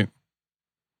pretty sweet.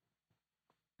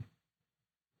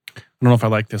 I don't know if I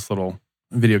like this little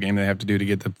video game they have to do to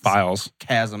get the files.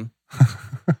 Chasm.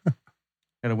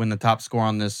 Gotta win the top score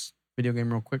on this video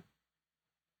game real quick.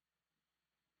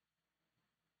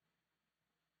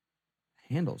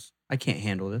 Handles. I can't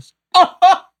handle this.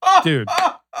 Dude.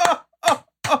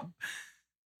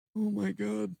 Oh my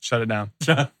God. Shut it down.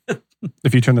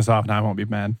 If you turn this off now, I won't be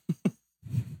mad.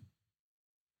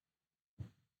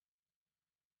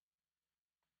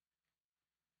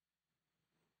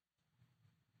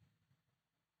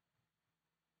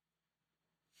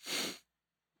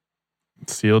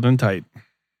 Sealed and tight.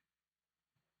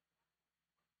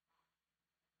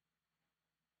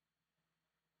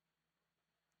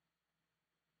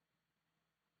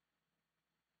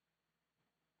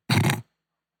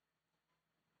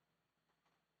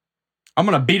 I'm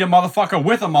gonna beat a motherfucker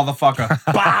with a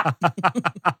motherfucker. Bop!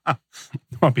 I'm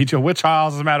gonna beat you a witch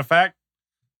house, as a matter of fact.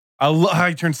 I love how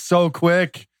he turns so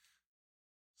quick.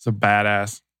 It's a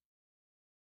badass.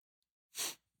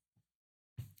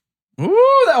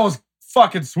 Ooh, that was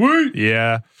fucking sweet.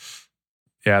 Yeah.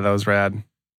 Yeah, that was rad.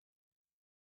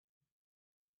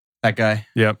 That guy.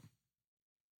 Yep.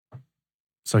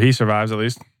 So he survives at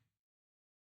least.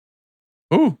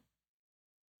 Ooh.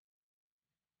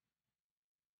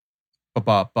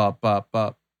 Bop, bop, bop,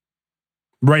 bop.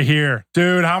 Right here.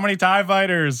 Dude, how many TIE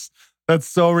fighters? That's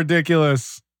so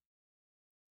ridiculous.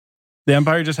 The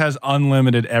Empire just has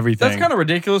unlimited everything. That's kind of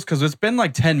ridiculous because it's been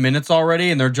like 10 minutes already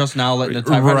and they're just now letting the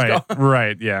TIE fighters go.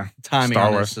 Right, yeah. Timing Star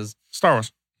on Wars. this is... Star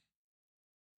Wars.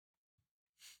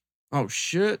 Oh,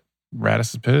 shit.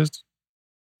 Radis is pissed.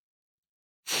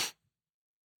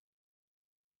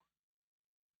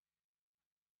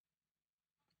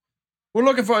 We're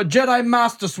looking for a Jedi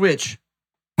Master Switch.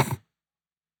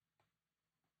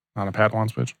 On a Padawan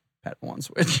switch. Padawan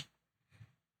Switch.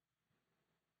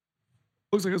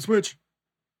 Looks like a Switch.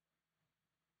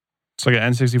 It's like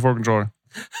an N64 controller.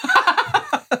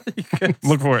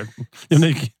 Look for it.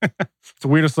 It's the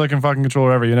weirdest looking fucking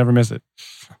controller ever. You never miss it.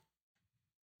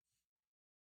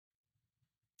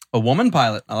 A woman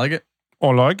pilot. I like it. Oh,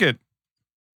 I like it.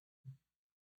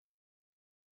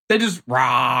 They just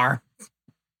rawr.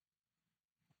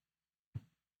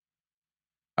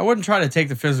 I wouldn't try to take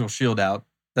the physical shield out.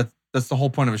 That's the whole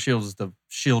point of a shield is the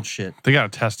shield shit. They gotta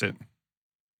test it.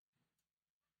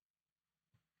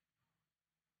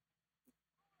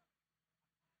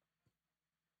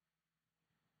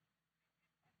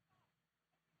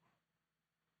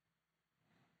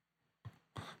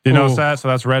 You notice that? So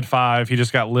that's Red 5. He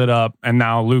just got lit up, and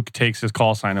now Luke takes his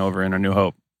call sign over in A New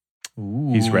Hope.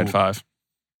 Ooh. He's Red 5.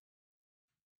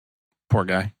 Poor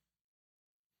guy.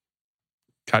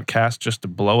 Got cast just to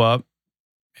blow up,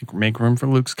 make room for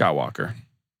Luke Skywalker.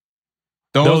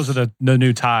 Those are the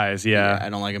new ties, yeah. I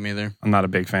don't like them either. I'm not a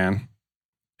big fan.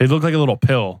 They look like a little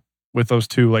pill with those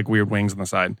two like weird wings on the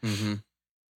side. Mm-hmm.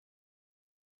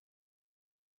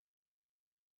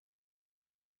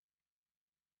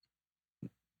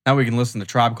 Now we can listen to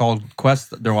Tribe Called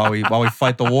Quest while we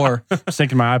fight the war. I'm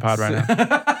syncing my iPod right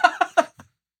now.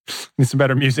 Need some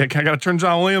better music. I gotta turn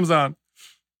John Williams on.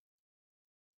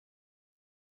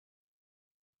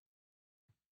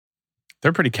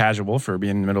 They're pretty casual for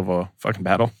being in the middle of a fucking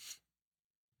battle.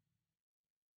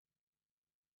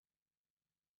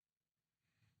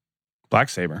 Black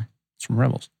Saber. It's from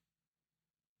Rebels.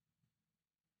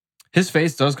 His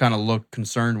face does kind of look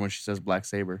concerned when she says Black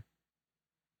Saber.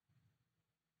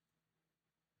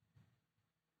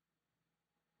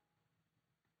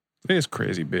 This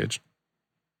crazy bitch.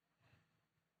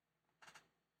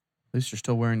 At least you're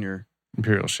still wearing your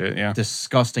Imperial shit, yeah.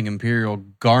 disgusting Imperial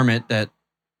garment that...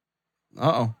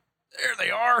 Uh-oh. There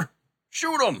they are.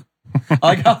 Shoot them.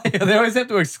 Like how they always have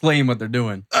to exclaim what they're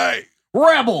doing. Hey!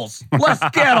 Rebels! Let's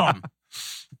get them!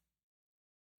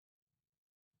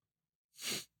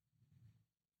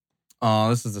 Oh,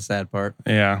 this is the sad part.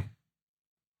 Yeah.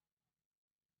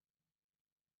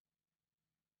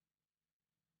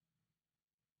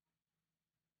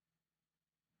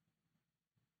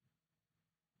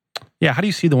 Yeah, how do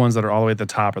you see the ones that are all the way at the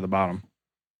top or the bottom?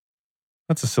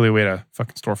 That's a silly way to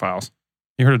fucking store files.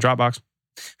 You heard of Dropbox?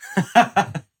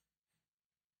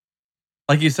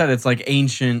 Like you said, it's like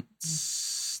ancient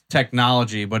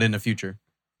technology, but in the future.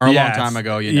 Or a long time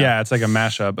ago, you know. Yeah, it's like a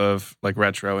mashup of like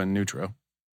retro and neutro.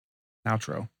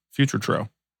 Outro. Future tro.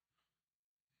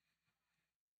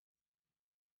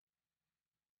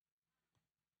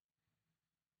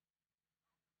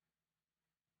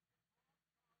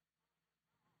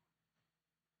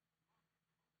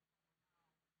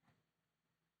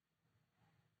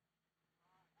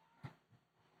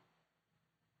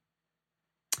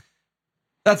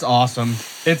 That's awesome.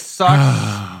 It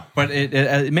sucks, but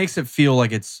it makes it feel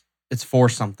like it's for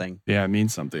something. Yeah, it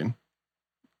means something.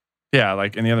 Yeah,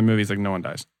 like in the other movies, like no one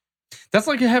dies. That's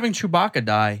like having Chewbacca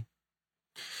die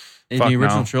in the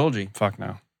original trilogy. Fuck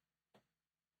no.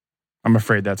 I'm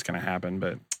afraid that's going to happen,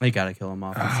 but... They got to kill him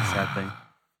off. That's the sad thing.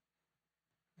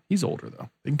 He's older, though.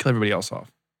 They can kill everybody else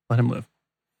off. Let him live.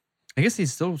 I guess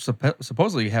he's still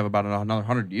supposedly have about another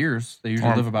 100 years. They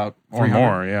usually live about 300. Or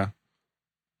more, yeah.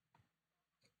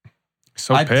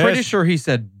 So I'm pretty sure he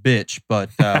said bitch, but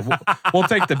we'll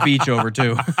take the beach over,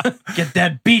 too. Get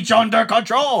that beach under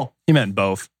control. He meant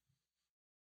both.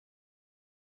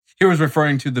 He was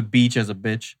referring to the beach as a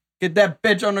bitch. Get that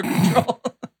bitch under control.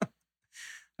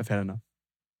 I've had enough.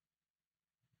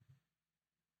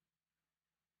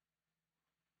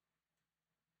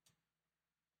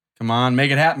 Come on, make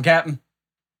it happen, Captain.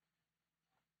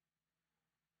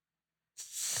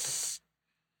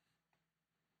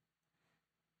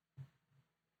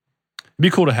 It'd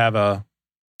be cool to have a...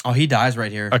 Oh, he dies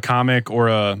right here. A comic or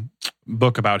a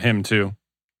book about him, too.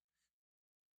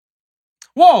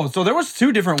 Whoa, so there was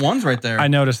 2 different ones right there. I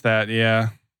noticed that, yeah.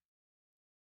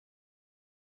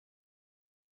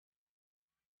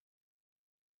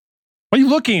 Why are you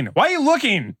looking? Why are you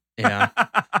looking? Yeah.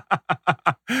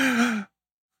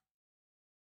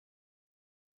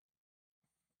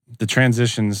 The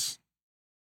transitions.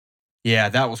 Yeah,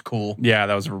 that was cool. Yeah,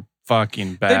 that was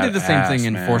fucking bad. They did the same thing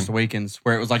in Force Awakens,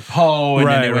 where it was like Poe, and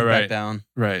then they went back down.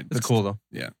 Right. It's cool, though.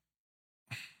 Yeah.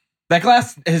 That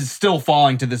glass is still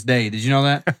falling to this day. Did you know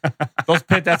that? Those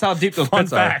pits, that's how deep those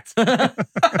pits are.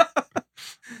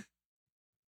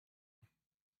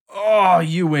 Oh,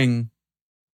 Ewing.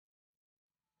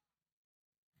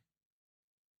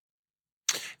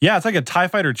 Yeah, it's like a TIE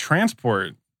fighter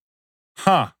transport.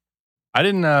 Huh. I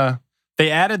didn't,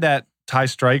 they added that TIE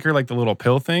Striker, like the little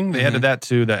pill thing. They added that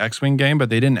to the X-Wing game, but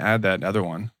they didn't add that other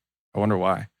one. I wonder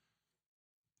why.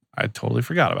 I totally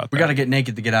forgot about that. We got to get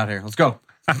naked to get out here. Let's go.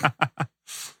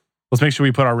 Let's make sure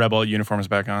we put our Rebel uniforms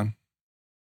back on.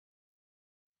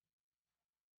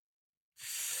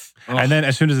 Ugh. And then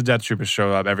as soon as the Death Troopers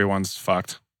show up, everyone's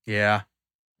fucked. Yeah.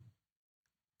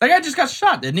 That guy just got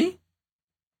shot, didn't he?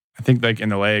 I think like in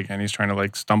the leg, and he's trying to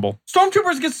like stumble.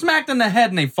 Stormtroopers get smacked in the head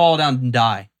and they fall down and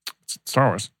die. It's Star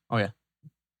Wars. Oh, yeah.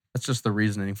 That's just the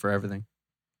reasoning for everything.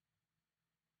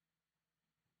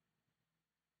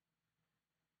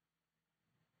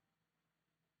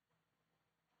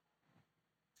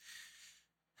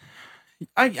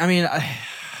 I mean, I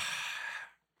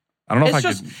don't know if I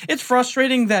could. It's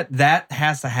frustrating that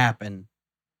has to happen.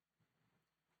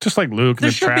 Just like Luke,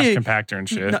 the trash compactor and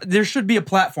shit. No, there should be a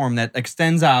platform that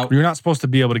extends out. You're not supposed to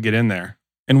be able to get in there.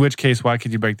 In which case, why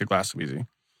could you break the glass so easy?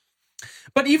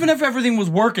 But even if everything was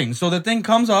working, so the thing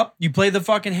comes up, you play the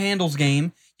fucking handles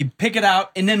game, you pick it out,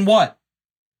 and then what?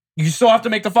 You still have to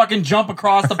make the fucking jump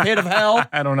across the pit of hell?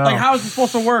 I don't know. Like, how is it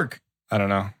supposed to work? I don't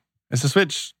know. It's a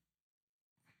Switch.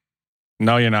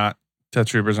 No, you're not. Death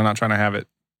Troopers are not trying to have it.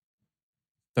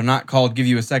 They're not called give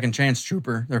you a second chance,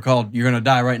 Trooper. They're called you're going to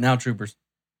die right now, Troopers.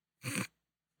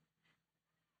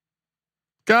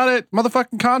 Got it.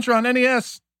 Motherfucking Contra on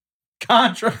NES.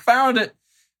 Contra, found it.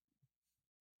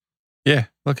 Yeah,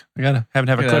 look, I gotta have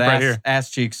a clip right here. Ass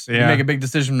cheeks. Yeah. You make a big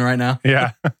decision right now.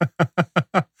 Yeah.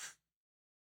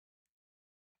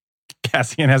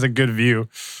 Cassian has a good view.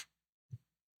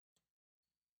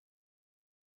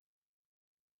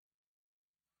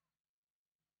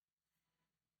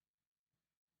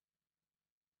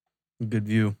 Good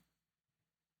view.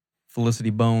 Felicity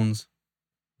Bones.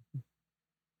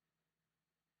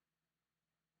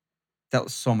 That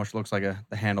so much looks like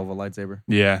the handle of a lightsaber.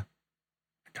 Yeah.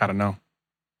 I gotta know.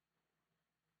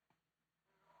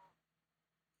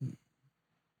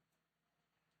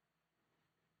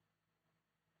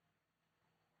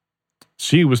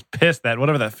 She was pissed that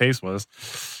whatever that face was.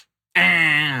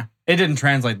 It didn't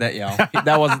translate that, yo.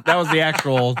 That was the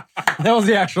actual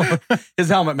his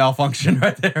helmet malfunction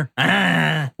right there.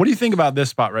 What do you think about this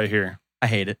spot right here? I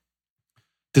hate it.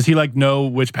 Does he like know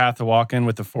which path to walk in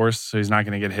with the Force so he's not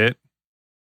going to get hit?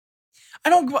 I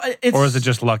don't. Or is it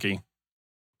just lucky?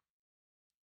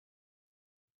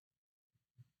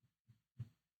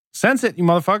 Sense it, you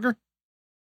motherfucker.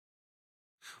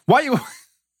 Why you...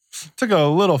 Took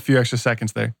a few extra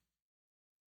seconds there.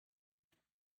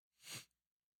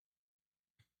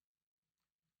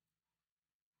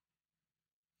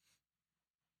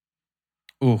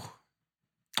 Ooh.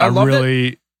 I love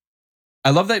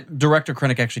that Director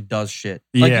Krennic actually does shit.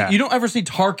 Like, yeah. You don't ever see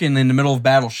Tarkin in the middle of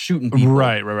battle shooting people.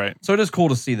 Right. So it is cool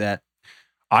to see that.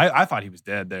 I thought he was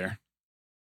dead there.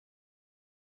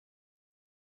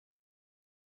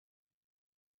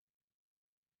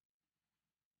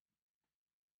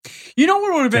 You know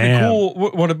what would have been Damn. a cool?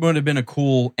 What would have been a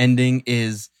cool ending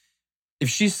is if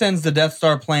she sends the Death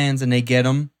Star plans and they get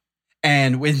him,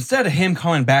 and instead of him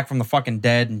coming back from the fucking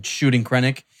dead and shooting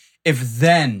Krennic, if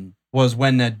then was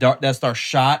when the Death Star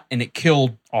shot and it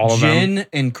killed All of Jin them.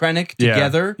 and Krennic Yeah.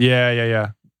 together. Yeah.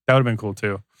 That would have been cool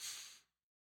too.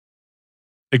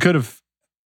 It could have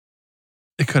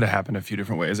happened a few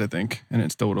different ways, I think, and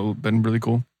it still would have been really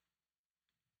cool.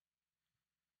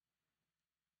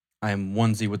 I am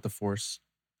onesie with the Force.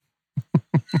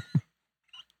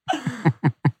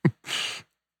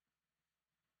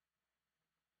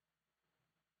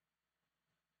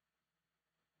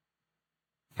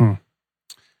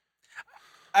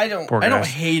 I don't Poor guys.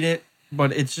 hate it,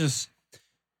 but it's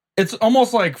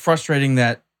almost like frustrating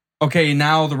that okay,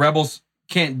 now the rebels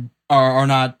are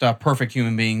not perfect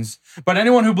human beings, but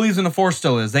anyone who believes in the Force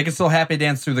still is. They can still happy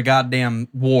dance through the goddamn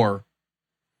war.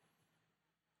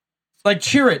 Like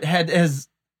Chirrut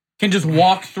can just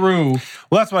walk through.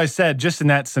 Well, that's what I said. Just in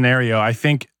that scenario, I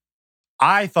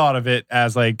thought of it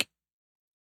as like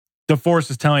the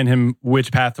Force is telling him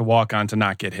which path to walk on to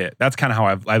not get hit. That's kind of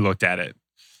how I looked at it.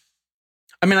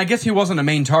 I mean, I guess he wasn't a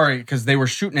main target because they were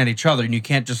shooting at each other, and you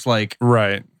can't just like,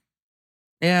 Right.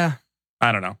 yeah.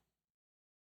 I don't know.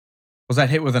 Was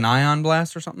that hit with an ion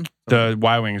blast or something? The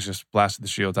Y-Wings just blasted the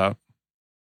shields out.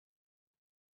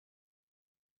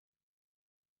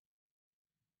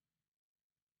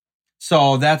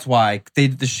 So that's why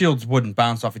the shields wouldn't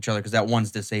bounce off each other because that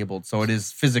one's disabled. So it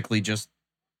is physically just.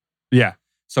 Yeah.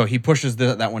 So he pushes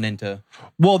that one into.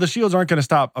 Well, the shields aren't going to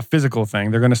stop a physical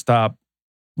thing. They're going to stop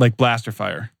like blaster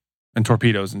fire and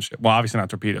torpedoes and shit. Well, obviously not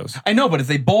torpedoes. I know, but if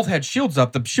they both had shields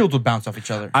up, the shields would bounce off each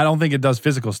other. I don't think it does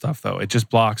physical stuff though. It just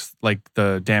blocks like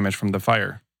the damage from the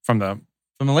fire from the.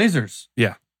 From the lasers.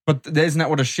 Yeah. But isn't that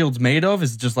what a shield's made of?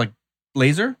 Is it just like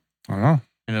laser? I don't know.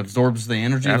 And it absorbs the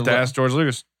energy. You have of to the ask George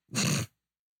Lucas.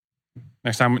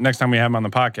 Next time we have him on the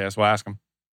podcast, we'll ask him.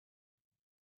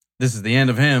 This is the end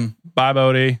of him. Bye,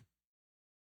 Bodhi.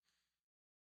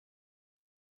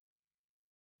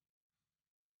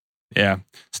 Yeah.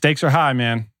 Stakes are high,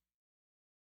 man.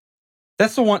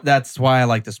 That's the one. That's why I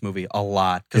like this movie a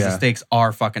lot because the Yeah. stakes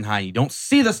are fucking high. You don't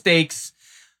see the stakes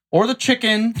or the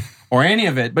chicken or any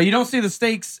of it, but you don't see the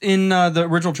stakes in the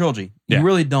original trilogy. You Yeah.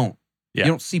 really don't. Yeah.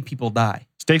 You don't see people die.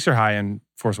 Stakes are high in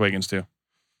Force Awakens too.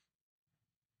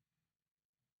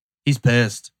 He's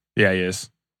pissed. Yeah, he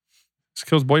is. Just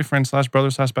kills boyfriend /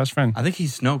 brother / best friend. I think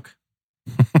he's Snoke.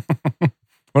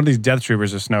 One of these Death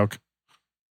Troopers is Snoke.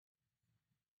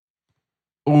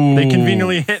 Ooh. They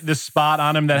conveniently hit the spot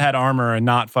on him that had armor and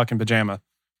not fucking pajama.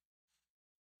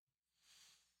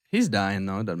 He's dying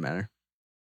though. It doesn't matter.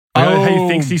 He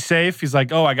thinks he's safe. He's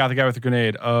like, oh, I got the guy with the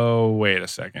grenade. Oh, wait a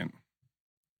second.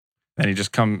 Then he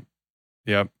just come.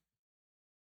 Yep.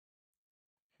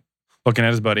 Looking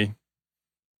at his buddy.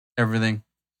 Everything.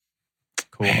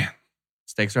 Cool. Man.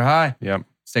 Stakes are high. Yep.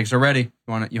 Stakes are ready. You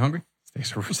want it? You hungry?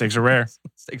 Stakes are rare.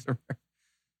 Stakes are rare.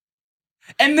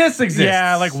 And this exists.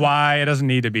 Yeah, like why? It doesn't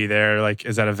need to be there. Like,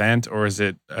 is that a vent or is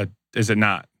it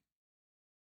not?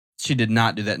 She did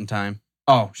not do that in time.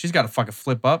 Oh, she's got to fucking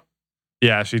flip up.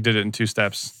 Yeah, she did it in 2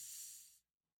 steps.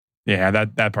 Yeah,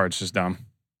 that part's just dumb.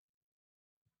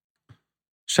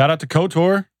 Shout out to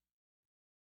KOTOR.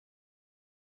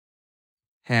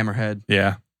 Hammerhead.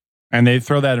 Yeah. And they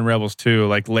throw that in Rebels too.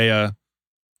 Like Leia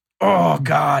Oh,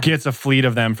 God. gets a fleet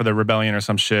of them for the rebellion or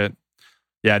some shit.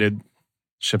 Yeah, dude.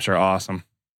 Ships are awesome.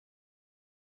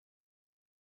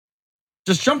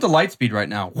 Just jump to light speed right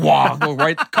now. Wow.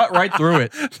 Cut right through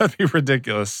it. That'd be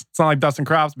ridiculous. It's not like Dustin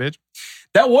Crops, bitch.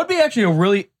 That would be actually a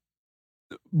really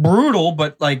brutal,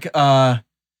 but like I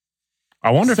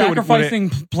wonder sacrificing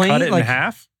if it would plane. cut it like in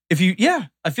half.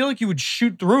 I feel like you would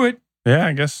shoot through it. Yeah,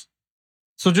 I guess.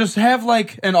 So just have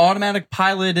like an automatic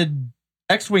piloted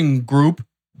X-wing group.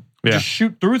 Yeah. Just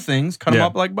shoot through things, cut them Yeah.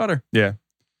 up like butter. Yeah.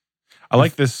 I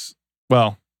like this.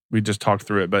 Well, we just talked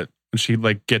through it, but when she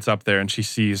like gets up there and she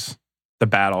sees the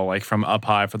battle like from up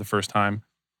high for the first time,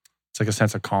 it's like a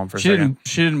sense of calm for a second.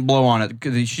 She didn't blow on it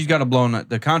because she's got to blow on it.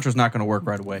 The Contra's not going to work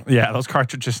right away. Yeah, those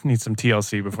cartridges need some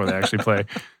TLC before they actually play.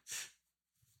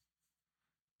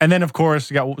 And then, of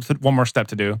course, you got one more step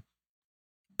to do.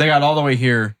 They got all the way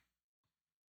here.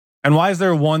 And why is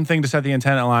there one thing to set the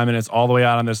antenna alignment? It's all the way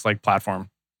out on this like platform.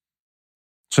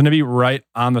 Shouldn't it be right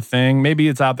on the thing? Maybe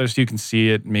it's out there so you can see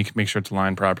it. Make sure it's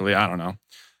aligned properly. I don't know.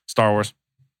 Star Wars.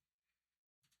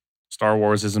 Star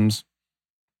Wars-isms.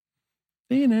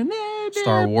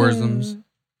 Star Warsms.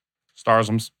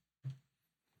 Starsms.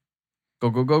 Go,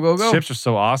 go, go, go, go. Ships are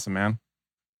so awesome, man.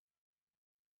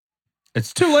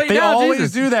 It's too late They now. always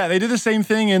Jesus. do that. They did the same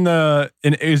thing in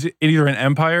either in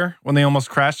Empire when they almost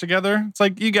crashed together. It's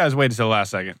like, you guys waited till the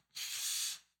last second.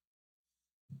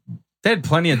 They had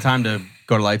plenty of time to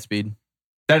go to Lightspeed.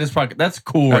 That's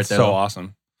cool. That's right there. so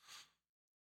awesome.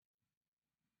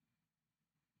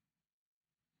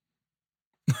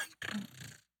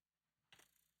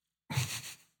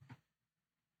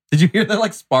 Did you hear that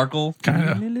like sparkle?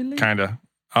 Kinda.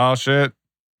 Oh shit.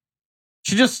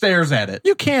 She just stares at it.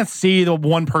 You can't see the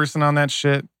one person on that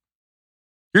shit.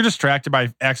 You're distracted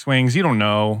by X-Wings. You don't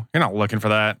know. You're not looking for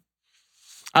that.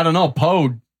 I don't know.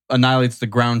 Poe annihilates the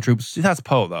ground troops. See, that's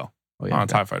Poe, though. Oh, yeah, On a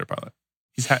TIE fighter pilot.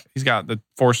 He's got the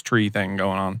force tree thing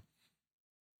going on.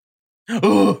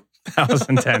 That was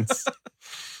intense.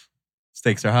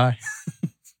 Stakes are high.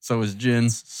 So is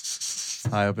Jin's.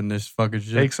 High up in this fucking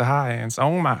shit. Stakes are high, and so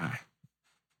am I.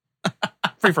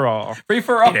 Free for all. Free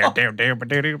for all.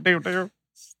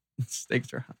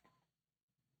 Stakes are high.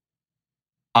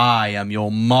 I am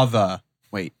your mother.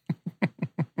 Wait.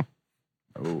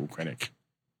 Oh, Krennic.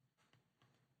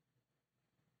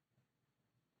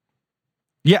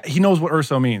 Yeah, he knows what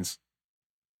Urso means.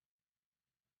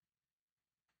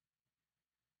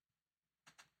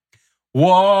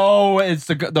 Whoa, it's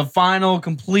the final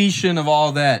completion of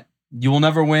all that. You will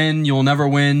never win. You will never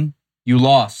win. You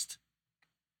lost.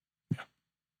 Yeah.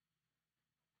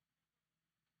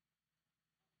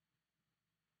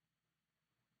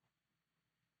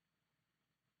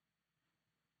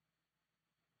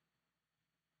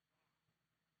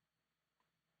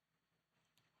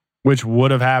 Which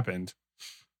would have happened.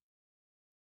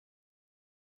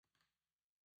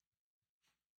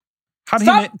 How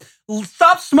did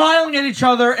Stop smiling at each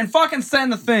other and fucking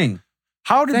send the thing.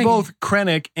 How did Thank both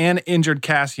Krennic and injured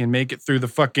Cassian make it through the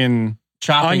fucking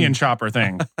onion chopper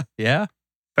thing? Yeah.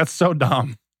 That's so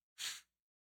dumb.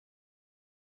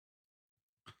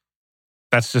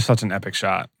 That's just such an epic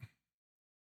shot.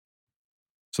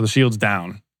 So the shield's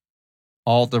down.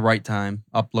 All at the right time.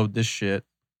 Upload this shit.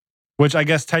 Which I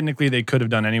guess technically they could have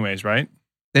done anyways, right?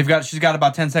 She's got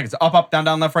about 10 seconds. Up, up, down,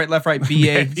 down, left, right,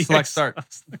 BA, select start.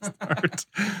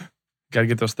 Got to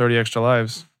get those 30 extra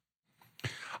lives.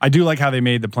 I do like how they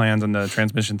made the plans and the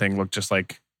transmission thing look just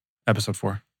like episode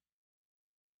 4.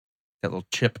 That little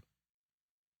chip.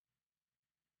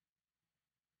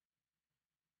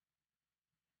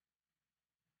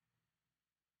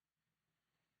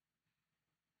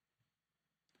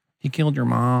 He killed your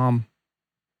mom.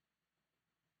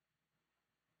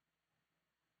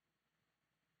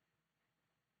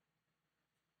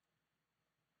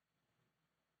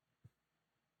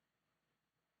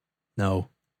 No.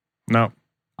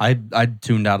 I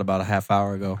tuned out about a half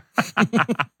hour ago.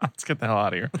 Let's get the hell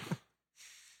out of here.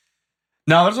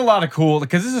 No, there's a lot of cool,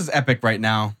 because this is epic right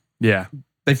now. Yeah.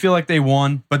 They feel like they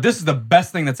won, but this is the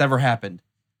best thing that's ever happened.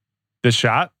 This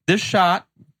shot,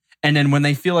 and then when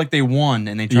they feel like they won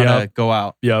and they try to go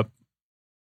out. Yep.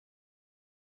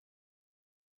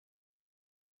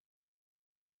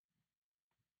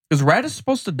 Is Raditz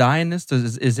supposed to die in this?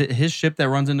 Is it his ship that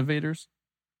runs into Vader's?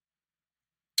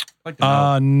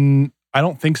 I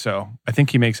don't think so. I think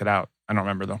he makes it out. I don't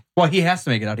remember though. Well, he has to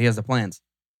make it out. He has the plans.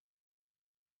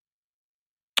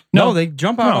 No, they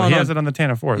jump out. No, he has it on the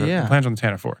Tantive 4. The plans on the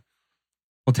Tantive 4.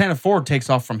 Well, Tantive 4 takes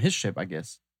off from his ship, I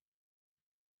guess.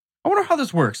 I wonder how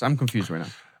this works. I'm confused right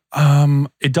now.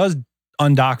 It does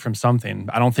undock from something.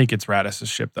 I don't think it's Raditz's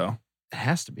ship though. It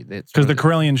has to be because the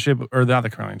Corellian ship, or not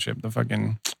the Corellian ship, the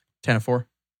fucking Tantive 4.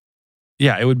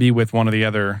 Yeah, it would be with one of the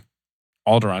other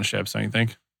Alderaan ships. Don't you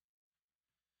think?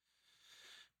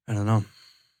 I don't know.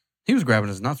 He was grabbing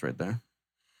his nuts right there.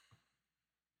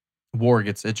 War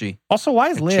gets itchy. Also, why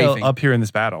is Leia up here in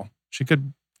this battle? She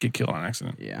could get killed on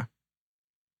accident. Yeah.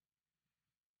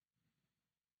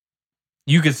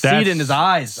 You could see it in his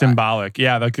eyes. Symbolic.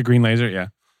 Yeah, like the green laser. Yeah.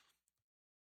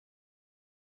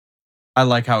 I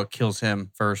like how it kills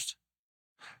him first.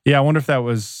 Yeah, I wonder if that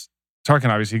was... Tarkin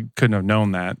obviously couldn't have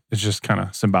known that. It's just kind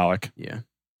of symbolic. Yeah.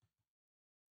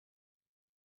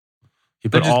 He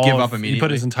put He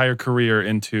put his entire career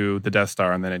into the Death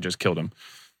Star, and then it just killed him.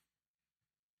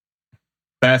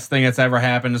 Best thing that's ever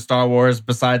happened to Star Wars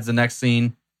besides the next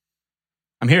scene.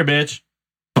 I'm here, bitch.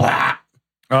 Blah.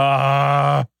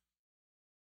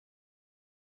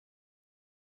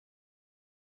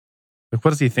 Like,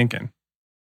 what is he thinking?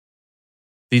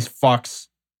 These fucks.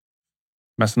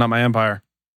 Messing up my empire.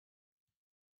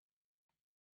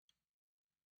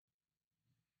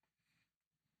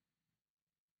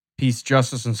 Peace,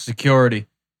 justice, and security.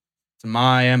 It's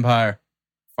my empire.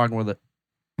 Fucking with it.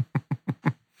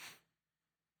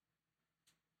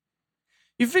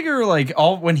 You figure, like,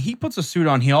 when he puts a suit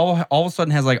on, he all of a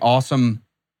sudden has, like, awesome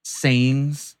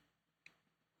sayings.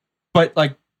 But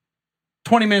like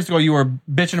 20 minutes ago, you were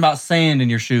bitching about sand in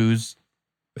your shoes.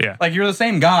 Yeah. Like you're the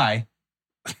same guy.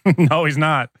 No, he's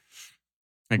not.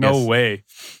 I No guess. way.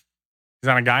 He's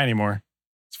not a guy anymore.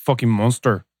 He's a fucking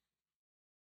monster.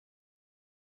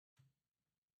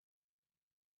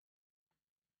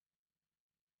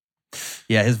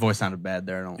 Yeah, his voice sounded bad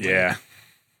there. I don't. Yeah.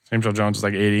 James Earl Jones is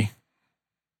like 80.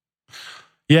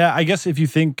 Yeah, I guess if you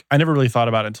think, I never really thought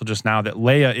about it until just now that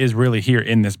Leia is really here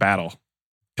in this battle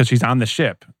because she's on the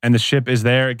ship and the ship is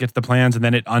there, it gets the plans and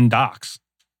then it undocks.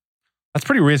 That's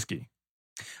pretty risky.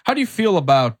 How do you feel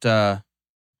about Leia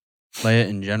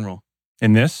in general?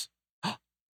 In this?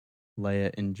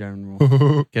 Leia in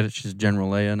general. Get it? She's General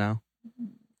Leia now.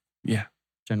 Yeah.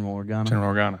 General Organa.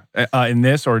 General Organa. In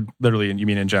this or literally, you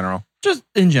mean in general? Just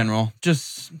in general.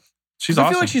 Just She's I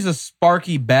awesome. feel like she's a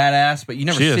sparky badass, but you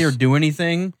never She see her is. do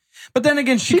anything. But then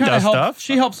again, she kind of does helps. stuff.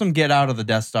 She helps them get out of the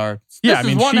Death Star. Yeah, This I is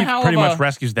mean, one she hell pretty of a- much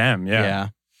rescues them. Yeah. Yeah.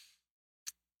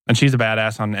 And she's a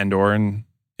badass on Endor. And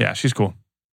yeah, she's cool.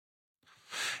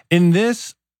 In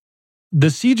this, the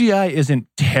CGI isn't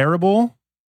terrible.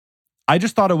 I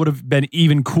just thought it would have been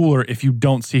even cooler if you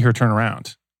don't see her turn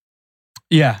around.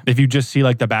 Yeah. If you just see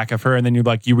like the back of her and then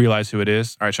you realize who it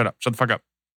is. All right, shut up. Shut the fuck up.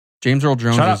 James Earl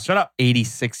Jones is Shut up.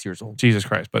 86 years old. Jesus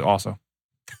Christ. But also,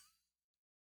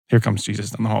 here comes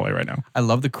Jesus down the hallway right now. I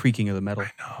love the creaking of the metal.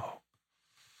 I know.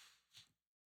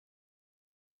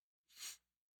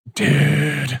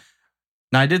 Dude.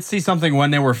 Now, I did see something when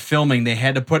they were filming. They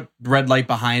had to put red light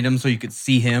behind him so you could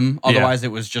see him. Otherwise, it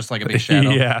was just like a big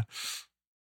shadow. Yeah.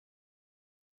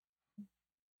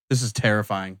 This is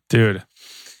terrifying. Dude.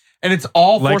 And it's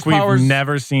all Like force powers. we've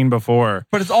never seen before.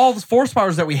 But it's all the force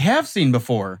powers that we have seen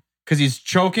before. Because he's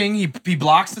choking. He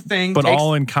blocks the thing. But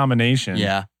all in combination.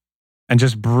 Yeah. And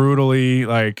just brutally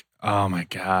like, oh my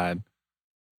God.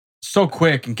 So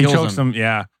quick and He kills chokes him. him.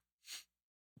 Yeah.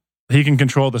 He can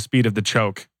control the speed of the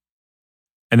choke.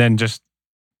 And then just,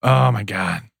 oh my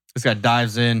God. This guy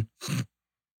dives in.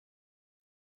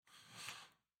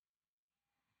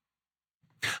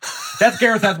 That's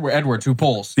Gareth Edwards who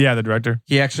pulls. Yeah, the director.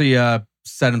 He actually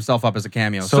set himself up as a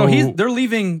cameo. So- So they're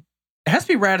leaving. It has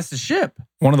to be Radis' ship.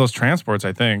 One of those transports,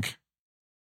 I think.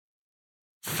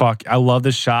 Fuck. I love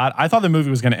this shot. I thought the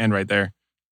movie was going to end right there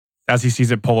as he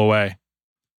sees it pull away.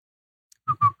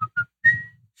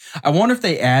 I wonder if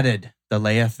they added the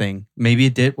Leia thing. Maybe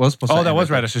it did. Was supposed to Oh, that end was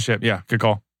right there. Radis' ship. Yeah, good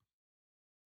call.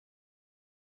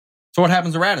 So what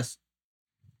happens to Radis?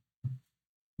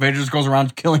 Vader just goes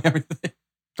around killing everything.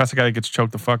 That's the guy that gets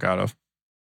choked the fuck out of.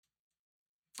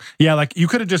 Yeah, like you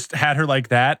could have just had her like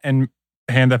that and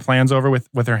hand the plans over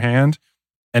with her hand,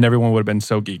 and everyone would have been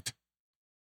so geeked.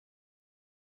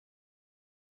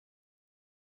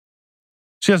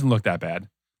 She doesn't look that bad.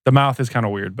 The mouth is kind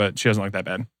of weird, but she doesn't look that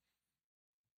bad.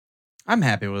 I'm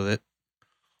happy with it.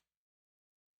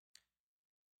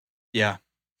 Yeah.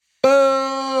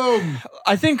 Boom!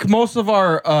 I think most of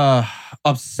our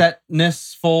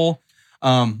upsetnessful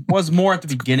was more at the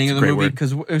beginning of the great movie word.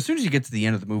 because as soon as you get to the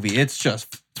end of the movie, it's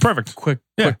just It's perfect. quick,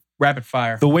 Yeah. rapid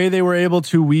fire. The way they were able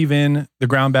to weave in the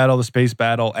ground battle, the space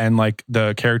battle, and like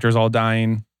the characters all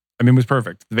dying, I mean, it was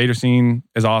perfect. The Vader scene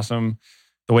is awesome.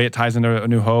 The way it ties into A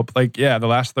New Hope, like, yeah, the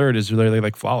last third is really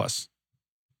like flawless.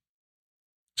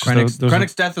 Just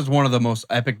Krennic's death is one of the most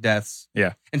epic deaths.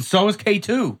 Yeah. And so is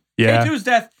K2. Yeah. K2's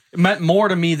death meant more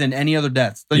to me than any other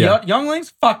deaths. The Yeah. younglings,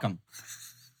 fuck them.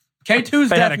 K2's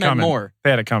They had death it meant coming. more. They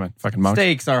had it coming. Fucking monks.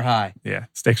 Stakes are high. Yeah,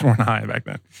 stakes weren't high back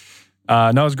then.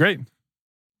 No, it was great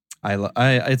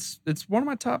It's one of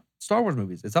my top Star Wars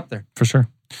movies. It's up there. for sure.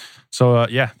 So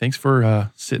yeah, thanks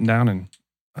for sitting down and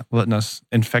letting us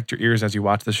infect your ears as you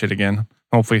watch this shit again.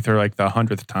 Hopefully through like the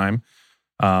 100th time.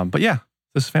 But yeah,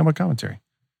 this is Fanboy Commentary.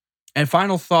 And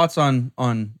final thoughts on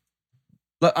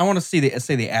I want to say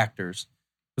the actors.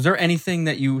 Was there anything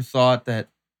that you thought that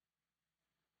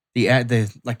the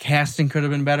like casting could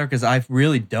have been better? Because I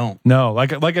really don't. No,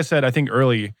 like I said, I think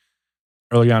early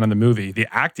on in the movie, the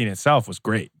acting itself was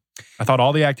great. I thought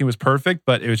all the acting was perfect,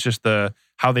 but it was just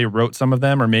how they wrote some of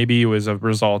them, or maybe it was a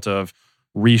result of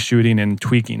reshooting and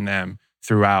tweaking them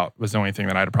throughout was the only thing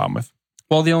that I had a problem with.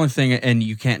 Well, the only thing, and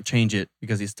you can't change it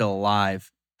because he's still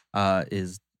alive,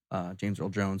 is James Earl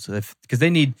Jones. So because they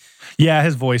need, Yeah,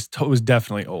 his voice was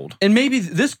definitely old. and maybe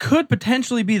this could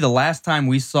potentially be the last time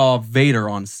we saw Vader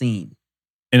on scene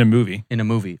In a movie. in a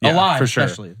movie, Yeah, alive, for sure.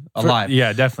 especially alive.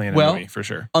 Yeah, definitely in a Well, movie, for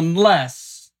sure.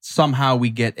 Unless somehow we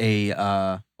get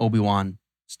a Obi-Wan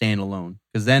standalone,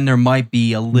 because then there might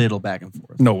be a little back and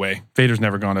forth. No way. Vader's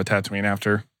never gone to Tatooine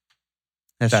after.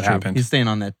 That's that true. happened. He's staying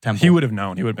on that temple. He would have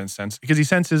known. He would have been sensed. Because he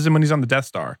senses him when he's on the Death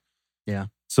Star. Yeah.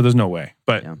 So there's no way.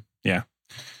 But yeah.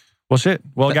 Well, shit.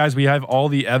 Well, guys, we have all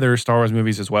the other Star Wars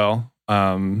movies as well.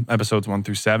 Episodes 1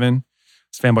 through 7.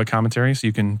 It's fanboy commentary, so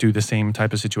you can do the same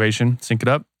type of situation. Sync it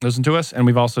up, listen to us. And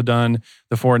we've also done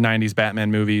the 4 90s Batman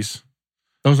movies.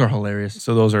 Those are hilarious.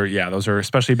 So those are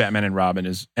especially Batman and Robin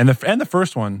and the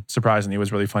first one, surprisingly,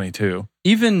 was really funny too.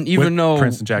 Even though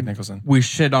Prince and Jack Nicholson, we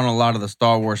shit on a lot of the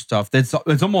Star Wars stuff. It's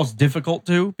almost difficult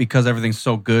to because everything's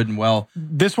so good and well.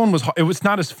 This one was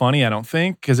not as funny, I don't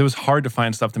think, because it was hard to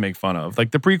find stuff to make fun of. Like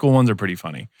the prequel ones are pretty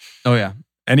funny. Oh yeah.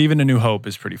 And even A New Hope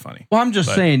is pretty funny. Well, I'm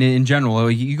just saying, in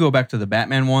general, you go back to the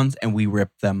Batman ones and we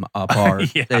rip them apart.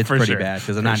 It's pretty bad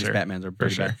because the 90s Batmans are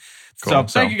pretty bad. Cool. So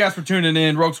thank you guys for tuning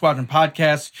in. Rogue Squadron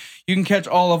Podcast. You can catch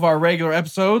all of our regular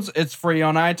episodes. It's free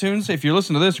on iTunes. If you're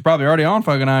listening to this, you're probably already on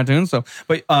fucking iTunes. So,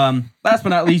 but last but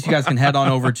not least, you guys can head on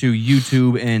over to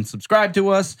YouTube and subscribe to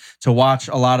us to watch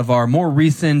a lot of our more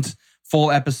recent full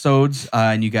episodes.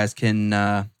 And you guys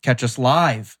can catch us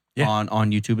live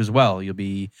on YouTube as well. You'll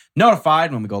be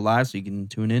notified when we go live, so you can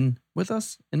tune in with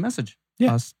us and message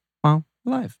us while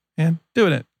live. And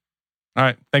doing it. All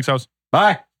right. Thanks, host.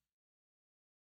 Bye.